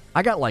 I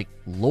got like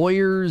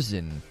lawyers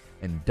and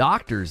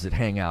doctors that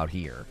hang out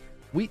here.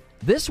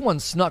 This one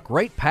snuck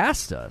right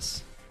past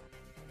us.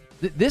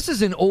 This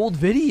is an old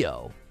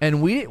video,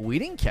 and we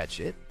didn't catch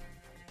it.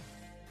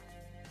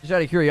 Just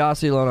out of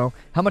curiosity, Lono,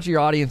 how much of your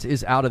audience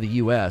is out of the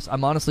U.S.?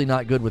 I'm honestly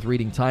not good with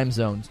reading time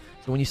zones,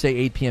 so when you say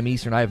 8 p.m.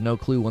 Eastern, I have no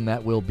clue when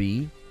that will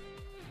be.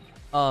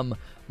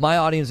 My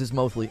audience is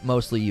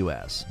mostly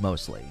U.S.,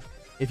 mostly.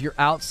 If you're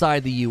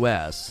outside the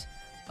U.S.,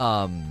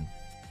 8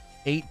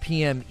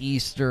 p.m.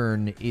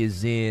 Eastern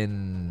is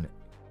in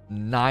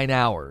 9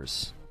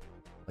 hours.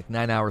 Like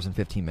 9 hours and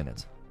 15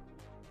 minutes.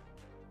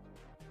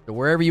 So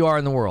wherever you are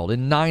in the world,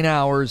 in 9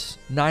 hours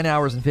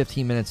and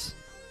 15 minutes,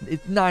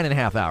 it's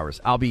 9.5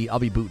 hours. I'll be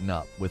booting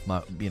up with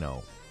my,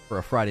 for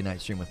a Friday night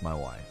stream with my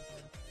wife.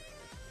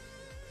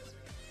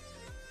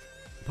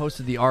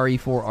 Posted the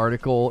RE4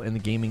 article in the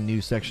gaming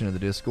news section of the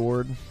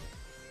Discord.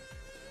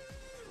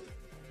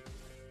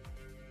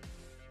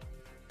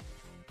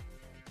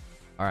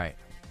 All right.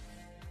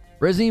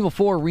 Resident Evil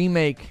 4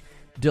 Remake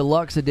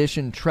Deluxe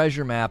Edition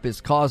Treasure Map is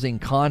causing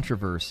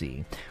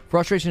controversy.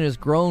 Frustration has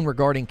grown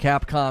regarding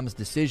Capcom's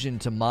decision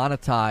to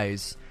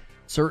monetize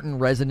certain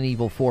Resident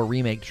Evil 4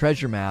 Remake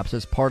treasure maps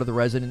as part of the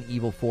Resident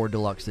Evil 4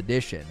 Deluxe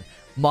Edition.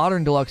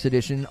 Modern Deluxe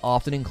Edition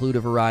often include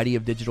a variety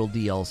of digital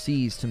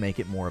DLCs to make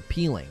it more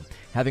appealing.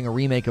 Having a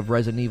remake of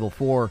Resident Evil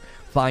 4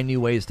 find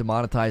new ways to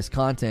monetize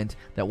content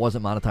that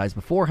wasn't monetized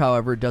before,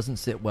 however, doesn't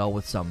sit well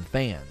with some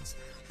fans.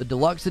 The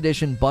Deluxe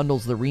Edition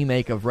bundles the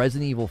remake of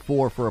Resident Evil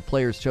 4 for a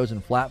player's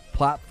chosen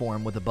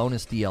platform with a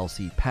bonus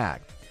DLC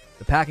pack.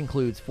 The pack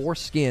includes 4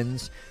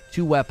 skins,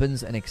 2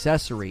 weapons, an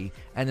accessory,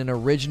 and an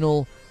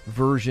original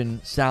version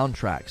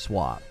soundtrack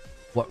swap.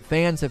 What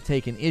fans have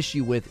taken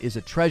issue with is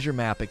a treasure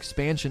map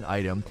expansion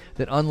item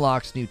that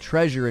unlocks new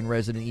treasure in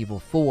Resident Evil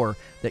 4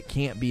 that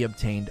can't be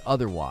obtained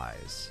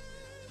otherwise.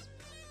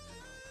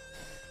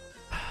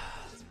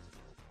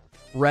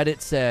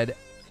 Reddit said,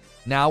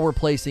 now we're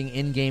placing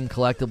in-game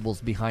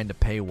collectibles behind a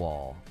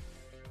paywall.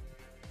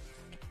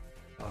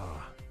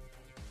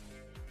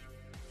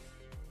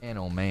 Man,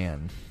 oh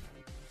man.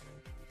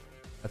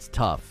 That's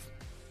tough.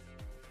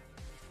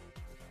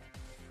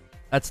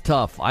 That's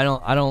tough. I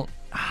don't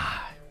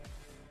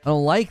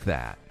like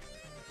that.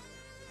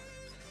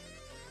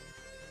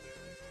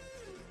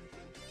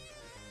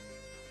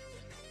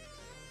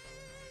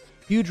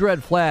 Huge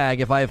red flag.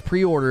 If I have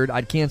pre-ordered,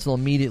 I'd cancel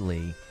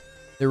immediately.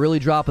 They're really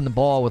dropping the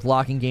ball with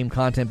locking game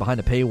content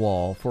behind a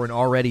paywall for an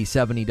already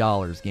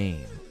 $70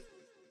 game.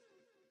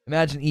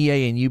 Imagine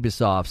EA and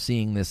Ubisoft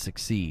seeing this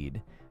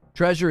succeed.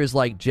 Treasure is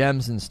like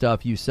gems and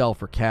stuff you sell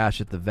for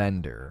cash at the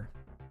vendor.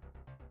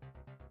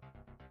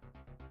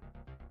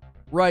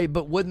 Right,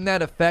 but would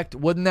that affect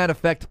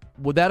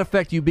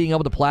you being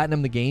able to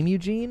platinum the game,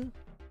 Eugene?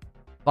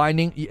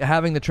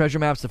 Having the treasure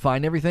maps to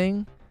find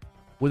everything?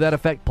 Would that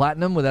affect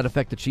platinum? Would that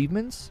affect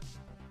achievements?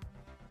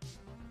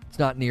 It's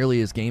not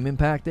nearly as game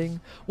impacting.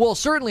 Well,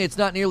 certainly it's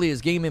not nearly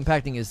as game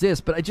impacting as this,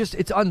 but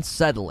it's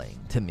unsettling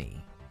to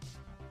me.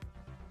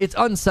 It's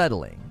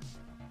unsettling.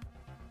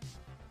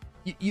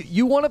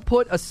 You want to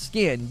put a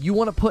skin, you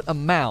want to put a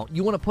mount,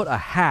 you want to put a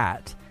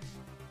hat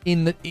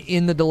in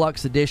the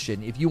deluxe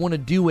edition. If you want to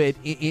do it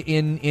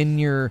in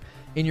your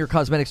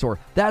cosmetic store,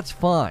 that's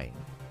fine.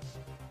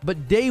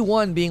 But day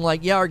one being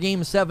like, yeah, our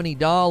game's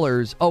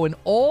 $70. Oh, and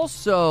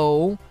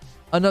also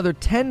another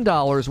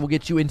 $10 will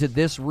get you into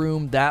this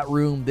room, that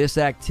room, this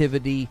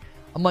activity.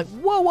 I'm like,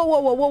 whoa,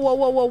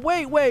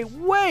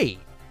 wait.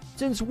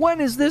 Since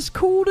when is this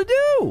cool to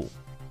do?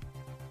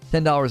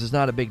 $10 is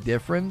not a big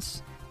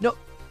difference. No.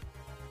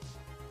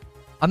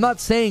 I'm not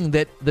saying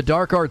that the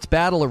Dark Arts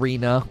Battle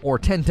Arena or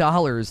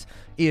 $10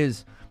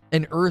 is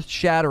an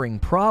earth-shattering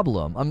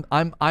problem.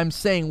 I'm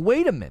saying,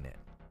 wait a minute.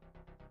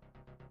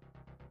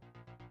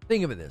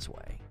 Think of it this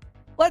way.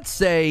 Let's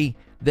say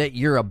that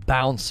you're a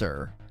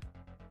bouncer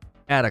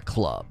at a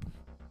club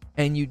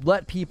and you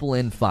let people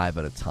in 5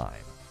 at a time.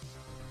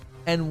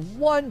 And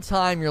one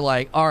time you're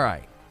like, all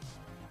right,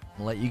 I'm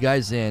gonna let you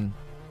guys in.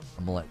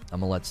 I'm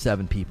gonna let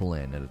 7 people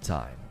in at a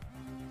time.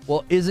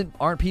 Well,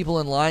 aren't people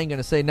in line going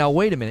to say, now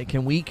wait a minute,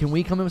 can we come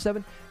in with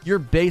 7? You're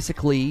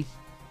basically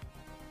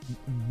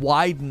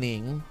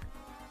widening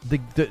the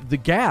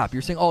gap.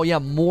 You're saying, oh yeah,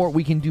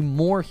 we can do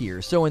more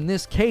here. So in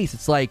this case,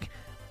 it's like,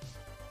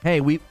 hey,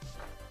 we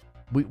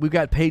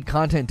got paid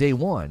content day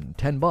one,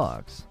 $10.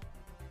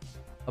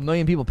 1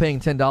 million people paying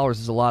 $10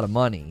 is a lot of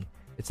money.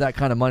 It's that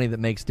kind of money that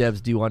makes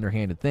devs do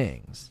underhanded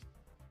things.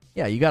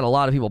 Yeah, you got a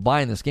lot of people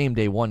buying this game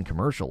day one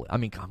commercially. I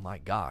mean, oh my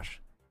gosh.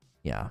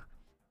 Yeah.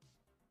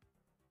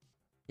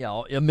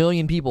 Yeah, 1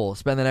 million people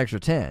spend that extra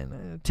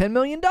 $10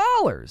 million.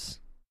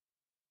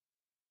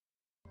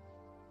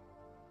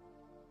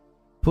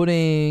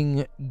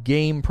 Putting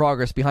game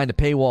progress behind a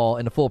paywall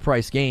in a full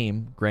price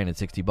game, granted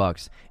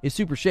 $60, is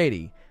super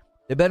shady.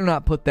 They better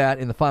not put that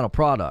in the final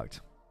product.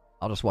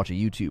 I'll just watch a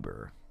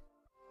YouTuber.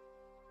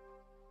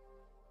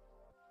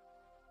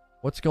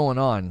 What's going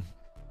on,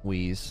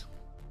 Wheeze?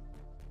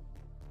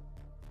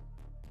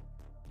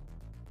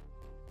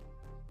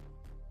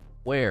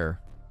 Where?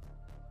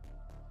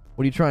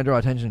 What are you trying to draw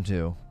attention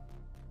to?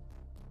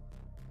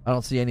 I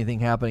don't see anything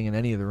happening in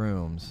any of the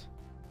rooms.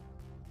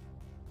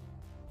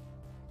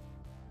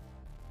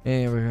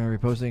 And we're going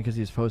to reposting because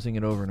he's posting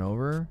it over and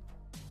over.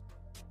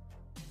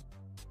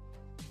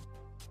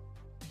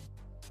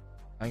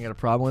 I ain't got a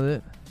problem with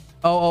it.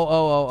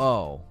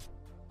 Oh,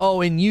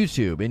 in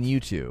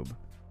YouTube.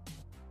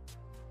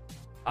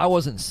 I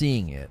wasn't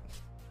seeing it.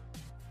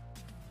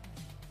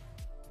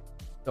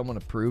 Someone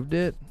approved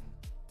it.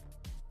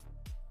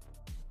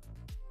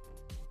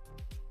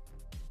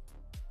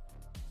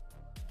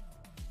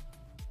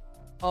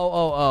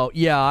 Oh.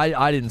 Yeah,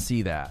 I didn't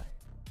see that.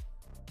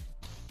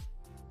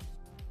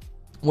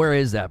 Where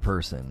is that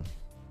person?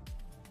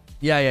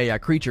 Yeah.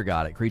 Creature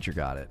got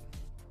it.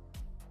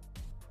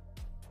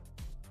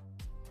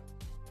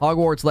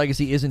 Hogwarts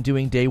Legacy isn't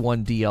doing day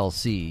one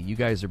DLC. You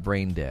guys are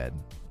brain dead.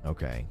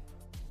 Okay.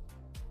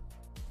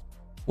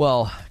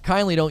 Well,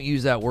 kindly don't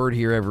use that word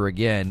here ever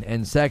again.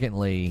 And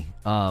secondly,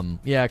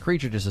 yeah,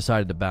 Creature just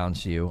decided to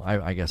bounce you.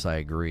 I guess I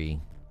agree.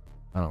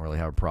 I don't really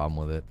have a problem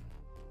with it.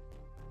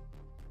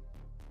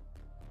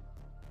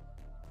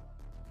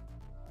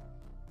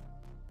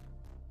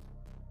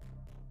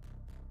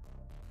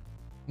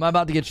 Am I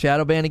about to get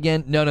shadow banned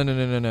again? No.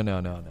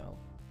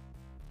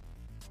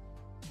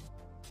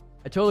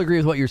 I totally agree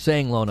with what you're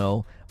saying,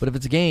 Lono, but if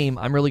it's a game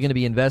I'm really going to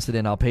be invested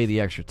in, I'll pay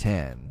the extra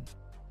 10.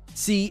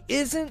 See,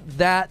 isn't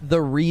that the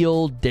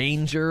real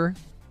danger?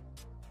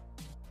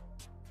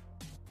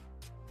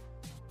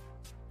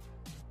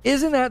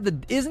 Isn't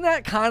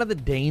that kind of the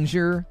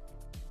danger?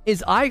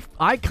 Is I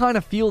kind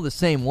of feel the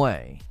same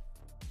way.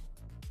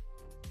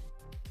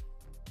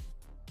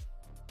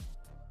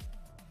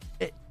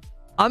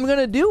 I'm going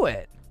to do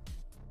it.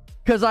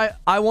 Because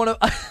I want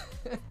to...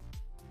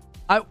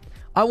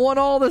 I want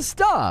all the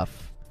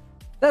stuff.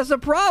 That's the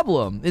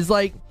problem. Is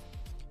like,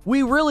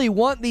 we really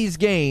want these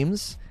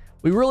games.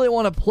 We really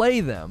want to play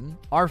them.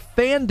 Our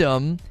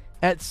fandom,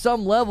 at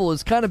some level,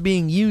 is kind of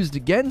being used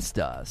against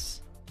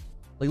us.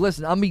 Like,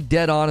 listen, I'm being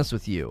dead honest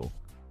with you.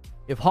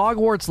 If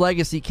Hogwarts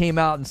Legacy came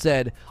out and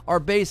said,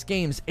 our base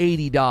game's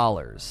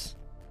 $80,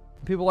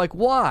 people are like,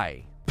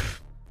 why?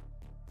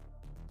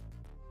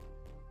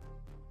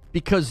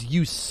 Because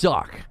you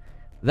suck.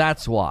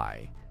 That's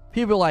why.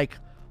 People are like,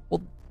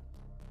 well,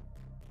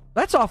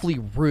 that's awfully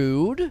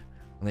rude. And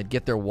they'd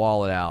get their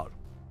wallet out.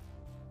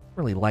 I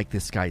really like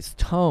this guy's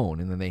tone.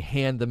 And then they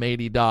hand them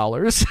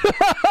 $80.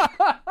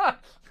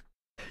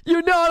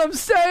 You know what I'm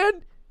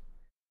saying?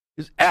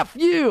 It's F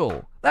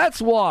you.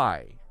 That's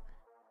why.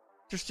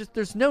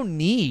 There's no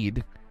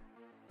need.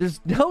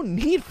 There's no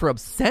need for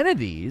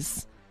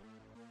obscenities.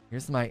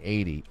 Here's my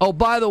 80. Oh,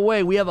 by the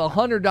way, we have a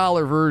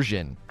 $100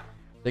 version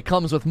that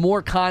comes with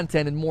more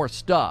content and more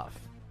stuff.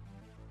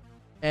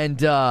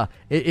 And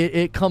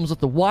it comes with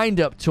the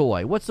wind-up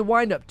toy. What's the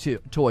wind-up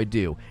toy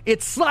do?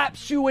 It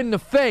slaps you in the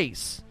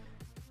face.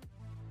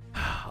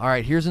 All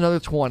right, here's another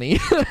 20.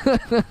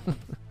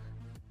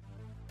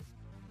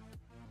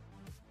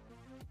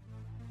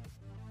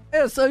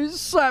 Yeah, so you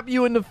slap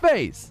you in the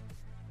face.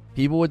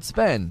 People would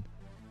spend.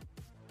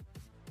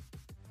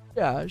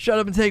 Yeah, shut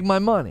up and take my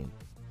money.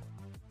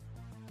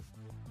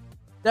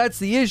 That's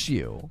the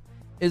issue.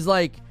 Is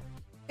like,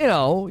 you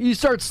know, you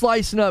start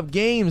slicing up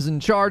games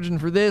and charging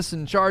for this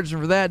and charging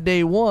for that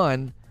day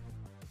one.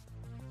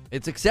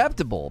 It's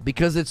acceptable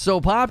because it's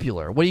so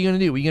popular. What are you going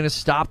to do? Are you going to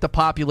stop the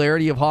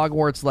popularity of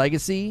Hogwarts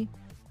Legacy?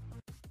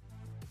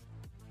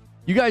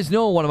 You guys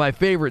know one of my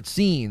favorite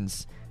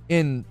scenes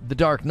in The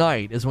Dark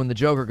Knight is when the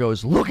Joker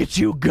goes, "Look at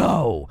you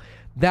go."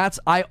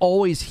 I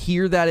always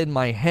hear that in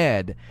my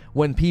head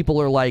when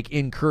people are like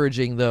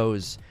encouraging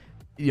those,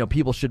 you know,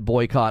 people should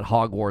boycott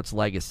Hogwarts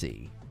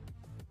Legacy.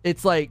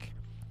 It's like,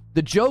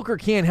 the Joker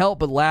can't help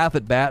but laugh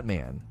at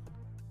Batman.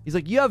 He's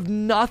like, you have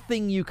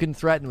nothing you can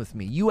threaten with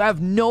me. You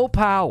have no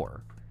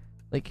power.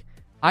 Like,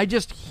 I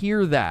just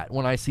hear that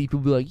when I see people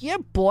be like, yeah,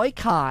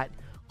 boycott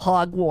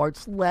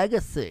Hogwarts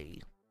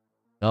Legacy.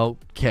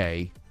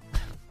 Okay.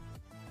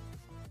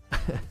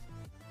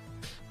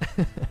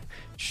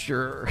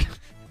 Sure.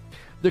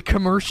 The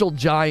commercial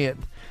giant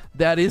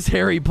that is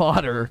Harry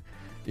Potter.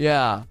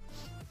 Yeah.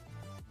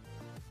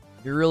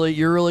 You're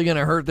really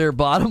gonna hurt their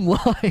bottom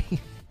line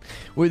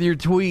with your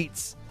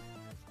tweets.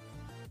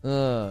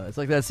 It's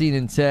like that scene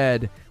in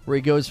Ted where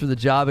he goes for the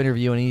job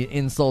interview and he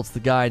insults the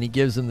guy and he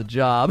gives him the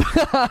job.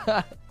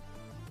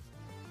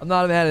 I'm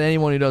not mad at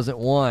anyone who doesn't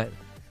want.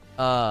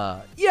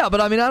 Yeah, but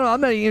I mean,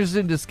 I'm not interested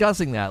in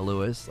discussing that,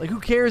 Lewis. Like, who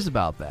cares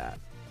about that?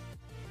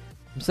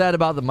 I'm sad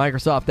about the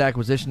Microsoft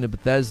acquisition of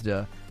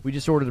Bethesda. We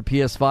just ordered a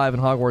PS5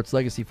 and Hogwarts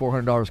Legacy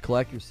 $400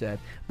 collector set,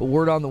 but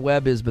word on the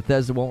web is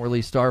Bethesda won't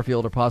release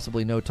Starfield or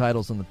possibly no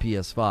titles on the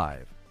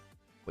PS5.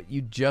 But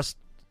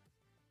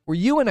were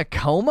you in a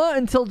coma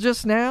until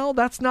just now?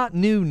 That's not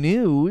new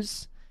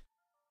news.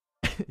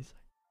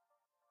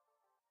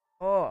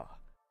 Oh.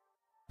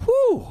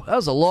 Whew, that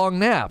was a long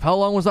nap. How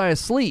long was I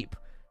asleep?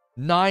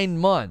 9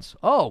 months.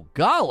 Oh,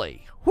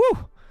 golly.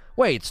 Whew.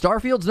 Wait,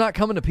 Starfield's not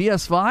coming to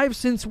PS5?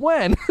 Since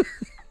when?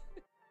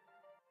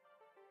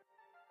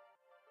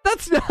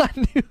 That's not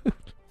new.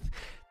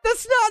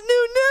 That's not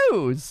new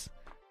news.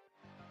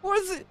 What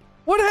is it?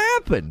 What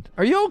happened?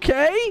 Are you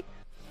okay?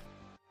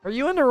 Are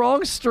you in the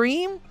wrong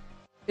stream?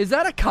 Is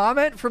that a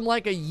comment from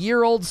like a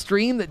year-old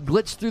stream that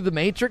glitched through the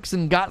Matrix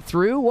and got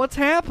through? What's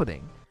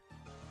happening?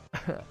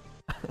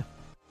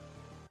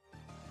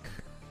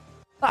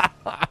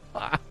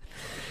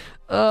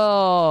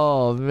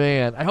 Oh,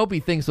 man. I hope he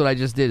thinks what I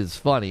just did is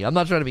funny. I'm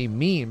not trying to be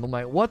mean. I'm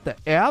like, what the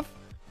F?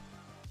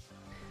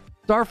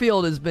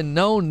 Starfield has been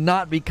known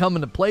not be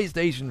coming to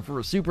PlayStation for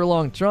a super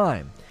long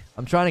time.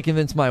 I'm trying to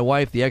convince my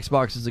wife the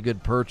Xbox is a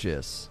good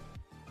purchase.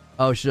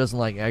 Oh, she doesn't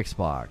like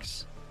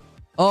Xbox.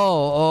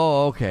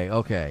 Oh,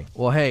 okay.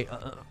 Well, hey,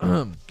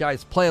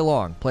 guys, play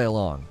along.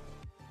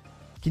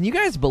 Can you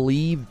guys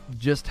believe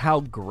just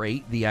how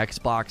great the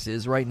Xbox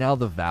is right now?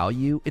 The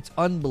value? It's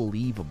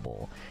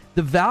unbelievable.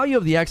 The value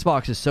of the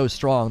Xbox is so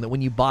strong that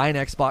when you buy an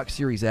Xbox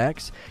Series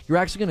X, you're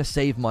actually going to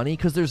save money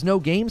because there's no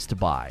games to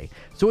buy.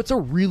 So it's a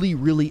really,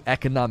 really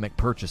economic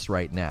purchase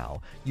right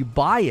now. You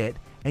buy it,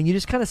 and you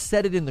just kind of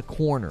set it in the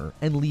corner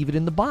and leave it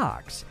in the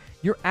box.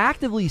 You're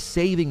actively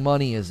saving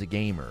money as a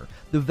gamer.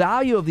 The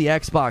value of the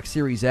Xbox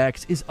Series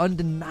X is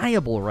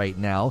undeniable right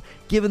now,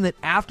 given that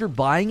after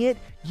buying it,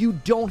 you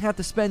don't have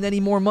to spend any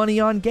more money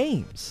on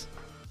games.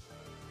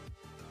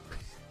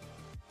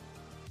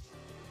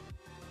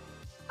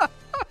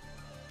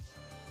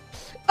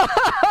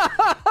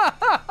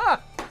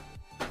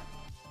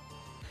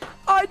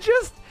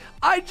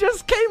 I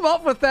just came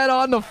up with that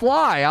on the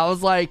fly. I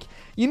was like,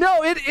 you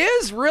know, it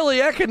is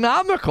really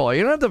economical.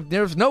 You know,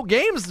 there's no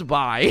games to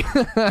buy.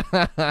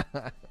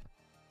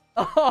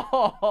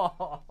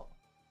 Oh,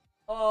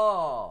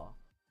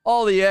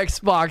 all the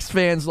Xbox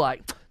fans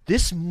like,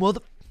 this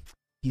mother.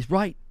 He's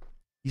right.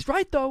 He's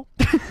right though.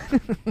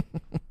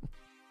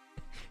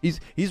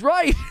 he's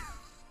right.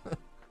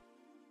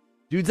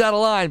 Dude's out of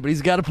line, but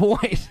he's got a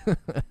point.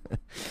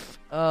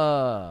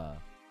 Oh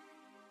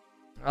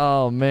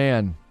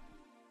man.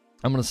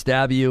 I'm going to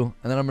stab you,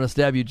 and then I'm going to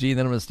stab you, Gene,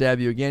 then I'm going to stab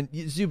you again.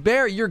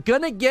 Zubair, you're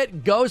going to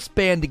get ghost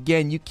banned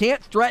again. You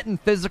can't threaten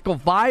physical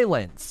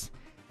violence.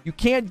 You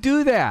can't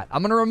do that.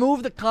 I'm going to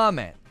remove the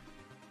comment.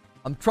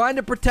 I'm trying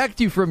to protect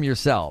you from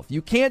yourself.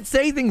 You can't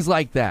say things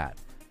like that.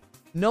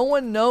 No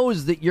one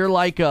knows that you're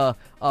like a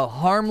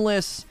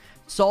harmless,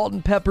 salt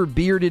and pepper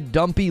bearded,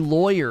 dumpy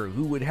lawyer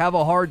who would have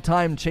a hard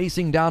time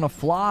chasing down a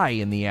fly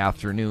in the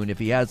afternoon if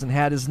he hasn't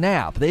had his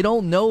nap. They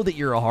don't know that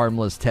you're a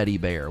harmless teddy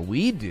bear.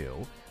 We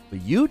do.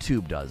 But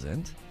YouTube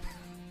doesn't.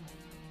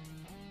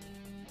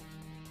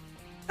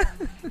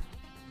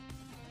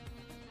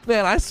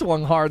 Man, I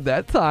swung hard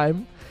that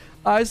time.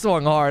 I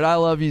swung hard. I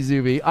love you,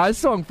 Zuby. I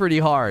swung pretty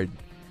hard.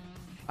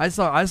 I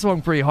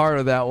swung pretty hard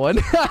on that one.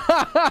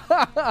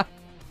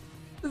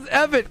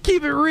 Evan,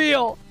 keep it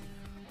real.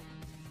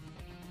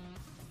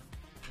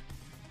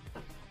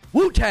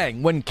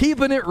 Wu-Tang, when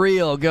keeping it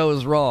real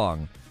goes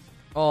wrong.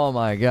 Oh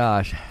my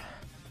gosh.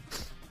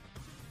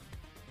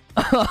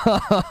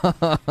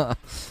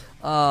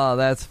 Oh,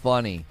 that's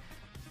funny.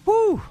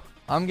 Whew.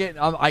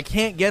 I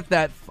can't get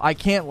that. I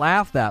can't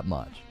laugh that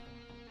much.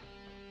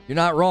 You're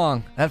not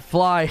wrong. That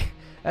fly,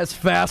 that's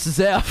fast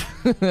as F.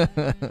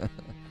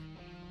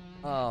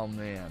 Oh,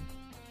 man.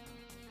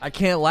 I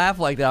can't laugh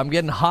like that. I'm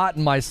getting hot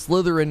in my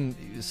Slytherin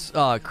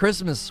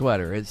Christmas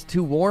sweater. It's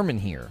too warm in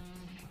here.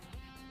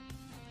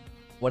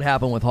 What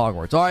happened with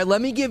Hogwarts? All right,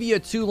 let me give you a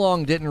too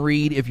long didn't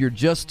read. If you're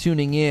just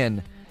tuning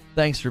in,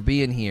 thanks for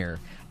being here.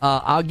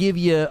 I'll give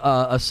you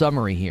a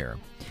summary here.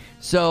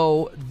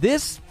 So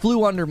this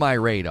flew under my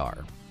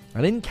radar.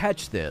 I didn't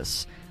catch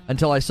this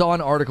until I saw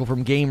an article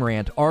from Game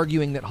Rant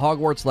arguing that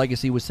Hogwarts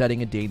Legacy was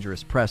setting a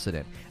dangerous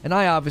precedent. And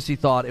I obviously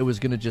thought it was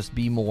going to just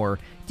be more,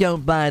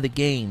 don't buy the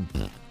game.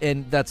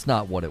 And that's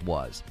not what it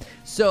was.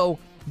 So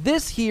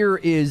this here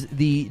is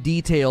the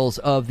details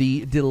of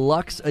the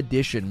deluxe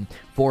edition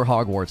for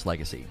Hogwarts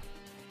Legacy.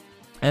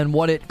 And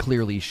what it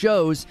clearly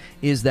shows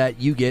is that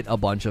you get a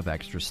bunch of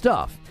extra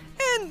stuff.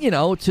 And, you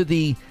know, to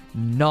the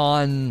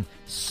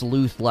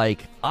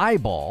non-sleuth-like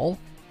eyeball,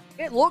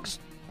 it looks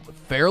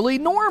fairly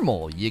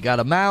normal. You got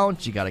a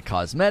mount, you got a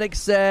cosmetic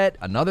set,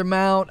 another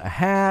mount, a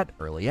hat,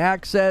 early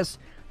access.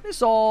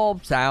 This all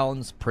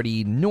sounds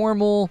pretty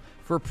normal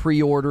for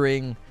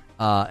pre-ordering,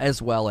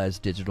 as well as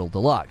digital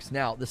deluxe.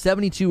 Now, the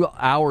 72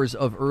 hours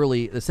of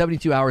early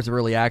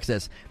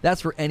access,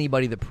 that's for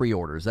anybody that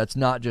pre-orders. That's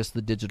not just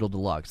the digital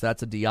deluxe.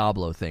 That's a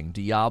Diablo thing.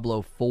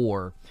 Diablo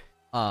 4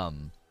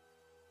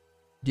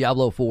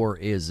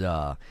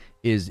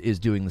 is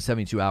doing the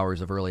 72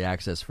 hours of early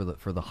access for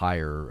the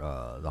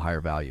higher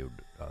valued,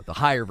 the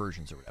higher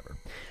versions or whatever.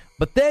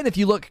 But then if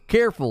you look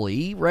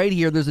carefully, right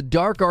here, there's a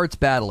Dark Arts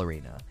Battle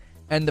Arena.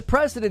 And the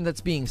precedent that's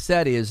being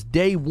set is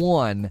day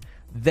one,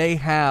 they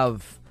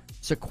have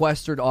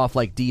sequestered off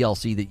like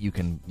DLC that you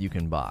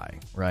can buy,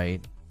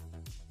 right?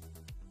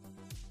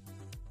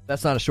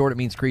 That's not a short. It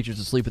means creatures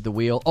asleep at the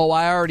wheel. Oh,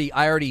 I already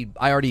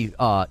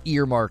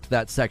earmarked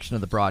that section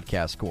of the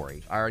broadcast,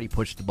 Corey. I already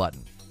pushed the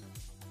button.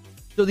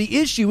 So the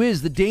issue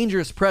is the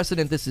dangerous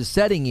precedent this is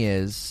setting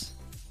is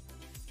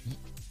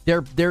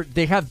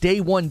they have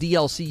day one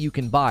DLC you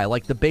can buy.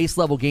 Like the base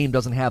level game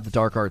doesn't have the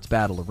Dark Arts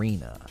Battle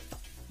Arena.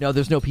 No,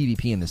 there's no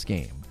PvP in this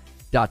game.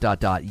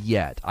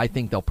 Yet. I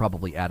think they'll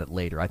probably add it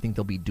later. I think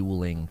there'll be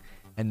dueling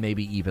and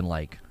maybe even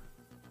like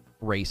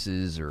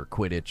races or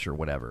Quidditch or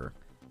whatever.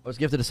 I was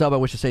gifted a sub. I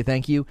wish to say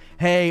thank you.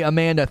 Hey,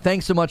 Amanda,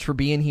 thanks so much for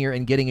being here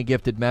and getting a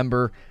gifted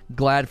member.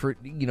 Glad for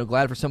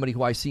somebody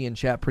who I see in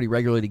chat pretty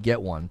regularly to get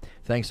one.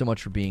 Thanks so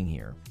much for being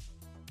here.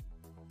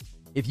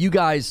 If you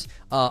guys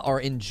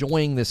are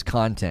enjoying this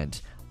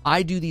content,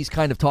 I do these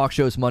kind of talk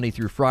shows Monday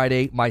through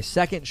Friday. My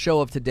second show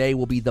of today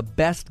will be the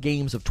best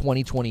games of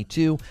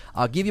 2022.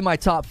 I'll give you my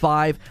top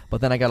 5, but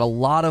then I got a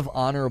lot of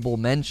honorable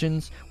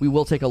mentions. We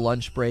will take a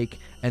lunch break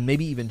and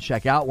maybe even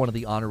check out one of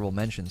the honorable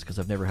mentions because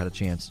I've never had a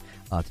chance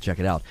to check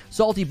it out.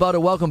 Salty Butter,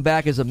 welcome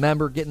back as a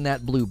member, getting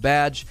that blue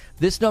badge.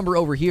 This number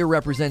over here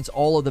represents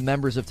all of the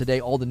members of today,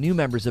 all the new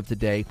members of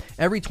today.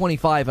 Every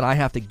 25, and I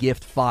have to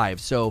gift 5.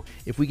 So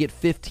if we get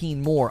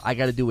 15 more, I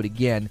got to do it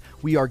again.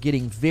 We are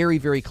getting very,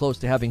 very close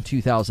to having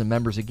 2,000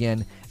 members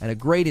again, and a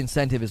great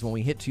incentive is when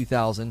we hit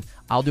 2,000,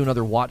 I'll do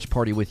another watch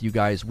party with you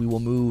guys. We will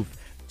move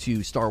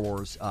to Star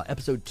Wars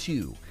Episode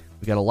 2.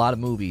 We got a lot of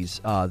movies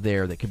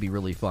there that could be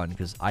really fun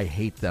because I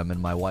hate them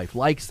and my wife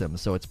likes them,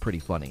 so it's pretty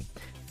funny.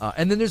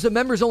 And then there's a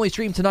members-only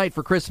stream tonight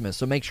for Christmas,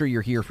 so make sure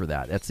you're here for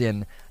that. That's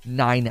in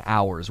 9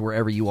 hours,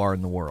 wherever you are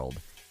in the world.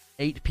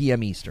 8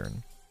 p.m.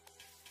 Eastern.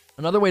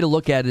 Another way to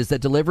look at it is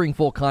that delivering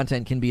full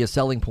content can be a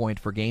selling point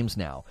for games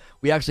now.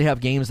 We actually have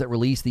games that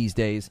release these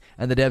days,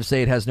 and the devs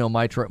say it has no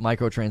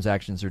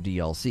microtransactions or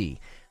DLC.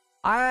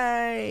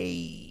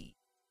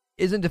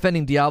 Isn't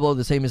defending Diablo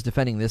the same as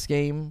defending this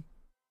game?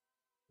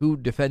 Who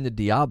defended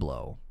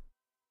Diablo?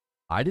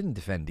 I didn't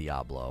defend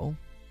Diablo.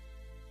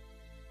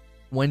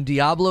 When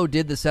Diablo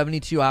did the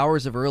 72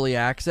 hours of early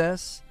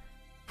access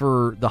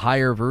for the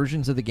higher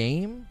versions of the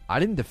game, I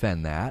didn't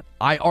defend that.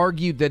 I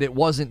argued that it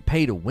wasn't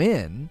pay to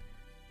win,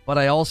 but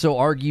I also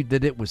argued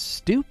that it was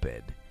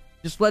stupid.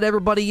 Just let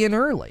everybody in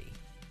early.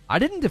 I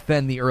didn't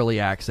defend the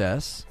early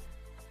access.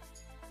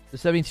 The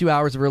 72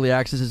 hours of early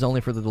access is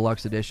only for the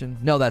deluxe edition.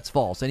 No, that's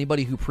false.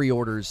 Anybody who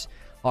pre-orders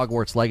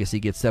Hogwarts Legacy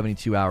gets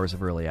 72 hours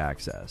of early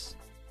access.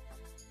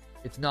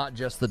 It's not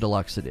just the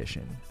deluxe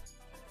edition.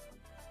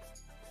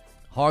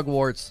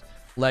 Hogwarts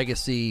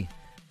Legacy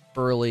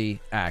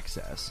early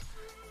access.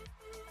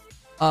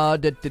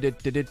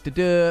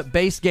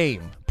 Base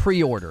game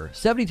pre-order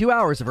 72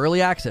 hours of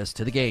early access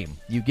to the game.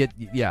 You get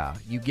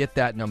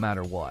that no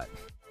matter what.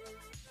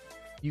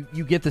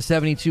 You get the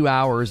 72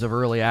 hours of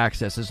early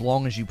access as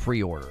long as you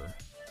pre-order.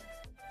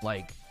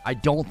 Like, I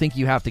don't think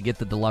you have to get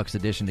the deluxe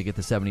edition to get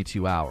the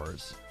 72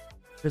 hours.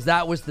 Because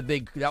that was the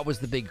big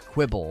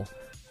quibble,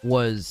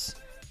 was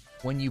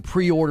when you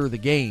pre-order the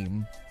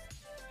game,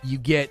 you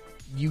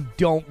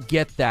don't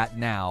get that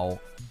now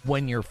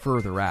when you're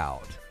further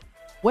out.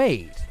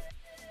 Wait.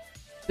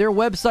 Their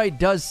website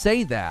does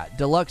say that,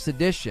 deluxe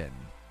edition.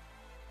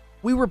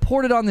 We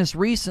reported on this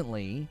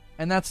recently,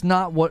 and that's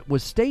not what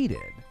was stated.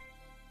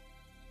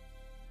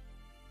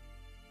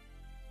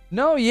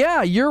 No,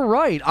 yeah, you're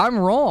right. I'm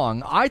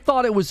wrong. I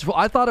thought it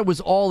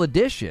was all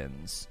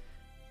editions.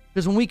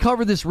 Because when we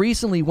covered this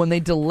recently, when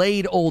they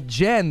delayed Old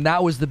Gen,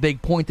 that was the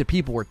big point that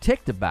people were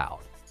ticked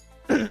about.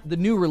 The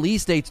new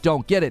release dates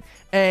don't get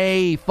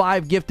it.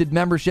 5 gifted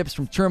memberships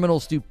from Terminal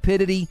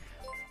Stupidity.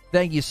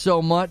 Thank you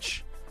so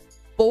much.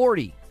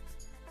 40.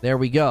 There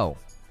we go.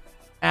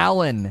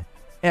 Alan,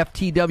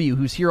 FTW,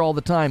 who's here all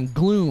the time.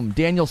 Gloom,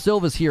 Daniel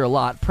Silva's here a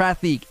lot.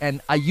 Prathik, and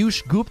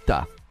Ayush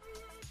Gupta.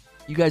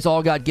 You guys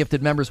all got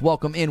gifted members.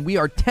 Welcome in. We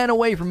are 10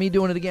 away from me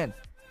doing it again.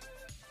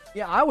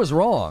 Yeah, I was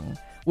wrong.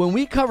 When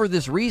we covered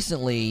this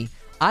recently,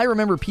 I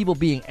remember people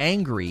being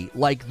angry,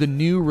 like the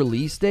new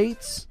release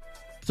dates.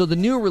 So the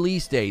new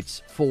release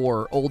dates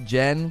for Old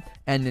Gen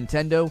and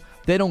Nintendo,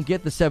 they don't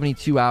get the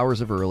 72 hours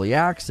of early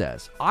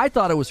access. I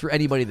thought it was for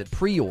anybody that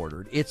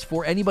pre-ordered. It's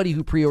for anybody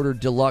who pre-ordered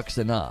Deluxe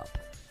and up.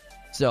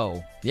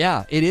 So,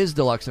 yeah, it is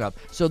Deluxe and up.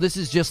 So this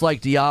is just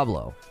like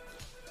Diablo.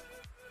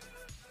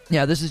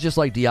 Yeah, this is just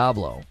like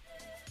Diablo.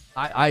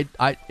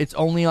 It's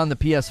only on the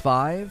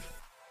PS5?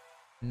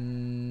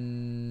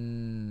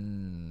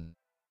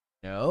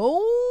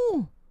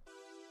 No?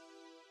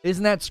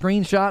 Isn't that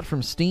screenshot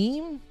from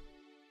Steam?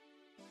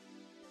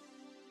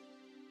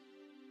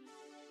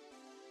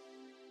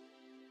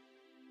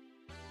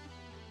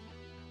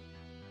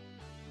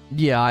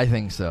 Yeah, I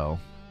think so.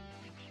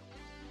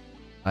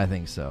 No,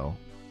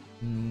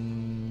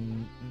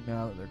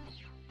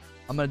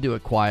 I'm gonna do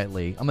it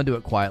quietly.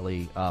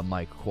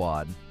 Mike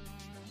Quad.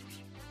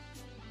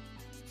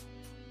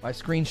 My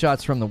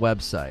screenshots from the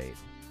website.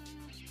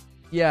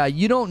 Yeah,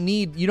 you don't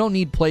need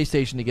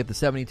PlayStation to get the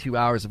 72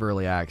 hours of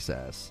early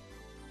access.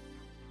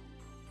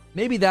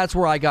 Maybe that's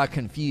where I got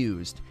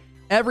confused.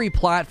 Every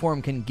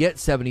platform can get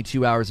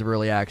 72 hours of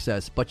early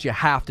access, but you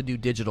have to do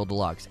Digital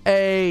Deluxe.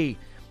 Hey,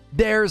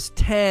 there's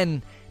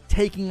 10,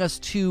 taking us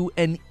to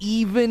an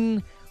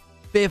even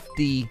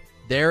 50.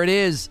 There it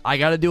is. I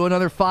got to do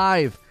another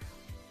 5.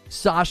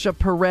 Sasha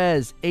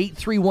Perez,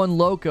 831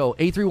 Loco.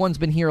 831's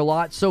been here a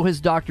lot. So has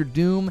Dr.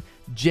 Doom,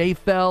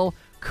 J-Fell,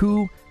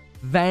 Ku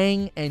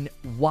Vang, and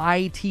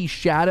YT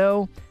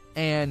Shadow,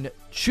 and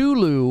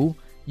Chulu.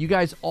 You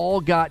guys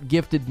all got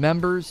gifted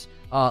members.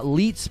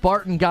 Leet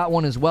Spartan got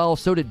one as well.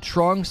 So did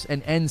Trunks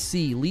and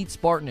NC. Leet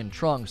Spartan and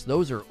Trunks.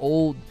 Those are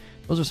old.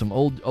 Those are some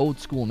old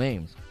school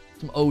names.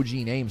 Some OG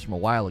names from a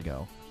while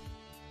ago.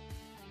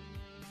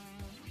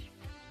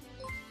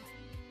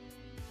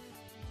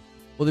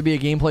 Will there be a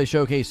gameplay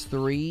showcase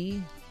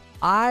 3?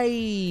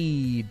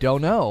 I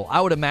don't know.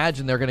 I would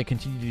imagine they're going to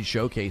continue to do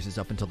showcases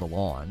up until the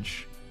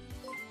launch.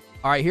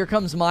 All right, here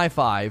comes my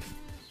 5.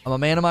 I'm a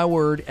man of my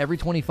word. Every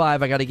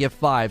 25, I got to give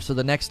 5. So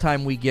the next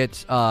time we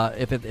get,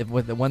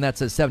 when that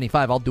says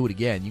 75, I'll do it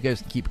again. You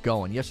guys can keep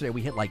going. Yesterday,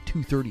 we hit like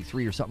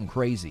 233 or something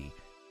crazy.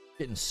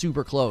 Getting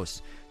super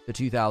close to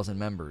 2,000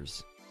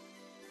 members.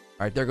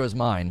 All right, there goes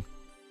mine.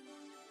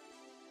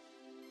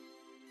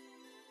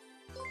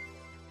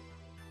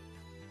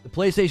 The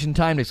PlayStation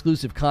timed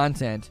exclusive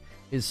content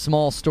is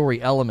small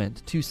story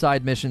element, 2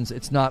 side missions.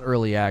 It's not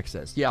early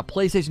access. Yeah,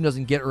 PlayStation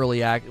doesn't get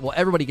early access. Well,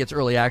 everybody gets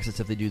early access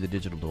if they do the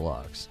digital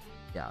deluxe.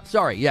 Yeah,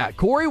 sorry. Yeah,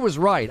 Corey was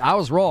right. I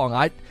was wrong.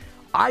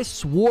 I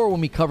swore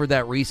when we covered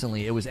that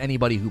recently it was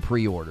anybody who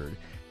pre-ordered.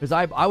 Because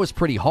I was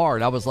pretty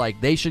hard. I was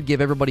like, they should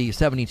give everybody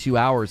 72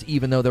 hours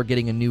even though they're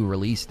getting a new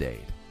release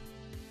date.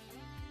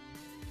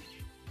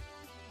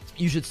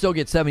 You should still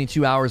get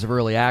 72 hours of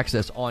early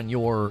access on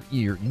your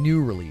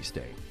new release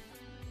date.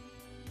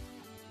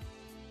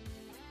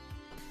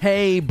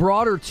 Hey,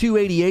 Broader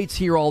 288's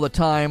here all the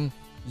time.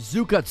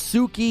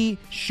 Zukatsuki,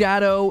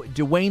 Shadow,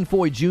 Dwayne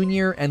Foy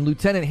Jr., and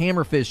Lieutenant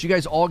Hammerfish. You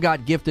guys all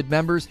got gifted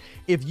members.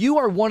 If you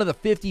are one of the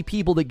 50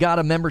 people that got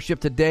a membership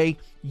today,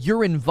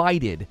 you're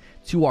invited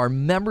to our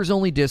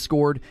members-only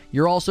Discord.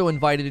 You're also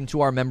invited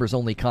into our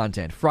members-only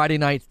content. Friday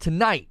night,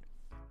 tonight,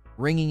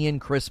 ringing in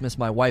Christmas.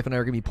 My wife and I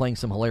are going to be playing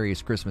some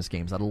hilarious Christmas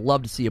games. I'd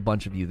love to see a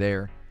bunch of you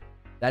there.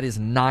 That is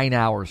 9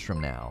 hours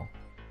from now.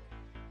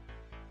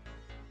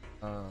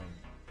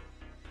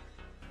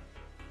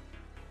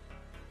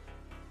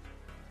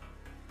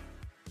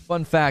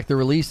 Fun fact, the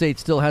release date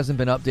still hasn't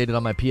been updated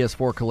on my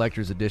PS4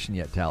 Collector's Edition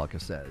yet, Talica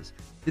says.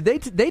 Did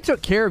they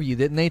took care of you,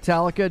 didn't they,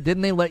 Talica?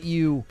 Didn't they let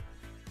you,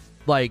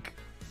 like,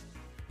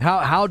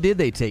 how did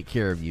they take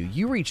care of you?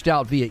 You reached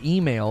out via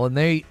email, and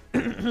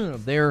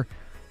they're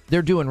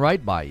doing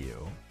right by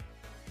you.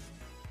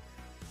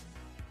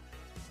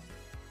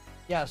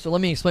 Yeah, so let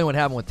me explain what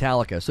happened with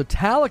Talica. So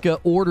Talica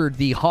ordered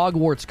the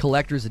Hogwarts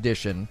Collector's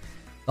Edition,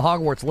 the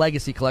Hogwarts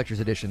Legacy Collector's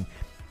Edition,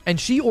 and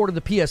she ordered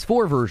the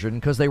PS4 version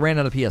because they ran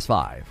out of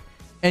PS5.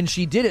 And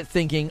she did it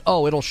thinking,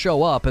 oh, it'll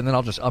show up, and then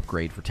I'll just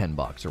upgrade for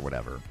 $10 or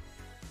whatever.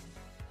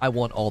 I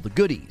want all the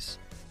goodies.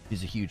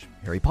 She's a huge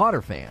Harry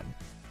Potter fan.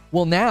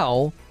 Well,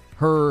 now,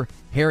 her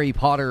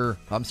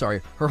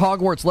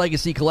Hogwarts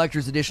Legacy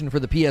Collector's Edition for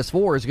the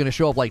PS4 is going to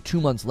show up like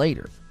 2 months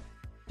later.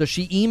 So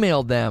she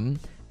emailed them,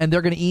 and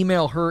they're going to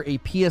email her a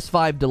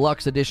PS5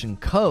 Deluxe Edition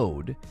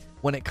code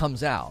when it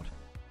comes out,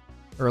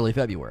 early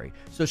February.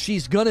 So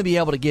she's going to be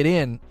able to get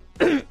in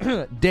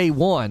day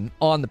one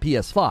on the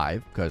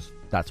PS5 because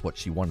that's what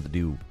she wanted to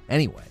do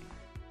anyway.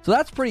 So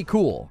that's pretty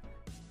cool.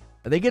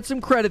 They get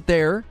some credit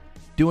there,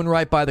 doing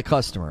right by the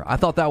customer. I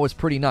thought that was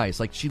pretty nice.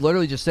 Like, she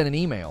literally just sent an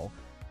email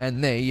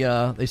and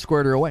they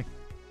squared her away.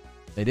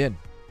 They did.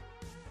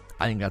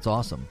 I think that's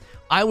awesome.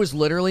 I was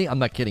literally, I'm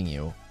not kidding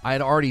you, I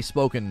had already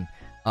spoken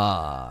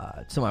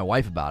to my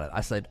wife about it. I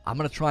said, I'm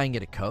going to try and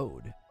get a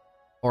code.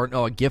 Or,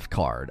 no, a gift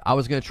card. I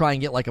was going to try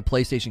and get, like, a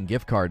PlayStation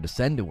gift card to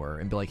send to her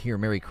and be like, here,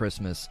 Merry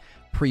Christmas,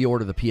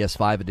 pre-order the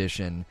PS5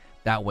 edition.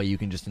 That way you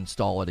can just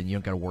install it and you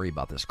don't got to worry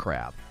about this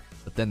crap.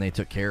 But then they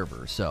took care of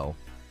her, so,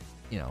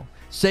 you know,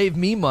 save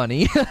me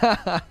money.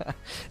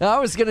 I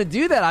was going to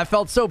do that. I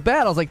felt so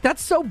bad. I was like,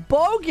 that's so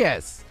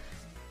bogus.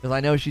 Because I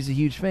know she's a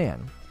huge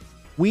fan.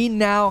 We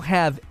now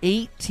have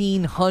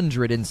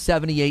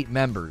 1,878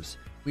 members.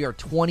 We are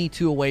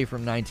 22 away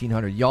from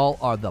 1,900. Y'all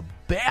are the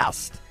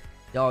best.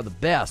 Y'all are the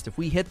best. If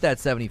we hit that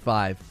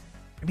 75,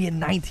 it'd be a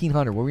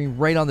 1,900. We're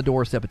right on the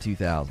doorstep of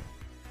 2,000.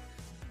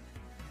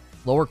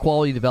 Lower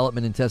quality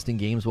development and testing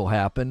games will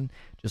happen.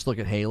 Just look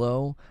at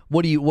Halo.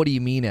 What do you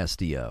mean,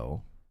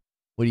 SDO?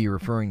 What are you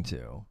referring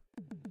to?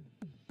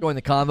 Join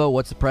the convo.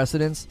 What's the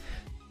precedence?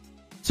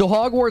 So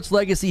Hogwarts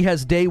Legacy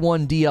has day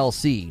one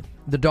DLC.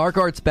 The Dark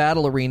Arts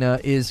Battle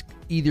Arena is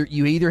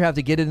either have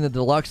to get it in the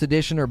deluxe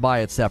edition or buy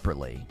it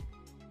separately.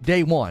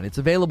 Day one. It's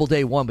available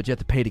day one, but you have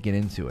to pay to get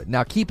into it.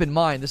 Now, keep in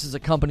mind, this is a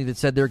company that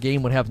said their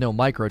game would have no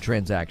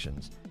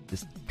microtransactions.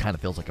 This kind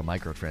of feels like a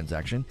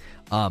microtransaction.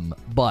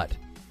 But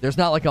there's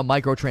not like a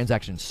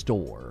microtransaction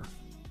store.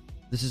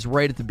 This is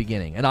right at the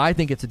beginning. And I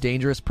think it's a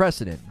dangerous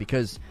precedent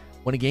because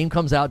when a game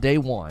comes out day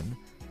one,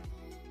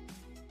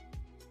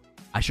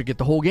 I should get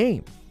the whole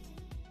game.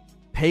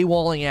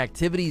 Paywalling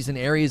activities in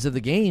areas of the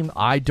game,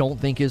 I don't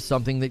think is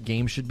something that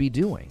games should be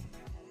doing.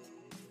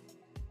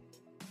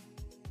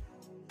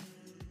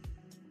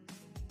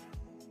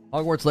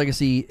 Hogwarts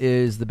Legacy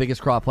is the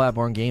biggest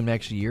cross-platform game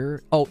next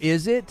year. Oh,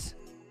 is it?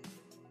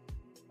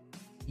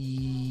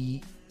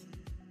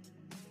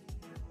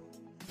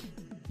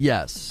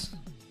 Yes.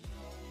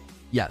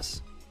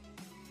 Yes.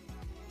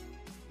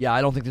 Yeah,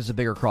 I don't think there's a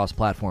bigger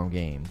cross-platform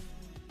game.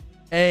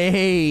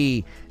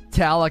 Hey,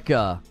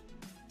 Talica.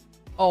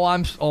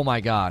 Oh my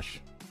gosh.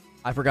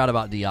 I forgot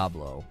about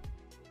Diablo.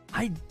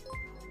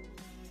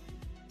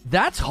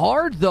 That's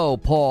hard though,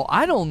 Paul.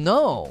 I don't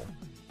know.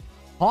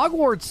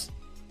 Hogwarts.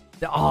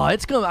 I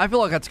feel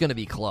like that's gonna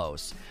be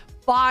close.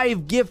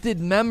 5 gifted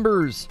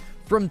members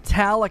from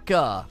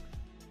Talica.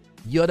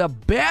 You're the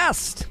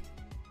best.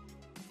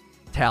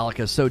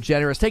 Talica's so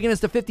generous. Taking us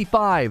to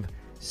 55.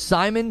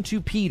 Simon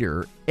to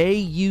Peter,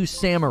 AU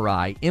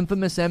Samurai,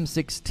 Infamous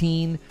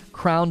M16,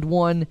 Crowned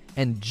One,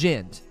 and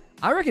Jint.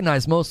 I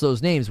recognize most of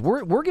those names.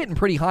 We're getting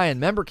pretty high in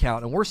member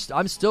count, and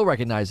I'm still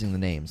recognizing the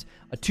names.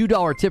 A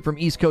 $2 tip from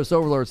East Coast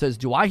Overlord says,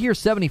 do I hear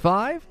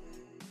 75?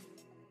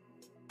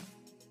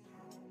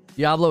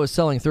 Diablo is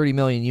selling 30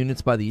 million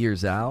units by the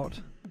year's out.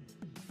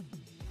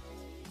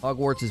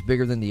 Hogwarts is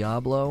bigger than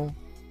Diablo.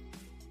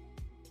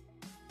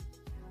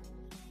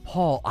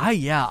 Paul,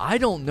 I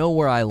don't know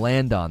where I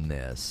land on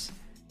this.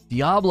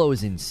 Diablo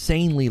is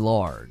insanely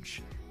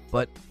large,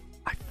 but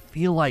I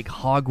feel like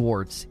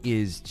Hogwarts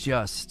is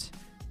just...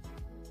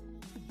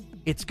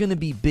 it's going to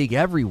be big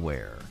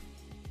everywhere.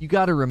 You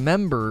got to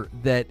remember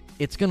that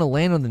it's going to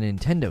land on the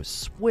Nintendo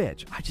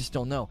Switch. I just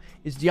don't know.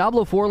 Is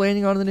Diablo 4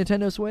 landing on the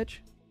Nintendo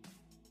Switch?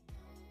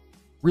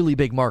 Really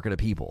big market of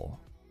people.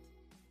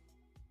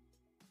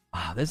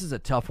 This is a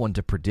tough one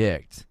to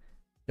predict.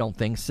 Don't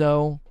think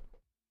so?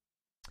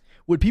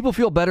 Would people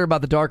feel better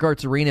about the Dark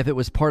Arts Arena if it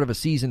was part of a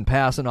season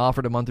pass and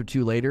offered a month or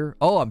two later?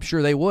 Oh, I'm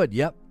sure they would,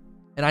 yep.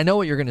 And I know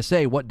what you're going to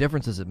say. What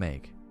difference does it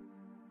make?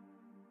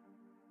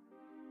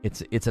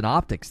 It's an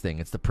optics thing.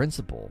 It's the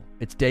principle.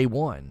 It's day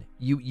one.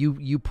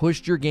 You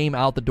pushed your game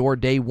out the door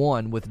day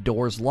one with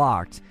doors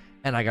locked,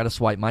 and I got to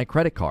swipe my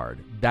credit card.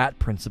 That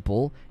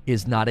principle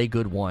is not a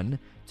good one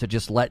to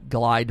just let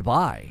glide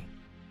by.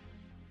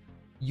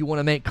 You want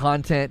to make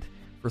content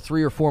for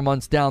 3 or 4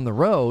 months down the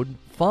road,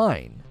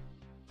 fine.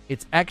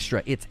 It's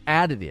extra. It's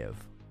additive.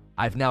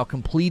 I've now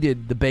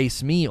completed the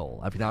base meal.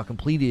 I've now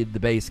completed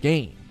the base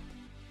game.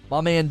 My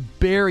man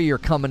Barrier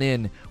coming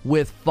in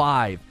with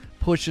 5,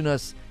 pushing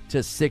us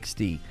to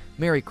 60.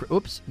 Merry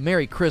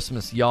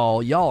Christmas,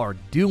 y'all. Y'all are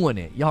doing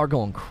it. Y'all are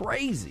going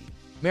crazy.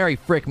 Merry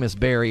Frickmas,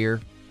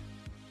 Barrier.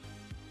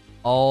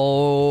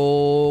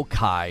 Oh,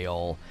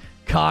 Kyle.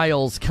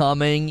 Kyle's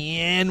coming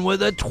in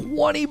with a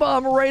 20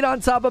 bomb right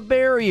on top of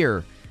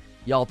Barrier.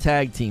 Y'all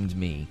tag teamed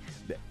me.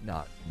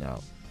 No.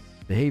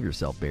 Behave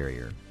yourself,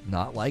 Barrier.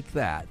 Not like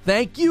that.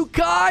 Thank you,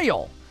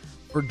 Kyle,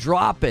 for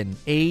dropping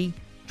a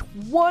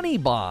 20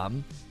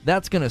 bomb.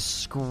 That's going to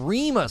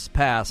scream us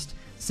past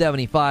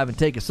 75 and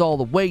take us all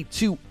the way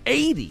to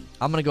 80.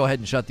 I'm going to go ahead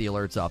and shut the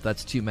alerts off.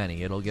 That's too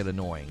many. It'll get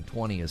annoying.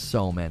 20 is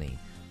so many.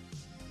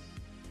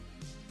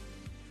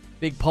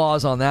 Big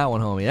pause on that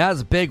one, homie.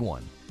 That's a big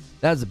one.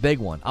 That's a big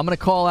one. I'm going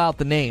to call out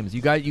the names.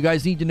 You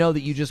guys need to know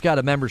that you just got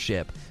a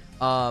membership.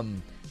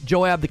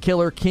 Joab the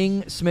Killer,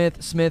 King,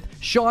 Smith.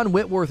 Sean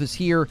Whitworth is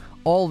here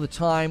all the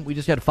time. We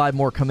just had 5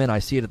 more come in. I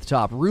see it at the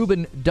top.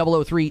 Ruben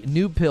 003,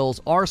 Noob Pills,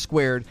 R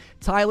Squared,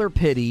 Tyler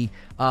Pitty,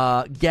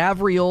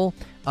 Gavriel,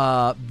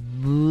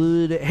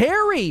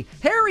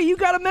 Harry, you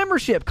got a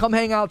membership. Come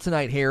hang out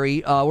tonight,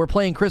 Harry. We're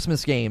playing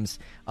Christmas games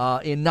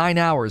in 9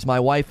 hours, my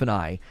wife and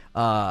I.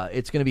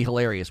 It's going to be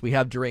hilarious. We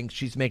have drinks.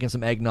 She's making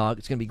some eggnog.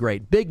 It's going to be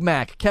great. Big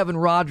Mac, Kevin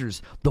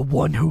Rogers, the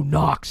one who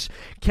knocks,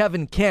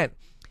 Kevin Kent,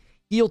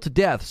 Heal to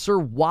Death, Sir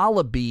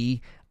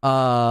Wallaby,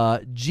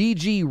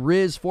 GG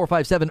Riz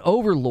 457,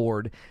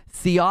 Overlord,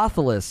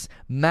 Theophilus,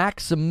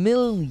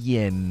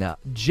 Maximilian,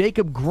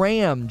 Jacob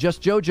Graham,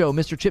 Just Jojo,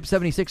 Mr. Chip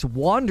 76,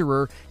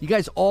 Wanderer. You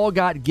guys all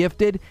got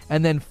gifted,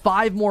 and then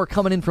 5 more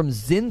coming in from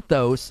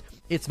Zinthos.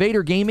 It's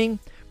Vader Gaming,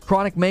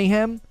 Chronic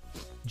Mayhem,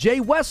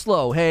 Jay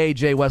Westlow. Hey,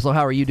 Jay Westlow,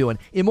 how are you doing?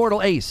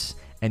 Immortal Ace,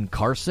 and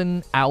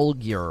Carson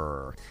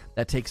Algier.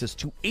 That takes us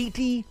to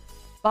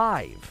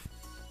 85.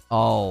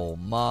 Oh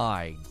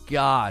my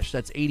gosh,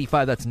 that's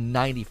 85, that's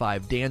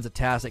 95. Dan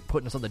Zatasik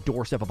putting us on the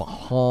doorstep of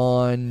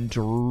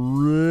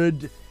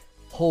 100.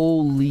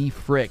 Holy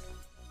frick.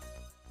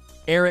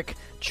 Eric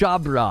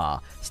Chabra,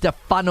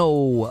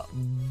 Stefano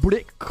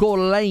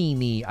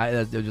Briccolini.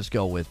 I'll just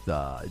go with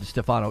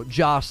Stefano.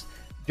 Josh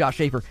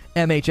Schaefer,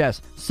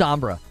 MHS,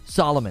 Sombra,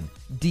 Solomon,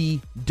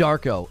 D.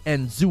 Darko,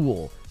 and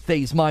Zool,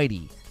 Phase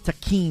Mighty,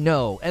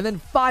 Takino, and then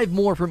 5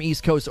 more from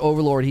East Coast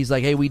Overlord. He's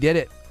like, hey, we did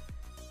it.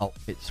 Oh,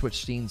 it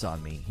switched scenes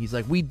on me. He's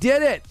like, we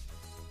did it.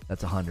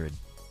 That's 100.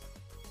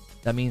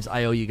 That means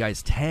I owe you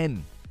guys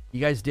 10.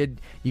 You guys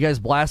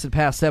blasted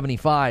past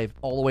 75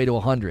 all the way to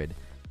 100.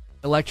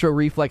 Electro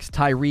Reflex,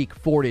 Tyreek,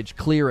 Fortage,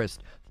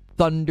 Clearest,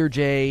 Thunder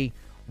J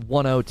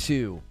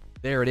 102.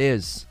 There it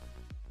is.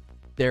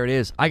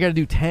 I got to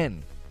do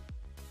 10.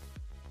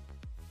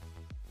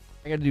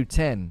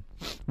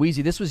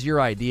 Wheezy, this was your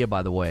idea,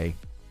 by the way.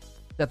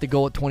 That the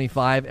goal at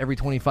 25, every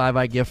 25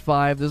 I gift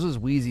 5. This was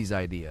Wheezy's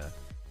idea.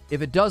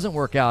 If it doesn't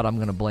work out, I'm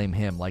going to blame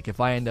him. Like, if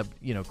I end up,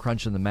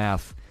 crunching the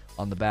math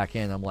on the back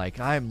end, I'm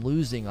like, I'm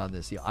losing on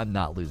this deal. I'm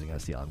not losing on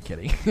this deal. I'm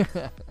kidding.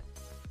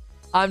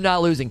 I'm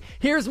not losing.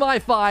 Here's my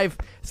 5.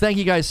 Thank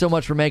you guys so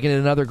much for making it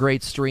another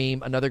great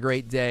stream, another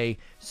great day,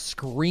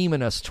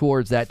 screaming us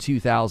towards that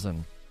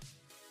 2,000.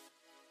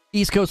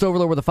 East Coast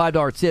Overlord with a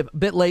 $5 tip.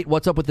 Bit late.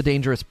 What's up with the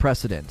dangerous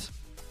precedent?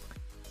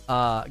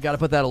 Got to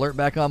put that alert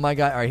back on, my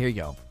guy. All right, here you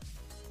go.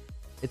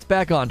 It's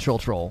back on,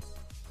 Troll.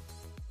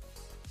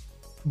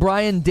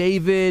 Brian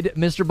David,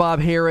 Mr. Bob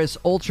Harris,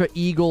 Ultra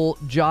Eagle,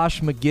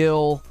 Josh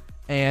McGill,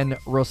 and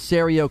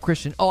Rosario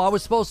Christian. Oh, I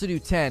was supposed to do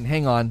 10.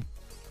 Hang on.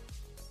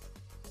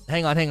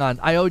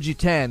 I owed you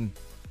 10,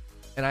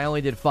 and I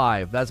only did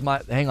 5. That's my...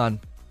 Hang on.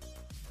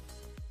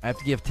 I have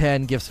to give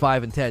 10, gives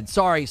 5 and 10.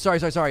 Sorry.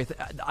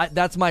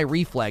 That's my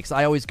reflex.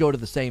 I always go to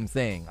the same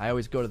thing.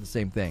 I'm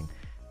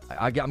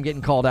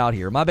getting called out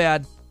here. My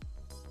bad.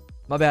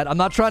 I'm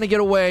not trying to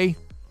get away.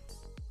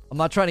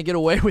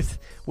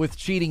 with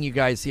cheating you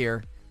guys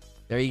here.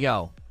 There you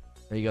go.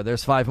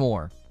 There's 5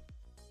 more.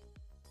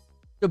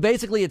 So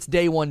basically, it's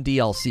day 1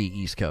 DLC,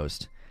 East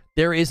Coast.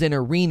 There is an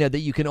arena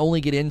that you can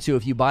only get into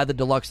if you buy the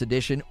deluxe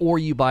edition or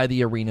you buy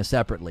the arena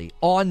separately.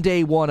 On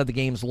day 1 of the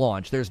game's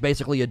launch, there's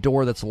basically a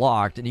door that's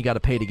locked and you got to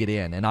pay to get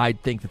in. And I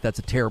think that that's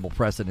a terrible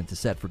precedent to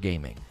set for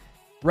gaming.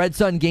 Red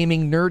Sun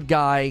Gaming, Nerd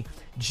Guy,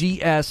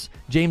 GS,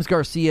 James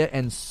Garcia,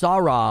 and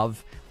Sarav.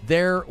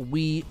 There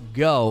we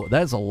go.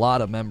 That's a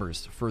lot of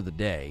members for the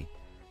day.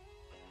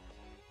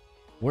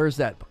 Where's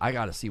that? I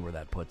got to see where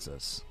that puts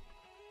us.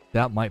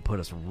 That might put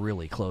us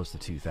really close to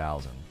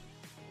 2,000.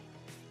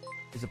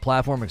 Is it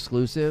platform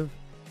exclusive?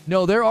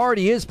 No, there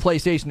already is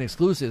PlayStation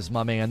exclusives,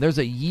 my man. There's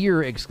a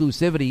year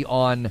exclusivity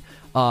on,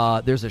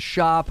 there's a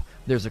shop,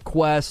 there's a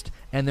quest,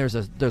 and there's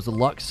a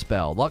luck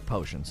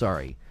potion,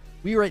 sorry.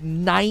 We are at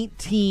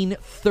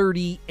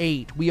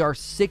 1938. We are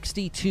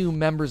 62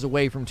 members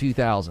away from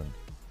 2,000.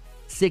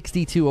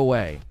 62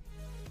 away.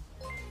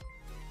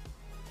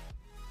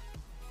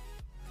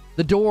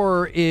 The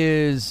door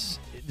is...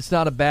 It's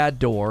not a bad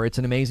door. It's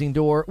an amazing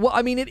door. Well,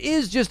 I mean, it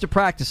is just a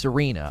practice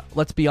arena.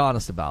 Let's be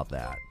honest about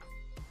that.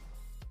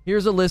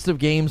 Here's a list of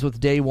games with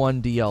Day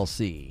 1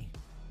 DLC.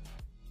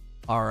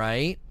 All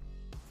right.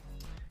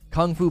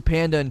 Kung Fu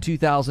Panda in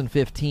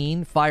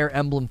 2015. Fire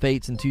Emblem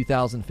Fates in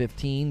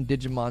 2015.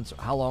 Digimon...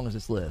 How long is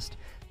this list?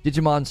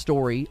 Digimon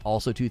Story,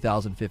 also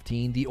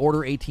 2015. The Order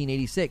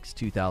 1886,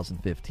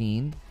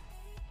 2015.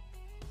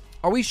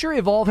 Are we sure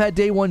Evolve had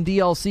Day 1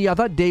 DLC? I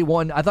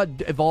thought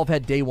Evolve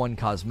had Day 1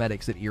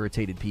 cosmetics that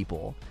irritated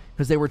people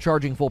because they were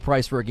charging full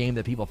price for a game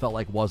that people felt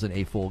like wasn't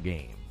a full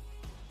game.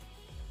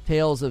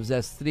 Tales of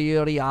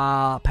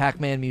Zestiria,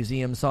 Pac-Man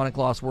Museum, Sonic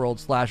Lost World,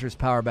 Slashers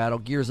Power Battle,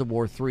 Gears of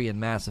War 3, and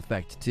Mass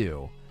Effect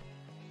 2.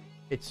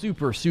 It's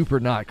super, super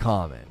not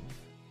common.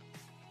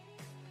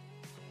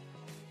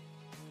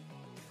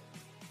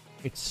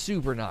 It's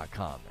super not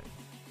common.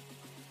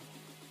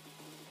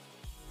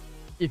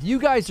 If you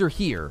guys are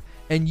here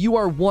and you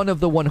are one of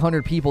the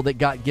 100 people that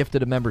got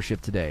gifted a membership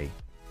today,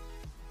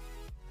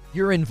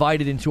 you're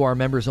invited into our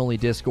members-only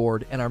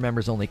Discord and our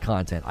members-only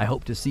content. I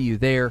hope to see you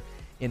there.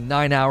 In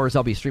 9 hours,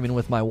 I'll be streaming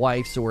with my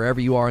wife, so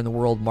wherever you are in the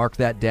world, mark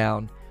that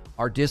down.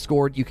 Our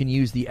Discord, you can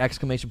use the !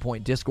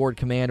 Discord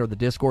command, or the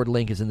Discord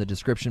link is in the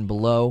description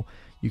below.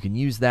 You can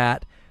use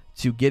that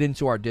to get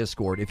into our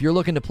Discord. If you're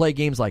looking to play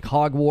games like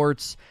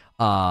Hogwarts,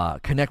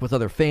 connect with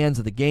other fans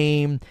of the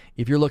game,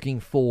 if you're looking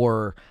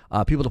for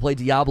people to play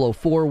Diablo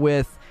 4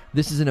 with,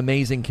 this is an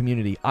amazing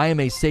community. I am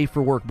a Safe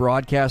for Work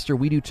broadcaster.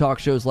 We do talk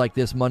shows like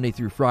this Monday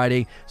through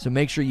Friday, so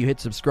make sure you hit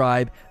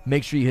subscribe.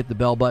 Make sure you hit the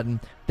bell button.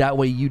 That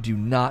way you do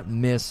not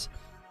miss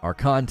our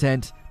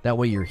content. That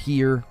way you're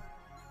here.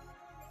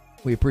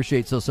 We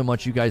appreciate so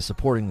much you guys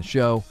supporting the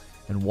show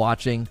and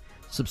watching.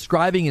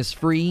 Subscribing is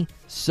free.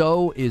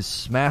 So is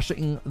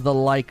smashing the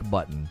like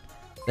button.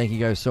 Thank you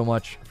guys so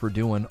much for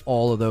doing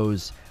all of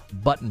those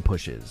button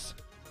pushes.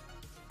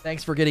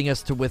 Thanks for getting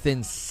us to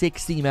within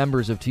 60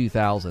 members of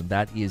 2,000.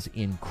 That is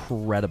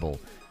incredible.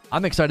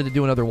 I'm excited to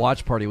do another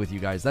watch party with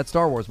you guys. That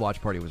Star Wars watch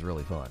party was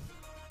really fun.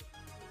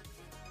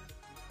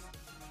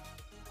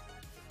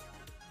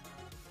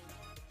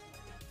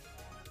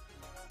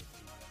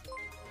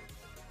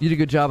 You did a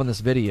good job on this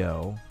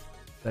video.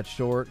 That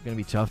short, gonna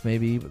be tough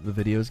maybe, but the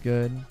video's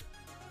good.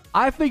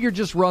 I figured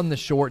just run the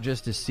short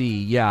just to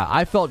see. Yeah,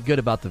 I felt good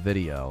about the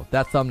video.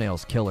 That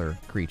thumbnail's killer,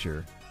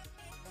 Creature.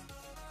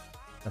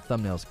 That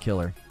thumbnail's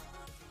killer.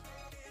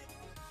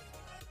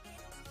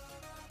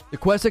 The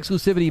quest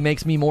exclusivity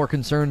makes me more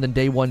concerned than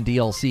Day 1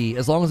 DLC.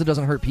 As long as it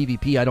doesn't hurt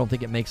PvP, I don't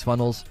think it makes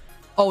funnels.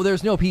 Oh,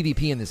 there's no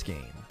PvP in this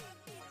game.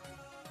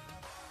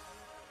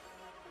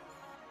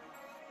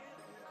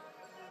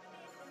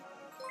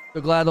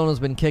 So Gladlone's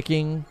been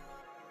kicking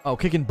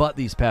butt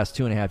these past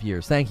 2.5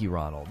 years. Thank you,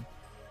 Ronald.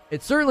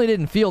 It certainly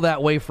didn't feel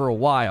that way for a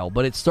while,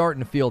 but it's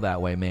starting to feel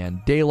that way,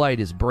 man. Daylight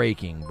is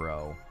breaking,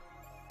 bro.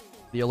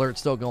 The alert's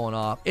still going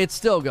off. It's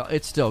still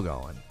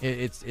going.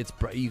 It's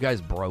you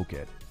guys broke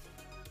it.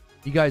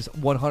 You guys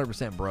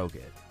 100% broke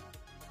it.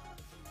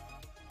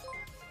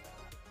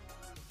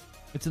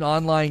 It's an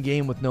online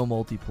game with no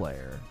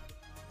multiplayer.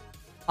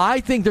 I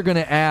think they're going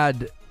to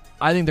add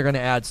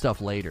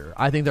stuff later.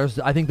 I think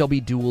there'll be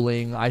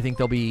dueling. I even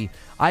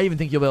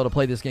think you'll be able to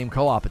play this game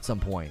co-op at some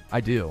point. I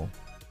do.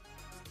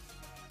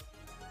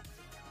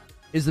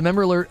 Is the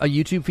member alert a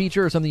YouTube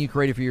feature or something you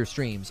created for your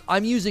streams?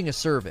 I'm using a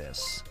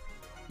service.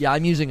 Yeah,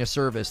 I'm using a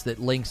service that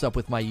links up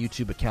with my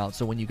YouTube account,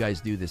 so when you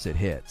guys do this, it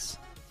hits.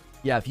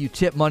 Yeah, if you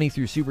tip money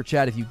through Super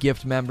Chat, if you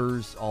gift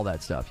members, all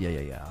that stuff.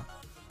 Yeah.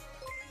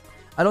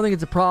 I don't think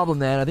it's a problem,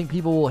 man. I think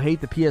people will hate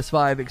the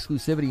PS5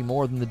 exclusivity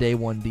more than the Day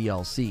One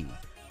DLC.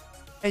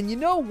 And you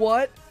know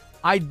what?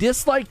 I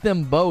dislike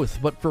them both,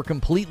 but for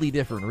completely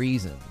different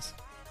reasons.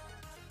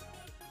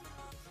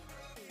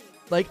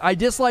 Like, I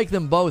dislike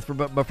them both,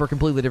 but for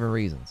completely different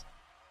reasons.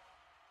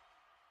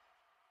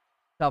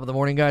 Top of the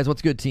morning, guys.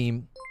 What's good,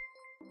 team?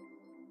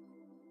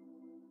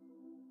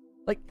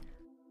 Like,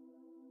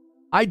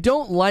 I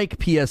don't like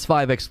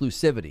PS5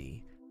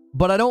 exclusivity,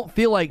 but I don't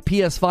feel like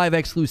PS5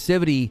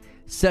 exclusivity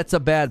sets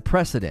a bad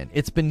precedent.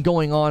 It's been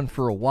going on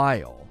for a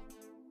while.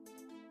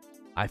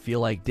 I feel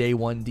like Day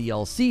One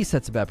DLC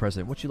sets a bad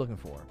precedent. What you looking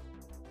for?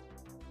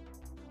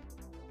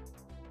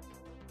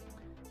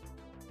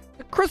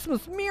 The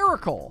Christmas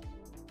miracle.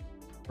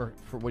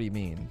 For what do you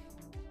mean?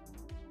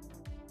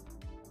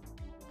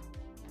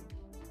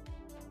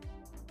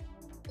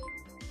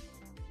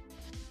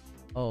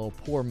 Oh,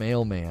 poor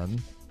mailman.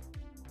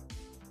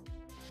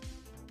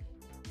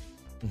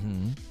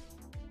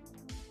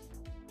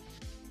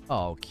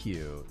 Oh,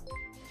 cute.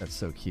 That's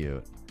so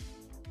cute.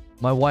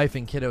 My wife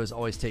and kiddos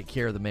always take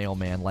care of the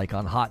mailman. Like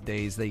on hot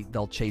days,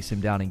 they'll chase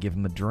him down and give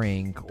him a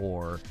drink,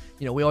 or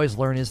we always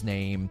learn his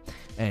name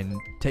and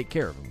take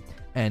care of him.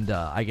 And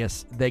I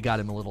guess they got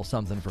him a little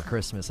something for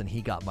Christmas, and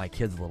he got my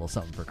kids a little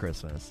something for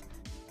Christmas.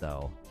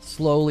 So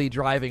slowly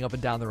driving up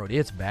and down the road.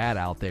 It's bad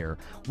out there.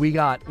 We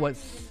got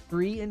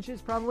 3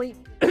 inches probably.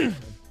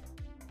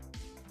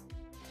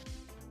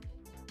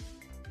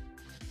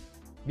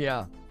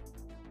 Yeah.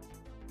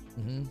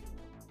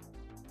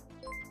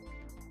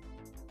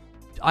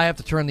 I have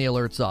to turn the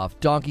alerts off.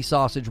 Donkey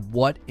Sausage,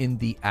 what in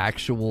the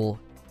actual...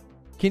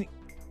 Can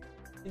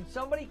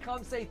somebody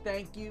come say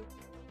thank you?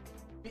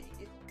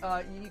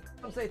 You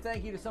come say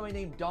thank you to somebody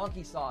named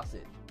Donkey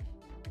Sausage.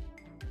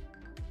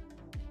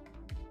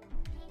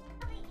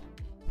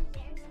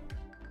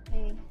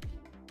 Hey.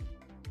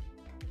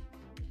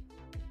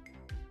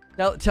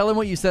 Tell him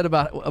what you said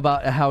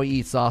about how he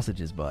eats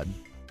sausages, bud.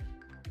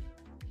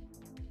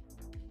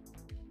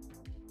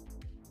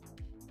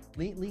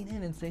 Lean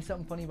in and say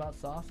something funny about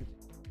sausages.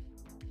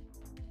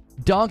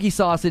 Donkey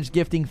Sausage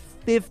gifting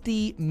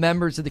 50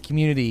 members of the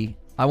community.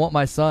 I want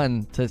my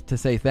son to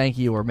say thank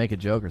you or make a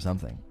joke or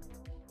something.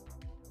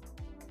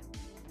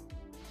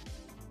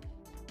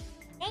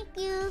 Thank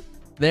you.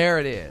 There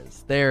it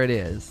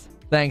is.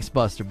 Thanks,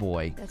 Buster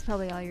Boy. That's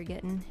probably all you're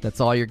getting.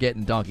 That's all you're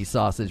getting, Donkey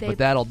Sausage, but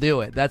that'll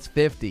do it. That's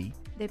 50.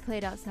 They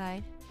played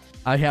outside.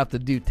 I have to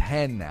do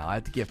 10 now. I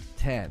have to gift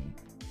 10.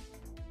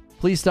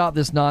 Please stop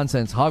this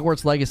nonsense.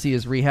 Hogwarts Legacy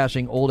is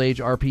rehashing old-age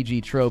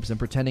RPG tropes and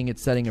pretending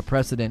it's setting a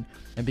precedent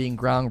and being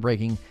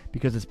groundbreaking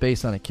because it's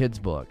based on a kid's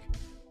book.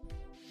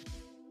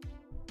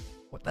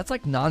 What? That's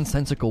like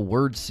nonsensical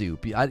word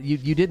soup.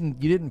 You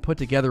didn't put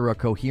together a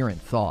coherent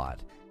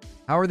thought.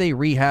 How are they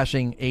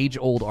rehashing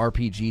age-old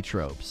RPG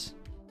tropes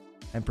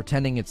and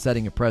pretending it's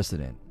setting a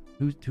precedent?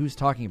 Who's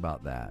talking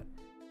about that?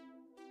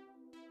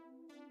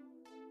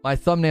 My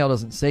thumbnail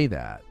doesn't say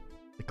that.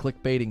 The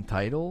clickbaiting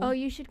title? Oh,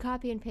 you should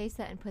copy and paste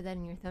that and put that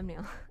in your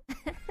thumbnail.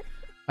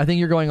 I think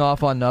you're going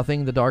off on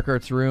nothing. The Dark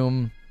Arts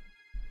Room.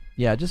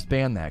 Yeah, just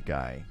ban that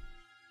guy.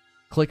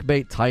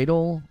 Clickbait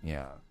title?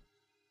 Yeah.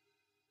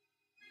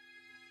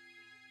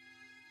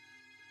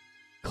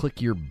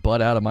 Click your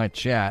butt out of my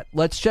chat.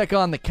 Let's check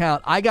on the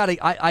count.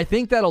 I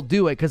think that'll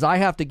do it because I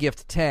have to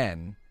gift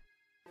 10.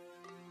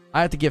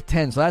 I have to gift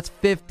 10, so that's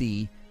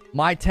 50.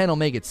 My 10 will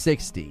make it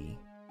 60.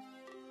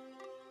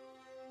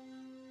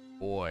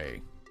 Boy.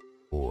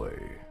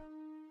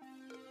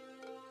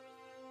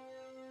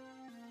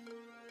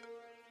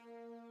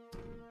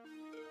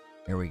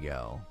 Here we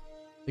go.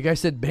 The guy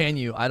said ban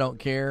you. I don't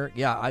care.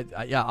 Yeah,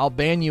 I'll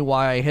ban you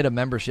while I hit a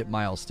membership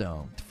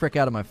milestone. Frick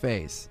out of my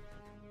face.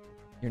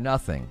 You're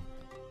nothing.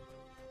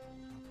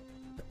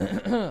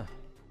 I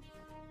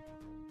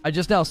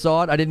just now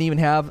saw it. I didn't even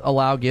have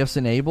allow gifts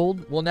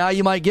enabled. Well, now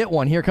you might get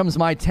one. Here comes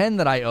my 10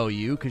 that I owe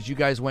you because you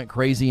guys went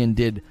crazy and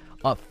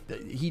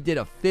he did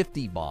a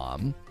 50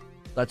 bomb.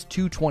 That's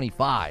 2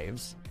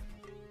 25s.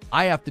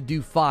 I have to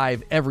do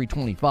 5 every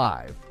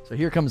 25. So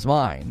here comes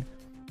mine.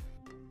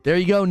 There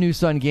you go, New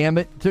Sun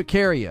Gambit. Took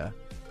care of you.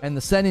 And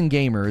the Senin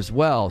Gamer as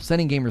well.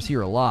 Senin Gamer's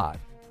here a lot.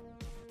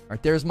 All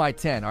right, there's my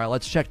 10. All right,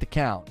 let's check the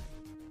count.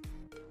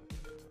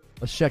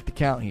 Let's check the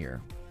count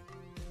here.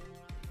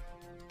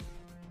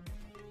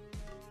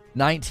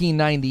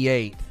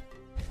 1998.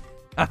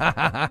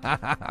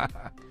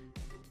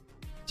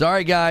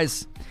 Sorry,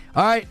 guys.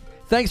 All right.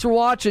 Thanks for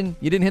watching.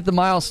 You didn't hit the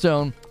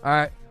milestone. All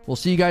right. We'll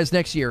see you guys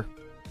next year.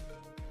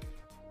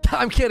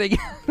 I'm kidding.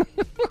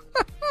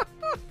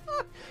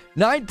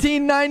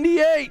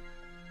 1998.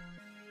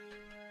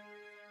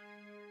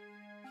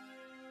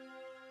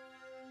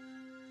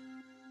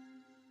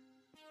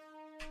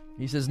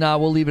 He says, nah,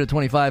 we'll leave it at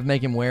 25.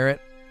 Make him wear it.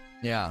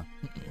 Yeah.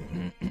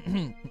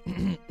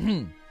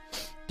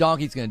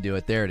 Donkey's going to do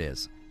it. There it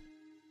is.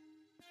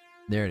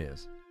 There it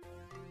is.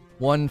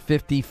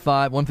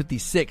 155,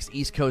 156.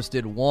 East Coast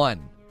did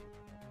 1.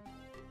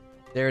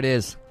 There it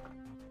is.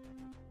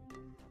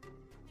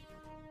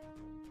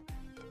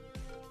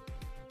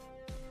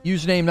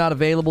 Username not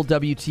available.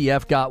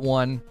 WTF got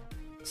 1.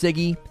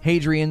 Siggy,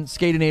 Hadrian,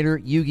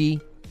 Skatinator,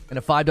 Yugi, and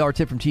a $5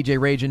 tip from TJ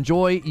Rage.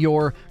 Enjoy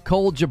your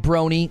cold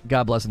jabroni.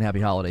 God bless and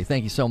happy holiday.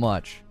 Thank you so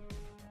much.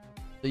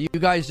 So you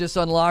guys just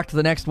unlocked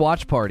the next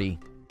watch party.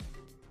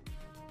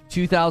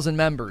 2,000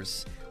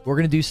 members. We're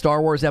going to do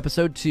Star Wars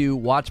Episode 2,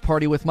 watch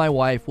party with my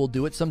wife. We'll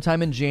do it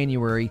sometime in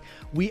January.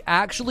 We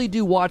actually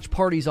do watch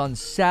parties on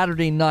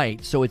Saturday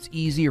night, so it's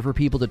easier for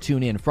people to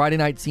tune in. Friday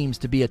night seems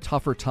to be a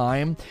tougher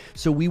time,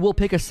 so we will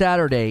pick a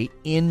Saturday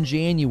in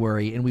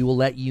January, and we will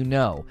let you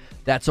know.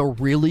 That's a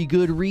really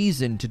good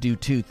reason to do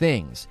 2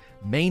 things.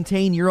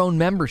 Maintain your own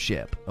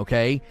membership,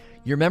 okay?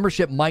 Your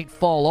membership might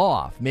fall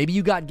off. Maybe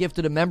you got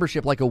gifted a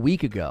membership like a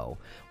week ago.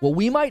 Well,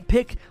 we might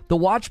pick the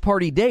watch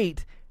party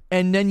date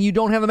and then you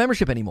don't have a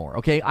membership anymore,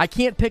 okay? I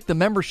can't pick the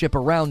membership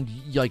around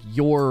like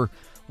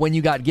when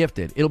you got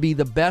gifted. It'll be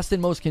the best and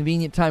most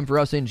convenient time for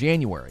us in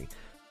January.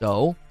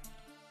 So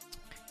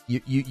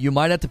you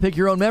might have to pick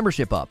your own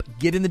membership up.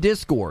 Get in the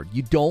Discord.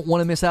 You don't want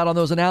to miss out on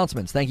those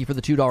announcements. Thank you for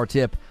the $2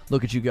 tip.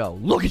 Look at you go.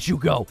 Look at you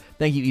go.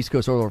 Thank you, East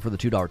Coast Order, for the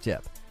 $2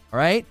 tip. All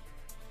right?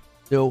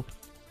 So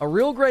a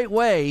real great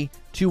way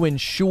to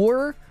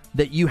ensure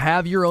that you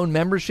have your own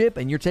membership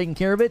and you're taking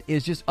care of it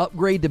is just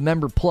upgrade to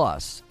Member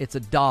Plus. It's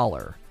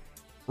 $1.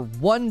 For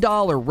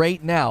 $1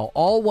 right now,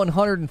 all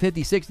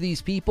 156 of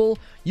these people,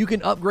 you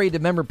can upgrade to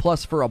Member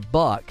Plus for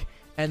 $1.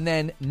 And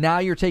then now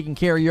you're taking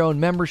care of your own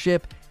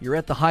membership. You're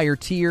at the higher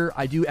tier.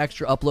 I do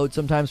extra uploads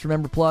sometimes for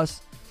Member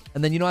Plus.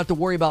 And then you don't have to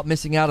worry about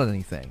missing out on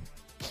anything.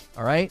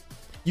 All right?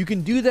 You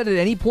can do that at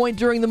any point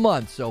during the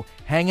month. So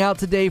hang out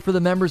today for the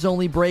members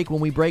only break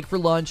when we break for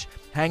lunch.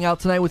 Hang out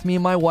tonight with me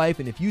and my wife.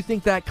 And if you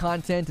think that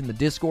content and the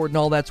Discord and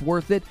all that's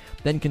worth it,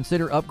 then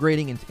consider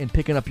upgrading and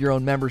picking up your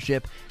own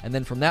membership. And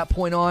then from that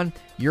point on,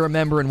 you're a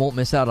member and won't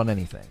miss out on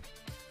anything.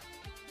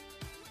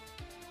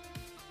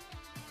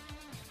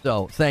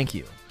 So thank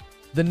you.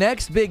 The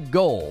next big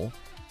goal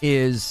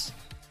is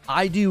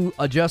I do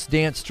a Just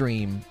Dance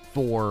stream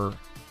for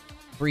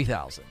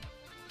 3,000.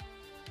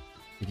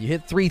 If you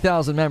hit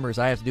 3,000 members,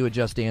 I have to do a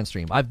Just Dance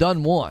stream. I've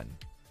done one.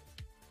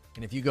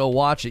 And if you go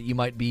watch it, you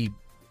might be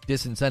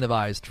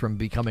disincentivized from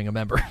becoming a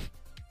member.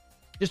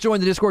 Just join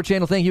the Discord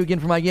channel. Thank you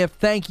again for my gift.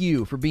 Thank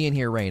you for being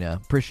here,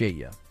 Raina. Appreciate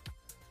you.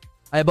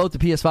 I have both the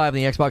PS5 and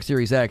the Xbox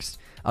Series X.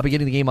 I'll be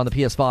getting the game on the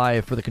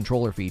PS5 for the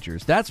controller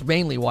features. That's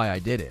mainly why I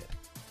did it.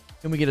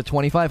 Can we get a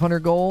 2,500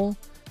 goal?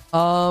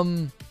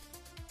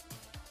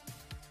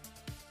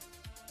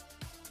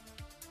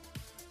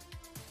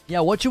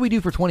 Yeah, what should we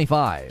do for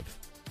 25?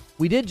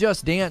 We did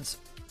Just Dance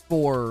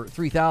for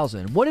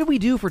 3,000. What did we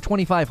do for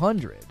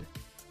 2,500?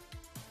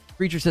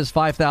 Creature says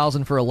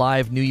 5,000 for a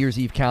live New Year's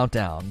Eve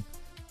countdown.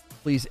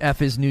 Please F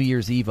his New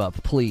Year's Eve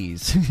up,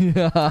 please.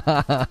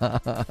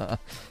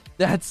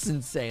 That's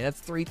insane. That's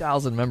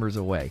 3,000 members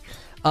away.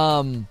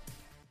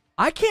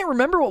 I can't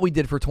remember what we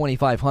did for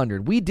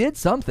 2,500. We did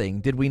something,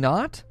 did we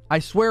not? I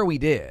swear we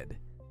did.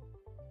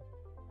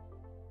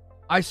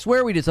 I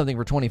swear we did something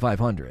for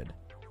 2,500.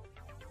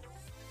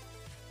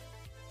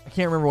 I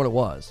can't remember what it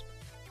was.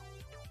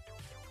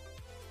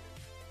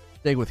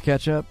 Steak with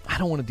ketchup? I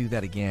don't want to do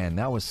that again.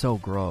 That was so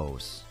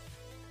gross.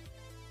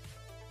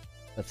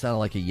 That sounded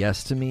like a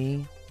yes to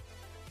me.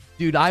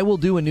 Dude, I will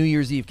do a New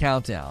Year's Eve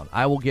countdown.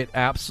 I will get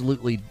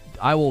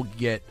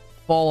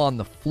fall on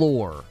the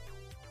floor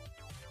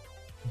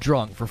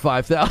drunk for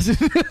 5,000.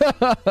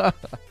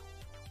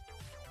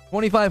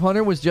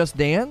 2,500 was Just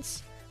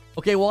Dance?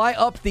 Okay, well, I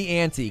upped the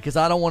ante because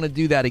I don't want to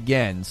do that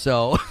again.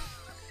 So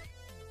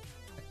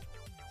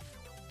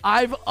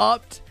I've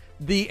upped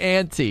the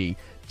ante.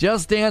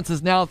 Just Dance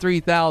is now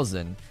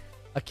 3,000.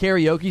 A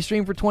karaoke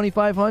stream for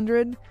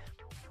 2,500?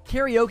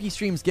 Karaoke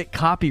streams get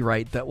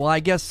copyright. Well, I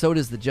guess so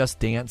does the Just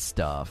Dance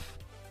stuff.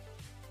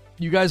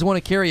 You guys want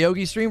a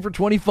karaoke stream for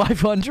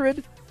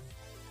 2,500?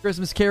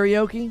 Christmas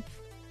karaoke?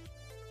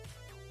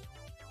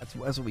 That's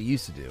what we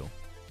used to do.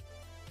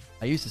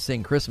 I used to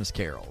sing Christmas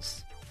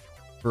carols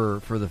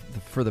for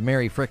the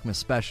Merry Frickmas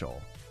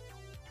special.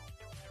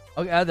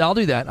 Okay, I'll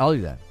do that.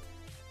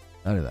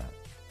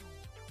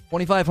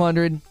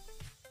 2,500.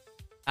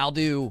 I'll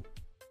do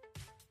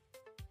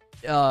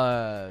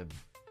 4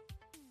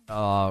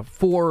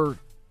 or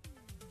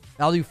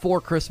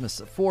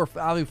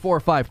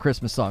 5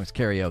 Christmas songs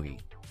karaoke.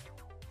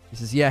 He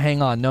says, yeah,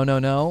 hang on.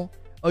 No.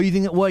 Oh, you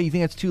think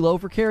that's too low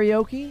for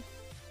karaoke?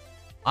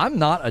 I'm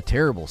not a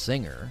terrible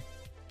singer.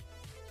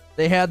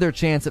 They had their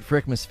chance at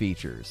Frickmas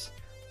features.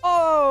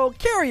 Oh,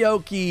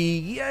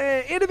 karaoke. Yeah,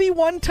 it'll be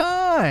one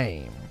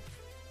time.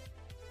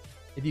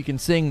 If you can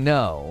sing,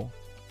 no.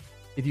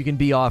 If you can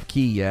be off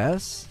key,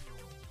 yes.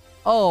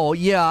 Oh,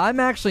 yeah, I'm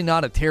actually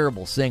not a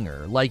terrible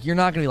singer. Like, you're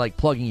not going to be, like,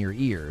 plugging your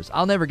ears.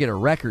 I'll never get a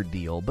record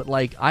deal, but,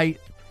 like, I've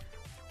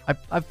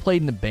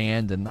played in a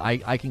band, and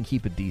I can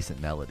keep a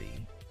decent melody.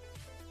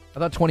 I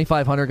thought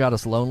 2,500 got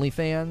us Lonely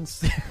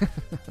fans.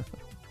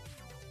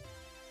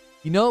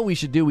 You know what we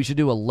should do? We should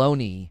do a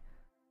Loney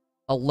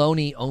a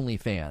Loney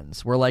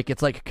OnlyFans, where like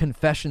it's like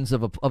confessions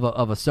of a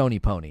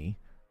Sony pony.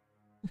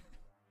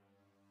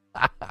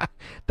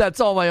 That's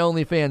all my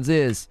OnlyFans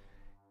is.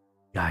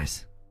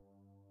 Guys,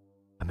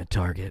 I'm at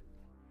Target.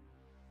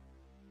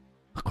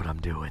 Look what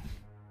I'm doing.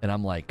 And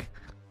I'm like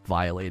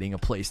violating a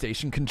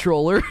PlayStation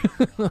controller.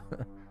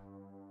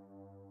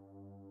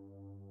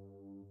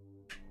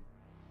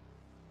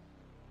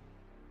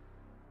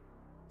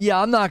 Yeah,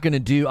 I'm not gonna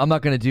do a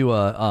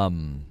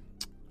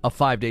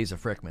 5 days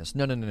of Frickmas.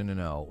 No.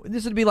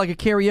 This would be like a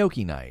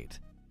karaoke night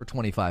for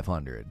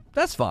 $2,500.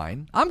 That's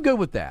fine. I'm good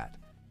with that.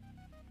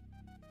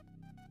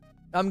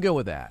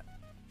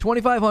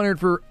 $2,500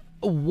 for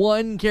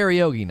one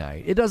karaoke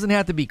night. It doesn't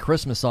have to be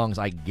Christmas songs,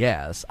 I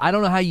guess. I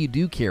don't know how you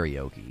do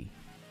karaoke.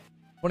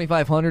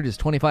 $2,500 is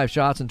 25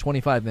 shots in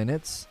 25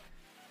 minutes.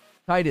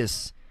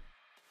 Titus,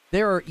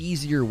 there are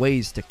easier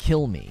ways to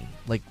kill me.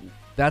 Like,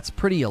 that's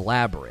pretty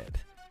elaborate.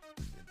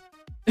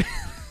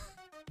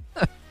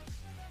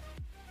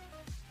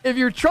 If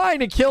you're trying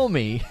to kill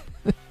me,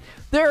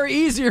 there are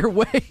easier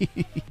ways.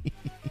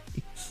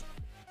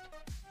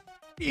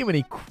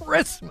 Even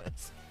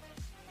Christmas.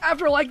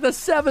 After like the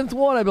 7th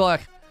one, I'd be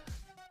like,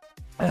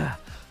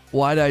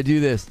 why did I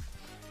do this?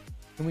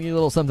 Can we get a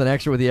little something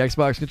extra with the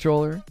Xbox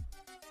controller?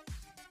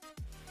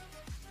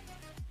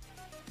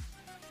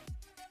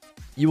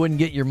 You wouldn't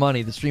get your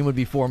money. The stream would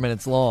be 4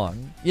 minutes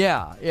long.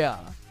 Yeah.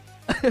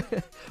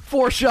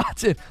 4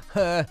 shots in.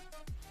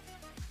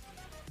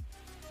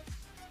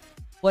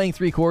 Playing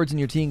 3 chords in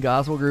your teen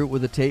gospel group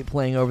with a tape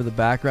playing over the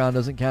background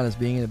doesn't count as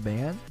being in a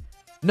band?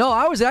 No,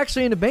 I was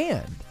actually in a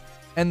band.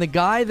 And the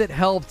guy that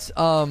helped,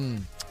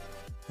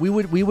 we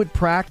would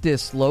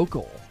practice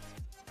local.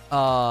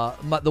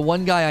 The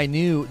one guy I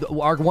knew,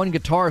 our one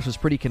guitarist was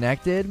pretty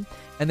connected.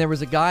 And there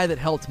was a guy that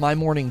helped My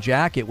Morning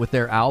Jacket with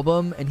their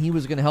album, and he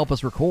was going to help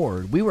us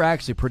record. We were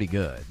actually pretty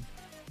good.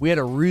 We had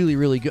a really,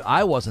 really good...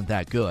 I wasn't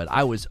that good.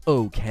 I was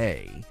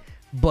okay.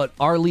 But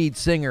our lead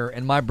singer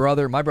and my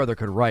brother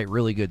could write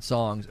really good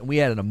songs, and we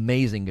had an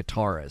amazing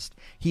guitarist.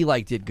 He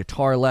did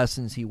guitar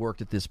lessons. He worked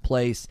at this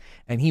place,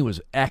 and he was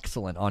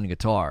excellent on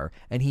guitar.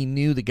 And he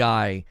knew the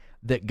guy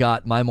that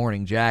got My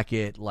Morning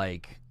Jacket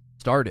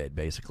started,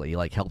 basically.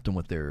 He helped him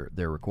with their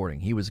recording.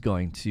 He was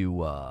going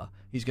to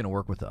he's going to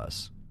work with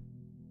us.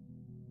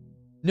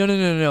 No,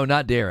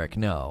 not Derek.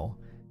 No,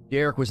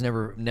 Derek was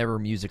never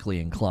musically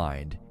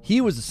inclined.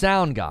 He was the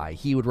sound guy.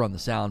 He would run the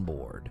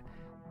soundboard.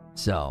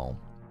 So.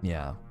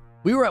 Yeah,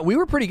 we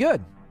were pretty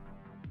good.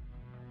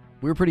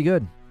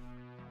 What'd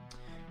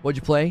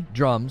you play?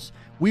 Drums.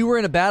 We were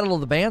in a battle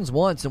of the bands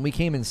once, and we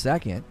came in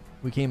second.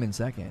 We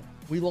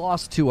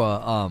lost to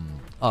a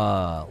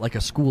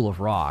School of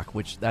Rock,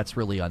 which that's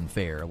really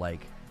unfair.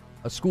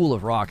 A School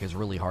of Rock is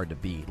really hard to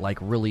beat.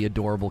 Really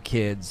adorable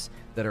kids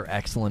that are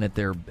excellent at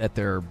their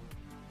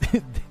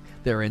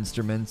their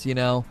instruments. You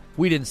know,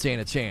 we didn't stand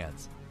a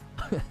chance.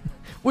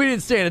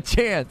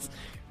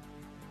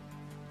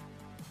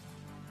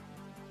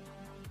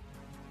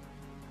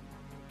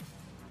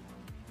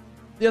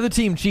 The other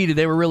team cheated.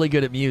 They were really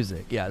good at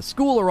music. Yeah,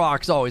 School of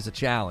Rock's always a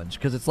challenge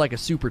because it's like a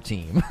super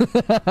team.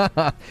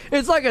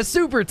 It's like a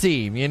super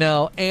team, you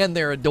know, and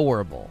they're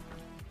adorable.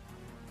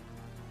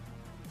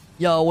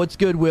 Yo, what's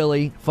good,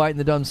 Willie? Fighting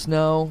the dumb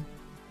snow?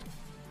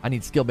 I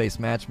need skill-based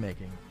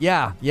matchmaking.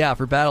 Yeah,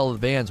 for Battle of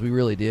the Bands, we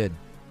really did.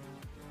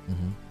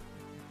 Mm-hmm.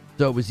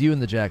 So it was you in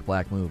the Jack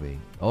Black movie.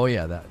 Oh,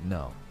 yeah,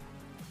 no.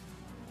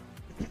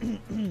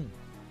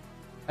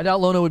 I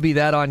doubt Lona would be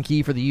that on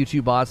key for the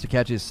YouTube bots to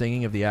catch his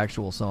singing of the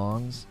actual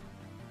songs.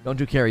 Don't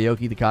do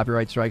karaoke, the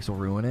copyright strikes will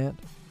ruin it.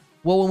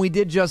 Well, when we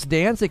did Just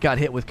Dance, it got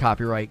hit with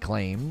copyright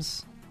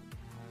claims.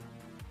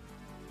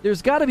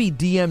 There's got to be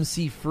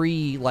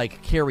DMC-free,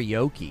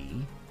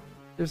 karaoke.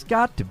 There's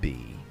got to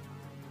be.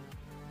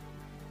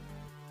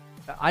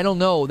 I don't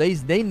know.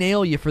 They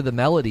nail you for the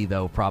melody,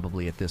 though,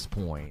 probably at this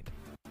point.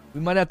 We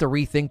might have to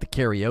rethink the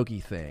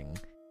karaoke thing,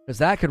 because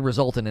that could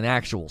result in an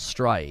actual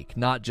strike,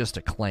 not just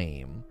a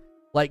claim.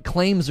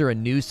 Claims are a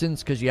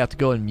nuisance because you have to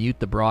go and mute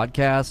the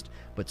broadcast,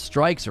 but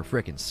strikes are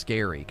freaking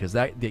scary because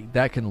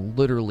that can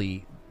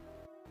literally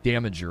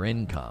damage your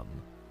income.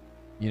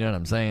 You know what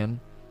I'm saying?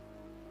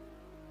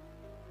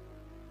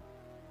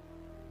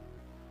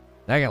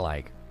 That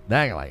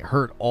can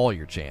hurt all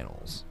your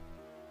channels.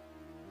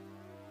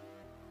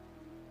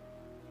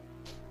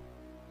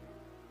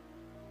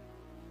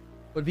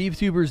 What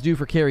VTubers do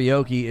for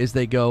karaoke is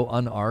they go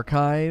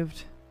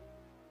unarchived.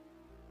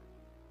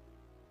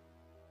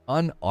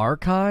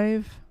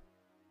 Unarchive?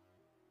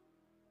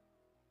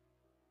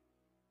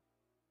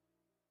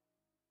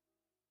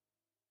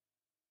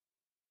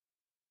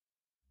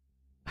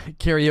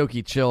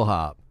 Karaoke chill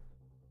hop.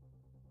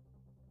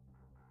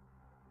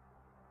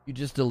 You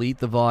just delete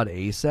the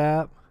VOD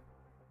ASAP?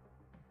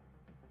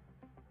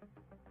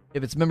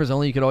 If it's members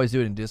only, you could always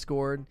do it in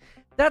Discord.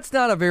 That's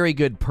not a very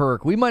good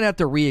perk. We might have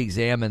to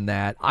re-examine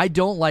that. I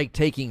don't like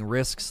taking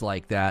risks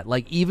like that.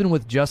 Even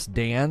with Just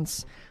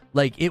Dance,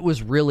 it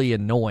was really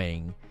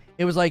annoying.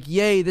 It was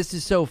yay, this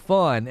is so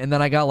fun. And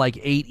then I got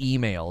 8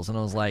 emails, and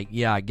I was like,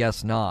 yeah, I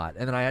guess not.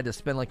 And then I had to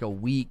spend a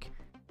week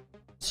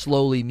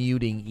slowly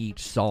muting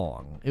each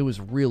song. It was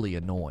really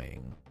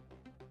annoying.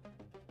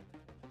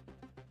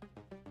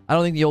 I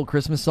don't think the old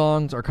Christmas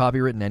songs are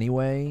copywritten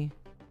anyway.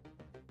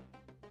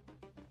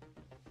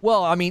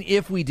 Well, I mean,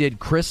 if we did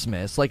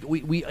Christmas, like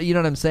we you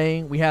know what I'm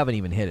saying? We haven't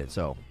even hit it,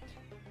 so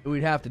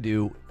we'd have to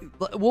do.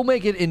 We'll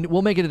make it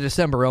a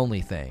December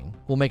only thing.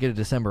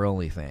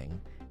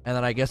 And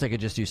then I guess I could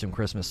just do some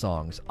Christmas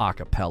songs a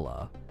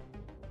cappella.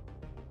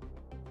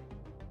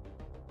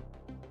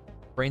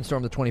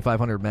 Brainstorm the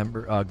 2,500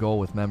 member goal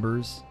with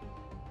members.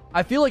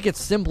 I feel like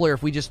it's simpler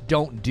if we just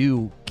don't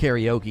do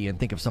karaoke and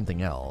think of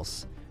something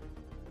else.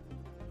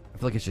 I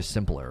feel like it's just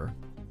simpler.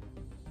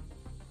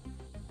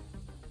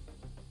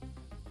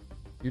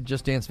 Your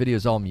Just Dance video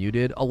is all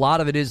muted. A lot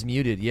of it is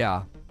muted,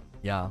 yeah.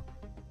 Yeah.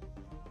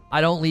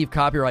 I don't leave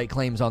copyright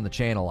claims on the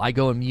channel. I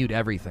go and mute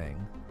everything.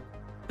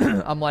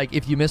 I'm like,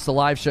 if you missed the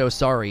live show,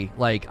 sorry.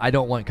 Like, I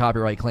don't want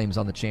copyright claims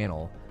on the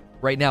channel.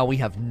 Right now, we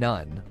have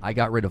none. I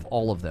got rid of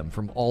all of them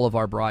from all of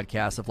our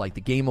broadcasts of, like,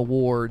 the Game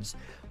Awards,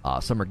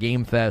 Summer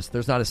Game Fest.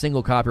 There's not a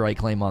single copyright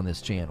claim on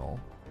this channel.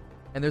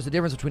 And there's a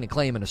difference between a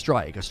claim and a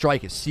strike. A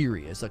strike is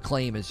serious. A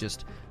claim is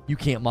just, you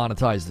can't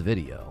monetize the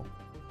video.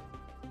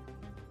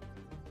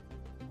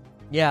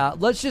 Yeah,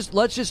 let's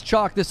just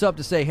chalk this up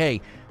to say,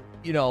 hey,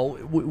 you know,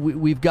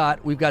 we've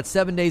got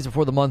 7 days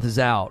before the month is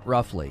out,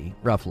 roughly.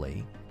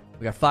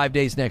 We got 5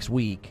 days next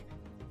week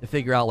to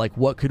figure out, like,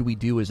 what could we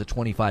do as a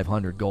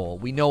 2,500 goal.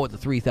 We know what the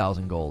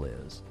 3,000 goal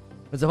is.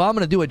 Because if I'm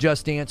going to do a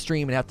Just Dance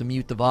stream and have to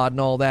mute the VOD and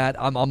all that,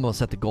 I'm going to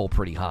set the goal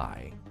pretty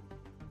high.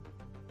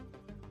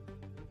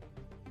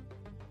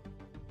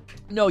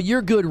 No,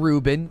 you're good,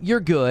 Ruben. You're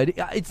good.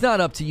 It's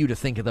not up to you to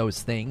think of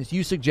those things.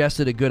 You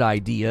suggested a good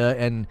idea,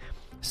 and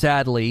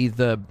sadly,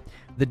 the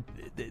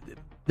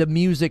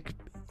music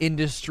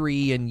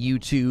industry and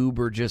YouTube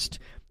are just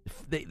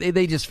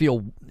they just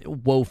feel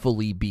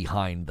woefully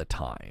behind the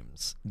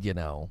times, you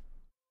know.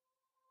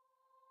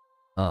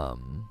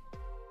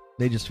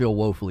 They just feel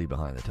woefully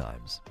behind the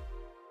times.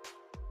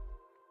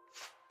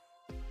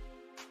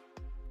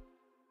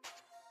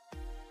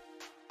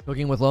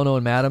 Cooking with Lono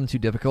and Madam too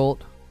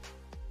difficult?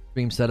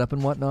 Stream setup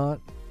and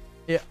whatnot?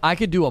 Yeah, I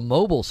could do a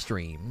mobile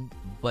stream,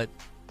 but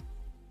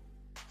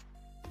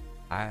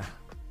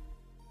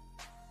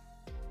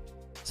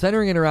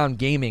centering it around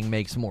gaming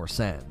makes more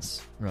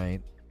sense,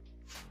 right?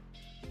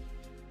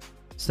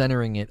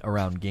 Centering it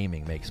around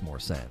gaming makes more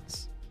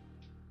sense.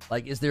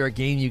 Like, is there a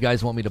game you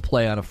guys want me to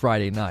play on a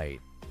Friday night?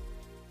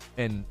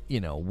 And, you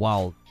know,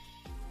 while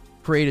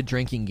create a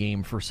drinking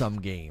game for some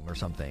game or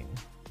something.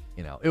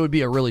 You know, it would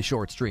be a really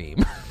short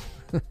stream.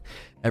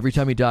 Every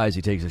time he dies,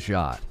 he takes a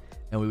shot.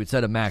 And we would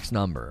set a max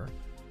number.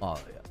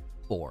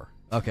 4.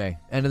 Okay,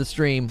 end of the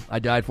stream. I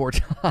died 4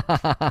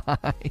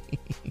 times.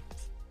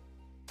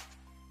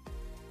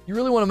 You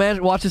really want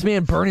to watch this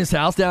man burn his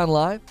house down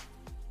live?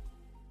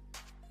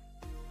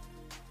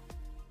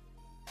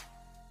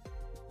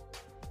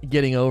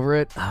 Getting over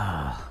it.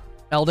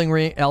 Elden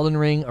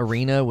Ring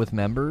Arena with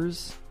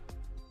members.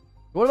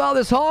 What about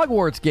this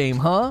Hogwarts game,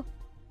 huh?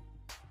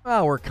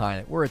 Oh, we're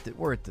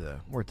at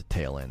the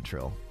tail end,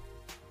 Trill.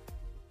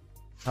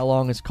 How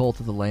long is Cult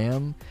of the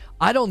Lamb?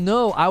 I don't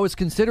know. I was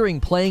considering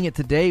playing it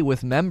today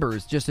with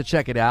members just to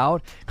check it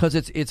out because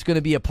it's going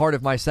to be a part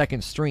of my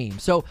second stream.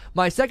 So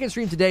my second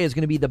stream today is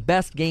going to be the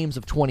best games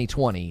of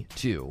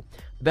 2022.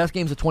 The best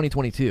games of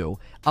 2022.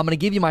 I'm going to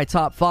give you my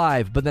top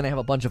 5, but then I have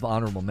a bunch of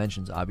honorable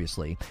mentions,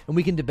 obviously. And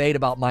we can debate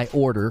about my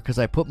order because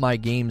I put my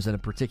games in a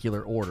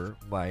particular order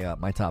by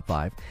my top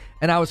 5.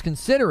 And I was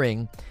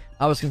considering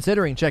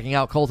checking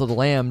out Cult of the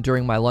Lamb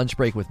during my lunch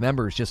break with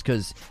members just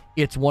because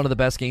it's one of the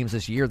best games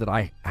this year that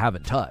I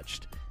haven't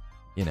touched,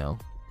 you know?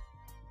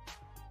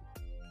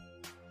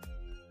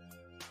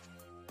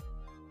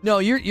 No,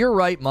 you're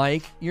right,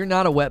 Mike. You're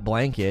not a wet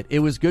blanket. It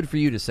was good for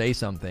you to say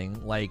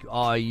something like,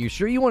 "Oh, you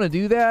sure you want to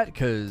do that?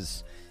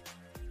 Because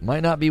it might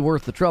not be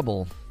worth the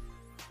trouble."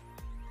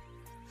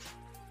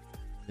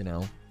 You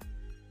know?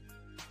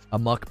 A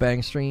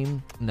mukbang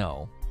stream?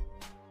 No.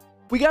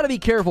 We got to be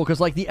careful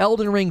because, like, the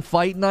Elden Ring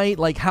fight night,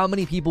 like, how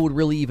many people would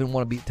really even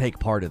want to take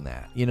part in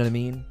that? You know what I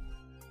mean?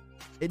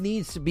 It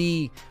needs to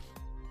be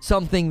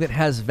something that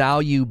has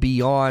value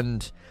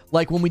beyond,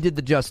 like, when we did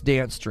the Just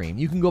Dance stream.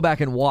 You can go back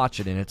and watch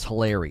it, and it's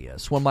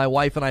hilarious. When my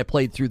wife and I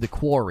played through The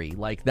Quarry,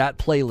 like, that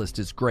playlist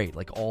is great.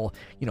 Like, all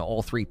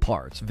 3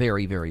 parts.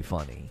 Very, very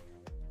funny.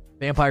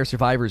 Vampire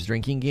Survivors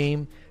drinking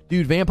game.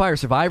 Dude, Vampire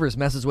Survivors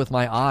messes with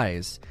my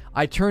eyes.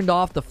 I turned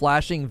off the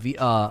flashing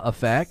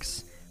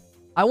effects.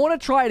 I want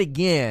to try it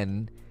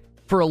again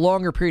for a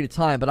longer period of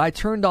time, but I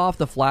turned off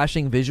the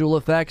flashing visual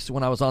effects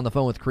when I was on the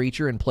phone with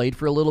Creature and played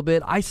for a little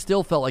bit. I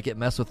still felt like it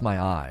messed with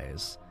my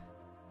eyes.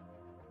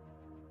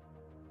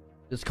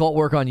 Does Cult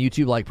work on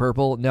YouTube like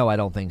Purple? No, I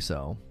don't think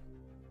so.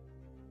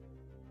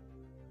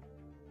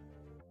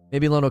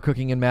 Maybe Lono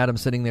cooking and Madam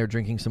sitting there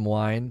drinking some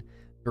wine,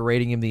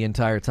 berating him the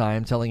entire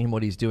time, telling him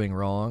what he's doing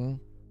wrong.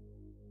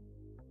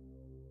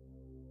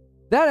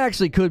 That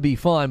actually could be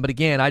fun, but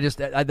again,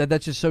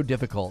 that's just so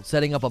difficult.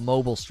 Setting up a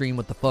mobile stream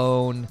with the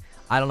phone,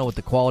 I don't know what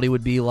the quality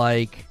would be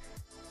like.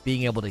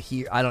 being able to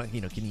hear. I don't,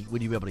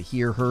 would you be able to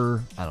hear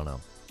her? I don't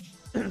know.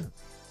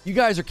 You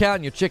guys are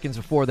counting your chickens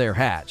before they're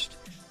hatched.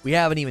 We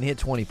haven't even hit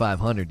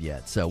 2,500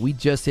 yet, so we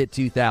just hit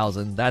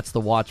 2,000. That's the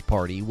watch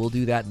party. We'll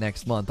do that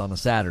next month on a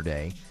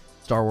Saturday.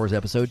 Star Wars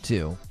Episode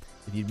 2.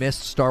 If you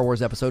missed Star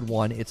Wars Episode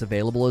 1, it's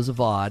available as a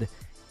VOD,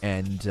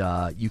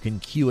 and you can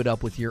queue it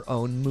up with your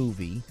own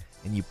movie,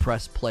 and you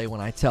press play when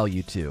I tell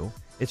you to.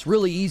 It's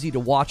really easy to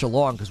watch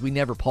along because we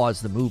never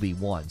pause the movie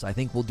once. I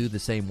think we'll do the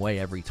same way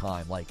every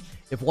time. Like,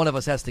 if one of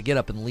us has to get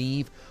up and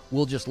leave,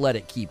 we'll just let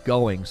it keep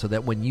going so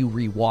that when you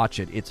rewatch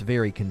it, it's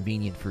very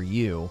convenient for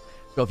you.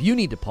 So if you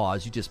need to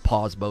pause, you just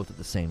pause both at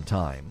the same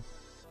time.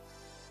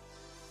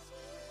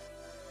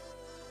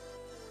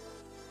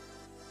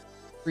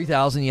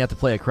 3,000, you have to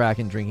play a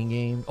Kraken drinking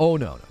game. Oh,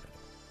 no.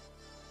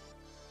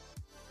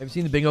 Have you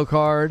seen the bingo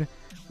card?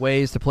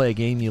 Ways to play a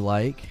game you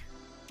like.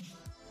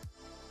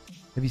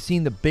 Have you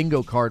seen the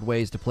bingo card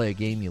ways to play a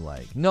game you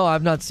like? No,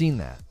 I've not seen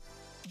that.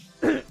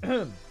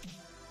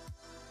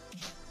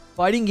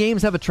 Fighting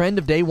games have a trend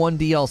of day one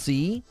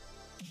DLC?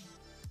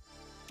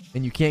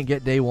 And you can't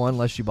get day one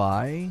unless you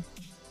buy?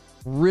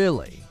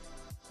 Really?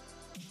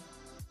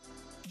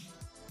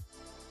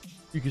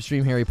 You can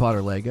stream Harry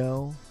Potter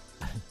Lego?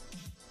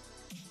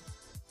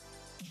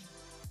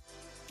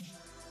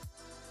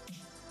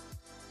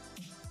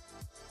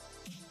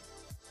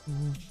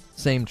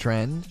 Same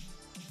trend.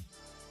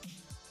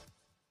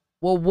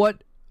 Well,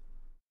 what?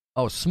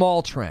 Oh,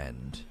 small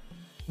trend.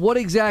 What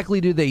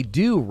exactly do they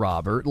do,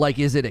 Robert? Like,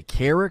 is it a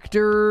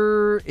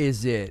character?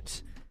 Is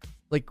it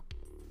like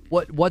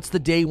what's the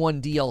day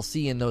one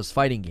DLC in those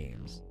fighting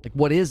games? Like,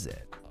 what is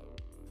it?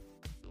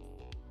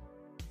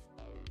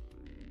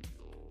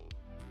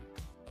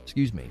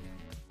 Excuse me.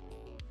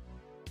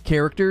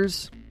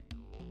 Characters?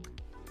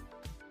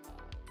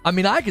 I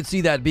mean, I could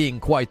see that being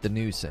quite the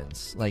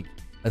nuisance. Like,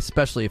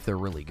 especially if they're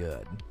really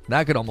good.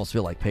 That could almost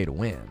feel like pay to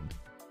win.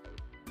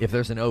 If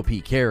there's an OP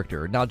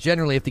character. Now,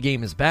 generally, if the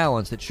game is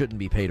balanced, it shouldn't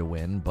be pay to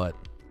win, but,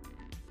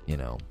 you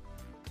know.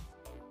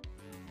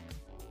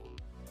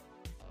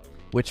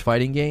 Which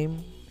fighting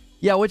game?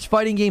 Yeah, which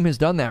fighting game has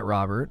done that,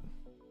 Robert?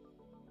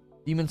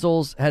 Demon's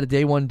Souls had a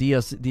day one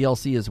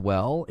DLC as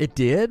well. It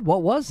did?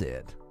 What was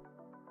it?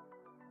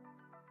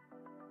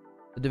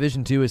 The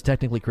Division 2 is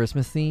technically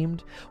Christmas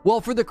themed.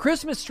 Well, for the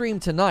Christmas stream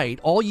tonight,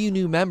 all you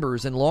new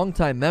members and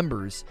longtime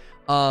members,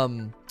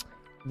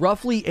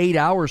 roughly 8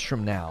 hours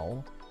from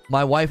now,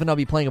 my wife and I'll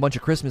be playing a bunch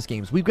of Christmas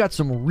games. We've got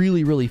some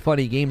really, really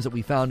funny games that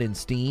we found in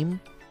Steam.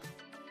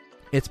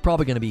 It's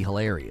probably going to be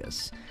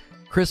hilarious.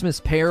 Christmas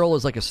Peril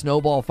is like a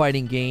snowball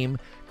fighting game.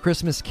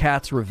 Christmas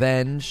Cat's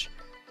Revenge,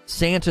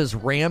 Santa's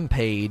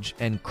Rampage,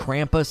 and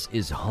Krampus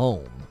is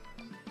Home.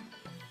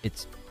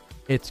 It's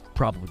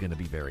probably going to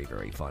be very,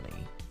 very funny.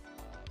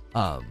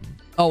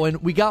 Oh,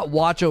 and we got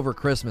Watch Over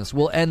Christmas.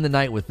 We'll end the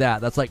night with that.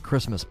 That's like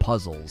Christmas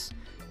puzzles.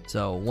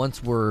 So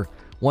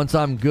once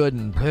I'm good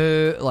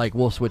and like,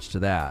 we'll switch to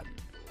that.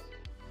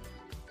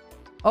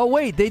 Oh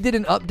wait, they did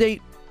an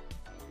update.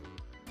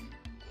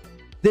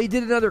 They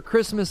did another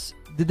Christmas.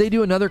 Did they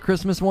do another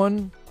Christmas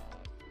one?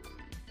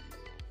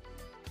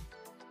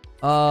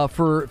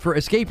 For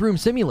Escape Room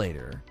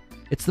Simulator.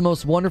 It's the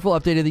most wonderful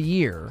update of the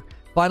year.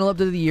 Final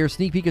update of the year,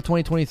 sneak peek of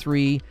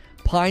 2023,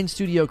 Pine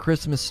Studio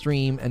Christmas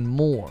stream, and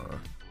more.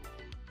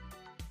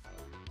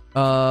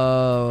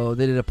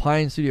 They did a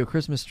Pine Studio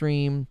Christmas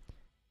stream.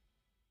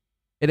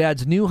 It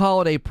adds new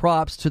holiday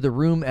props to the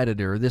room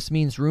editor. This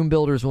means room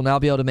builders will now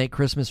be able to make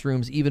Christmas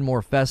rooms even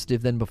more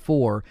festive than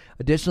before.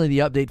 Additionally, the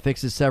update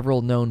fixes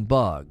several known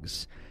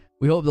bugs.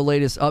 We hope the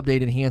latest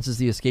update enhances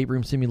the Escape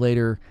Room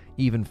Simulator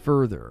even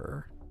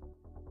further.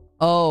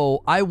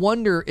 Oh, I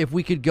wonder if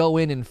we could go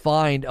in and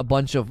find a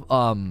bunch of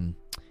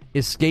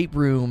escape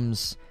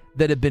rooms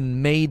that have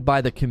been made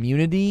by the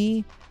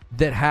community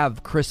that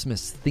have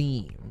Christmas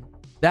theme.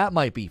 That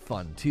might be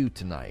fun too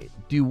tonight.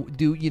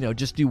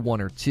 Just do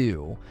one or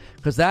two,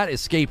 because that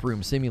Escape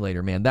Room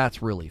Simulator, man,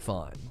 that's really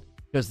fun.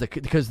 Because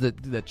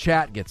the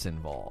chat gets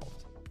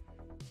involved.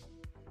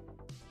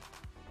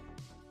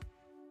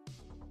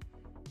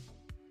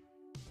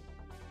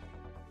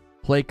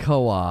 Play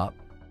co-op.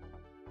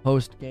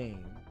 Host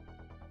game.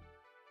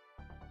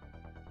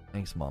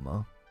 Thanks,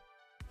 Mama.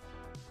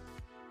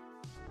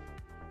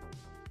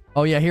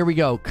 Oh yeah, here we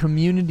go.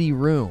 Community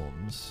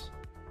rooms.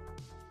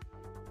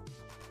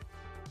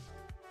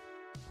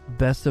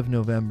 Best of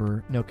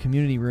November. No,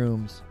 community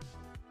rooms.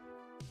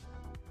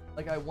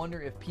 Like, I wonder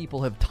if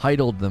people have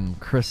titled them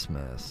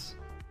Christmas.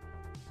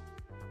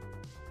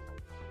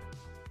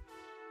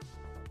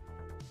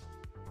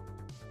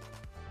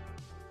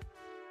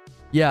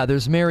 Yeah,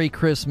 there's Merry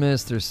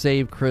Christmas, there's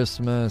Save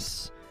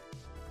Christmas.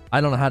 I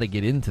don't know how to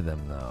get into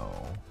them, though.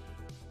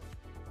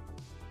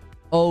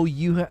 Oh, do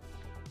you have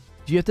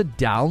to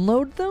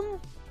download them?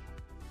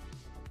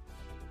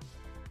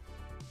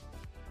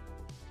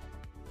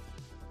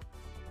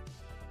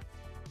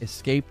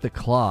 Escape the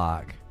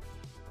clock.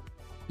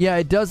 Yeah,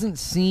 it doesn't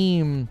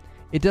seem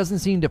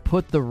to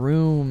put the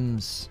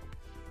rooms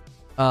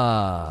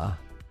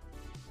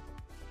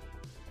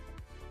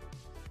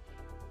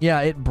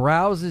Yeah, it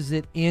browses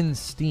it in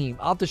Steam.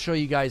 I'll have to show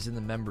you guys in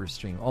the members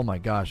stream. Oh my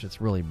gosh,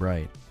 it's really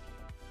bright.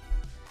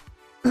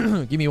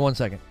 Give me 1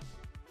 second.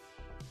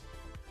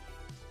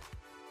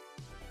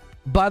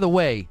 By the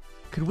way,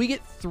 could we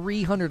get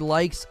 300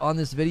 likes on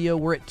this video?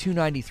 We're at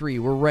 293.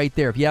 We're right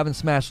there. If you haven't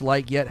smashed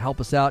like yet, help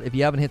us out. If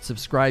you haven't hit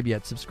subscribe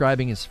yet,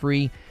 subscribing is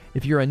free.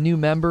 If you're a new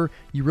member,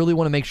 you really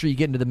want to make sure you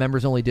get into the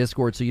members-only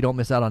Discord so you don't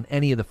miss out on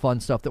any of the fun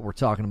stuff that we're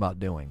talking about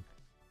doing.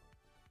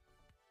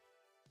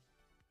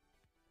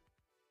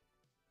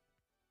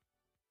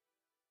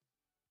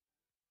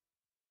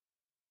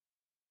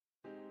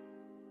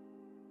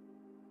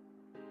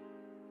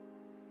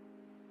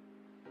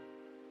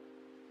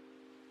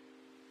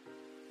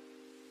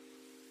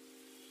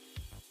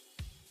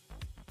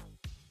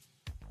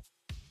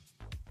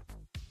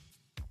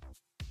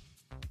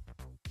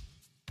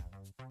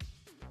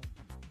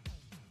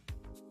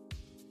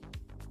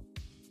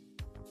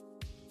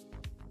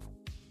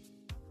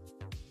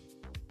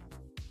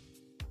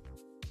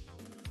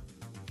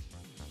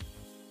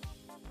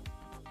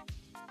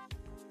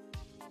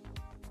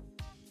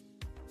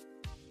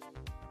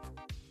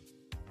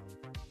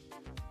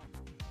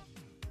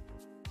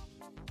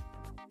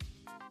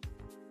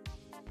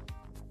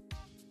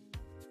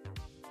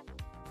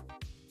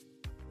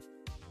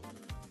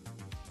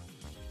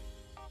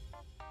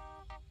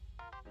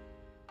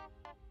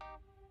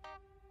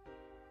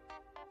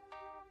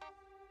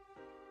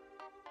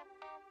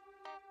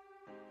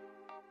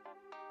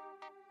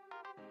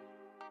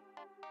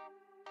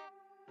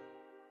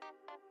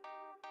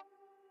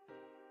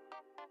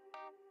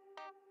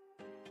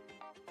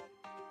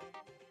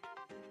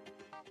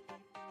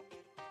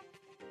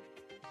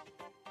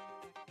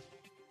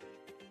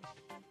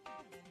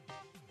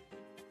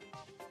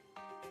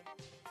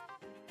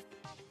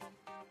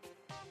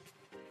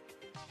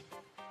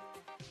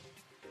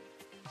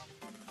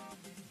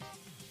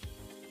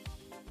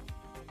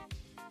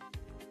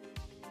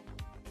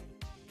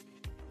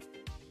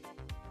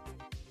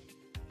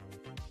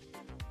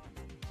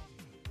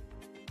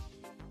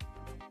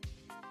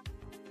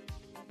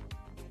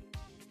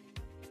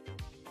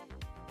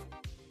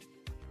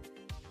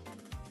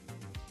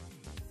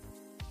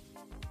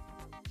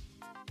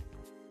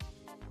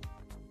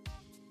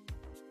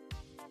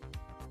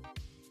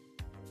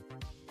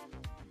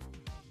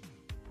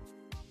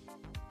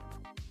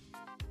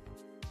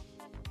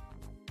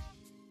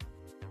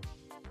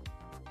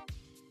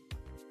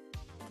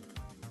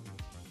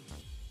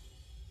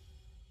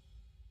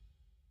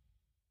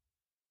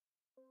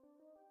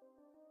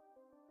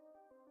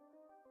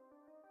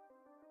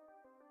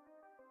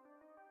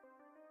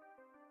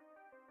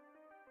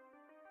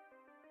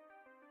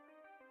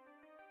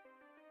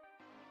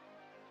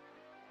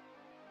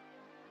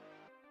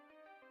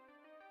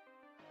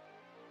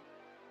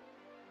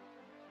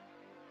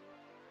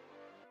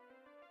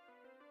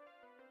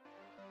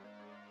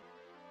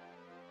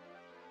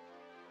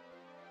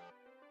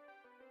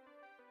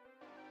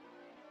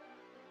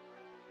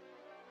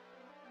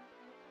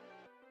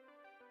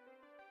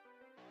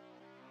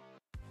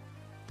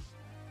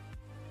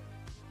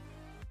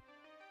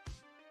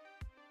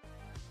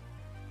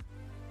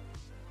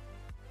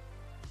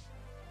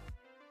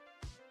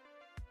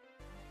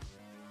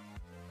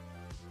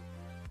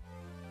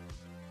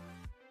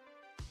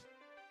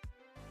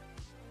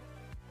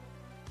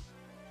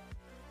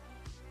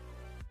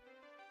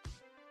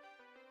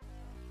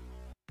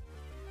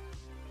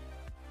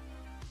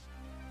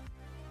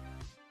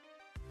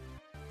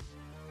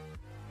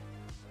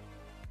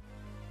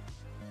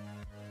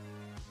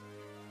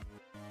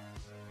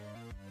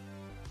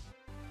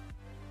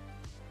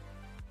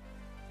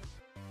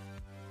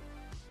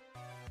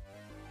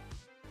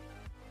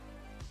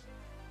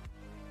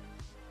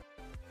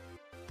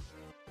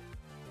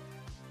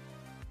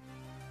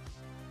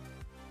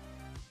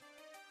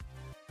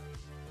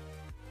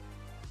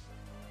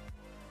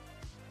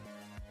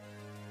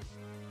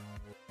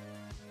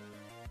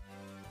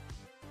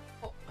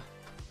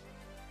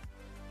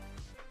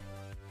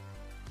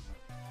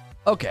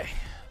 Okay.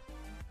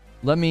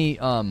 Let me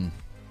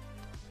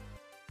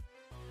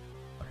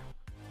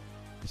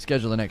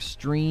schedule the next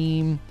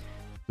stream.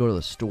 Go to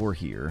the store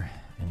here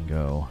and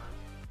go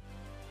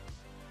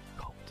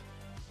Cult.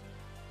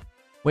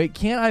 Wait,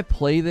 can't I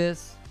play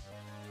this?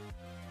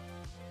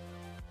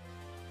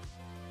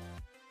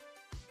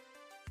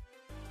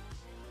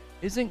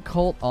 Isn't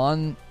Cult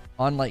on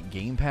like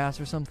Game Pass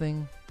or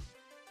something?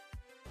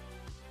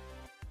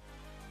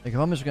 Like, if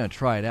I'm just going to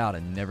try it out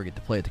and never get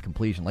to play it to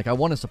completion. Like, I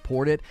want to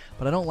support it,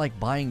 but I don't like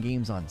buying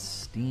games on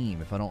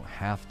Steam if I don't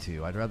have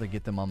to. I'd rather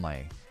get them on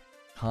my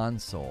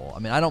console. I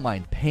mean, I don't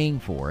mind paying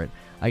for it.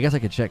 I guess I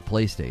could check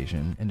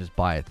PlayStation and just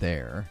buy it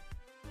there.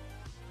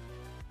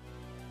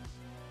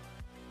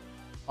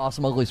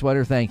 Awesome Ugly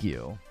Sweater, thank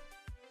you.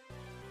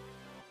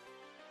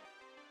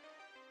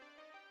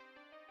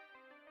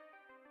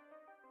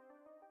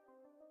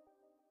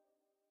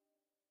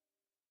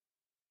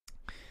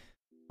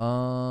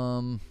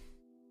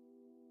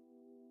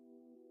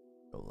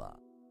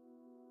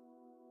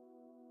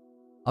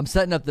 I'm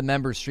setting up the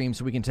member stream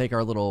so we can take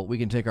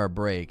our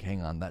break.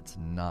 Hang on, that's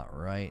not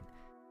right.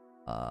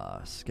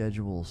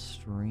 Schedule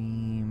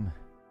stream.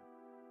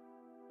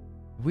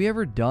 Have we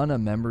ever done a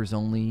members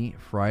only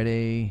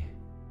Friday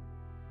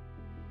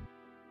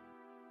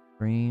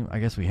stream? I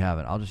guess we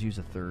haven't. I'll just use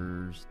a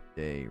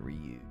Thursday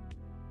reuse.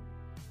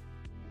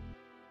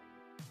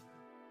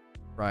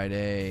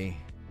 Friday.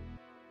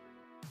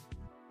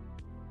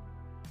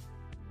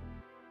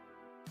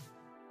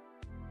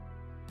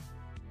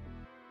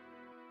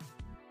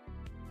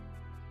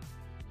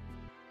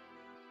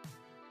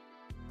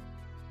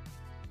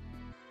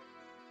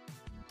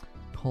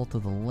 Cult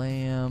of the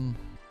Lamb.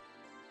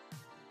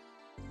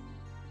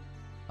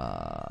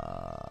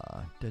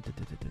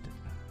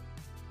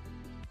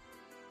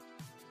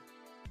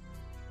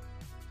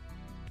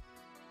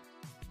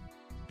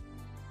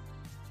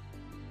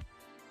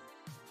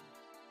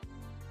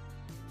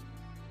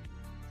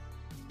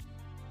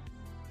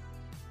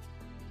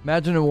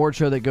 Imagine an award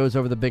show that goes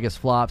over the biggest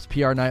flops,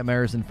 PR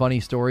nightmares, and funny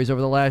stories over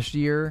the last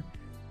year.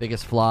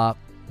 Biggest flop,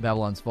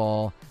 Babylon's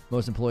Fall,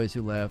 most employees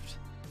who left,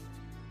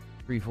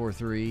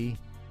 343.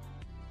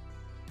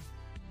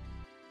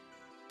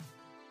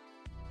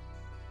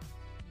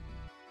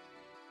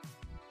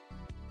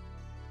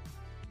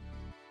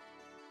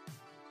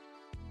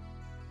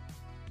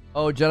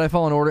 Oh, Jedi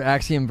Fallen Order,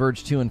 Axiom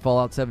Verge 2, and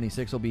Fallout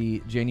 76 will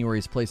be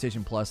January's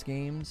PlayStation Plus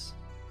games.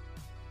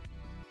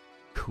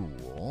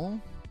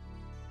 Cool.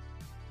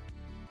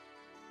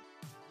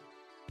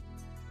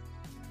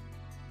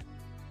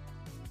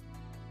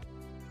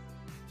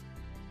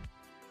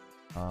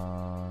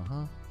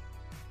 Uh-huh.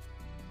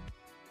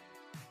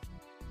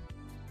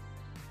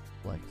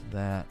 Select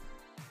that.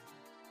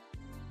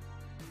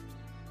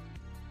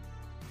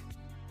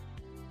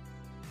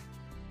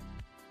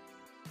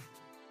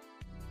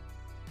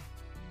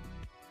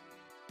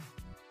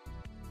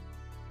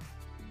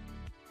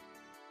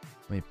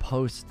 Let me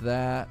post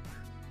that.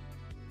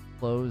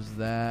 Close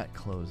that.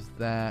 Close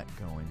that.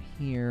 Go in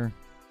here.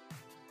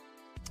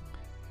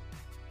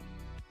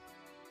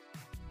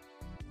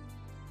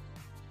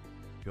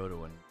 Go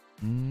to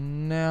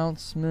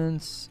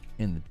announcements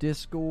in the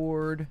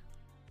Discord.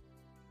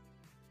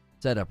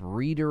 Set up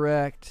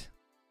redirect.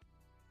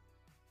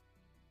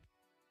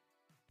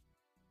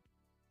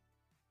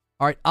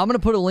 All right, I'm going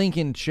to put a link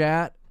in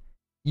chat.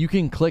 You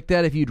can click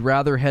that if you'd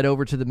rather head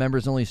over to the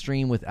members only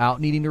stream without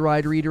needing to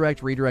ride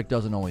redirect. Redirect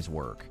doesn't always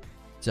work.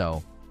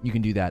 So you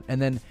can do that.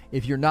 And then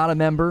if you're not a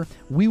member,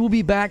 we will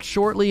be back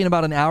shortly in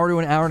about an hour to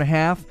an hour and a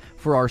half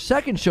for our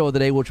second show of the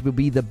day, which will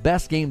be the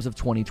best games of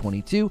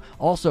 2022.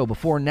 Also,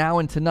 before now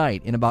and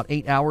tonight, in about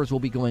 8 hours, we'll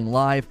be going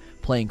live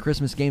playing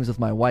Christmas games with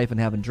my wife and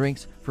having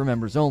drinks for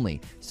members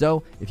only.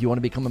 So if you want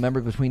to become a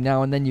member between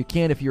now and then, you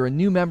can. If you're a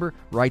new member,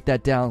 write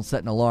that down,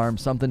 set an alarm,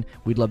 something.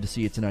 We'd love to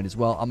see you tonight as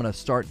well. I'm going to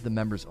start the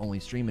members only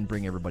stream and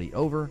bring everybody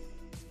over.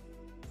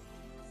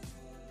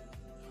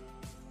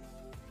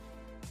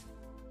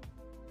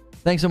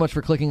 Thanks so much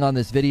for clicking on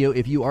this video.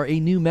 If you are a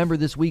new member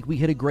this week, we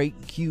hit a great,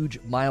 huge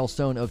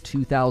milestone of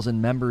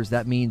 2,000 members.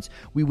 That means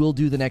we will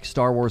do the next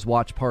Star Wars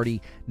watch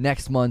party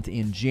next month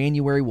in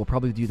January. We'll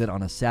probably do that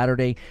on a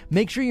Saturday.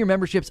 Make sure your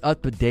membership's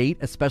up to date,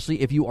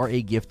 especially if you are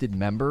a gifted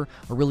member.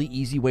 A really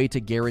easy way to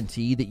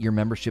guarantee that your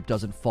membership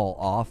doesn't fall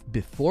off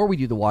before we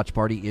do the watch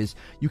party is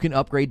you can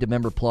upgrade to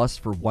Member Plus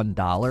for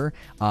 $1,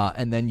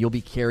 and then you'll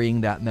be carrying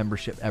that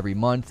membership every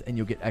month, and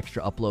you'll get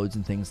extra uploads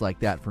and things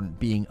like that for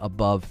being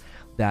above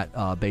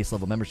that base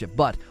level membership.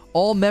 But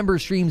all member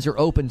streams are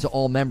open to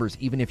all members,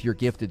 even if you're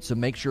gifted. So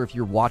make sure if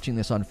you're watching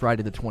this on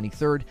Friday the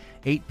 23rd,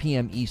 8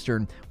 p.m.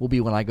 Eastern, will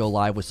be when I go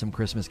live with some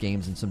Christmas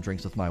games and some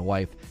drinks with my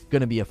wife.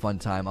 Going to be a fun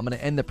time. I'm going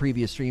to end the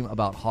previous stream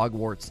about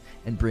Hogwarts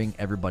and bring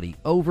everybody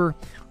over.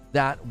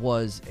 That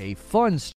was a fun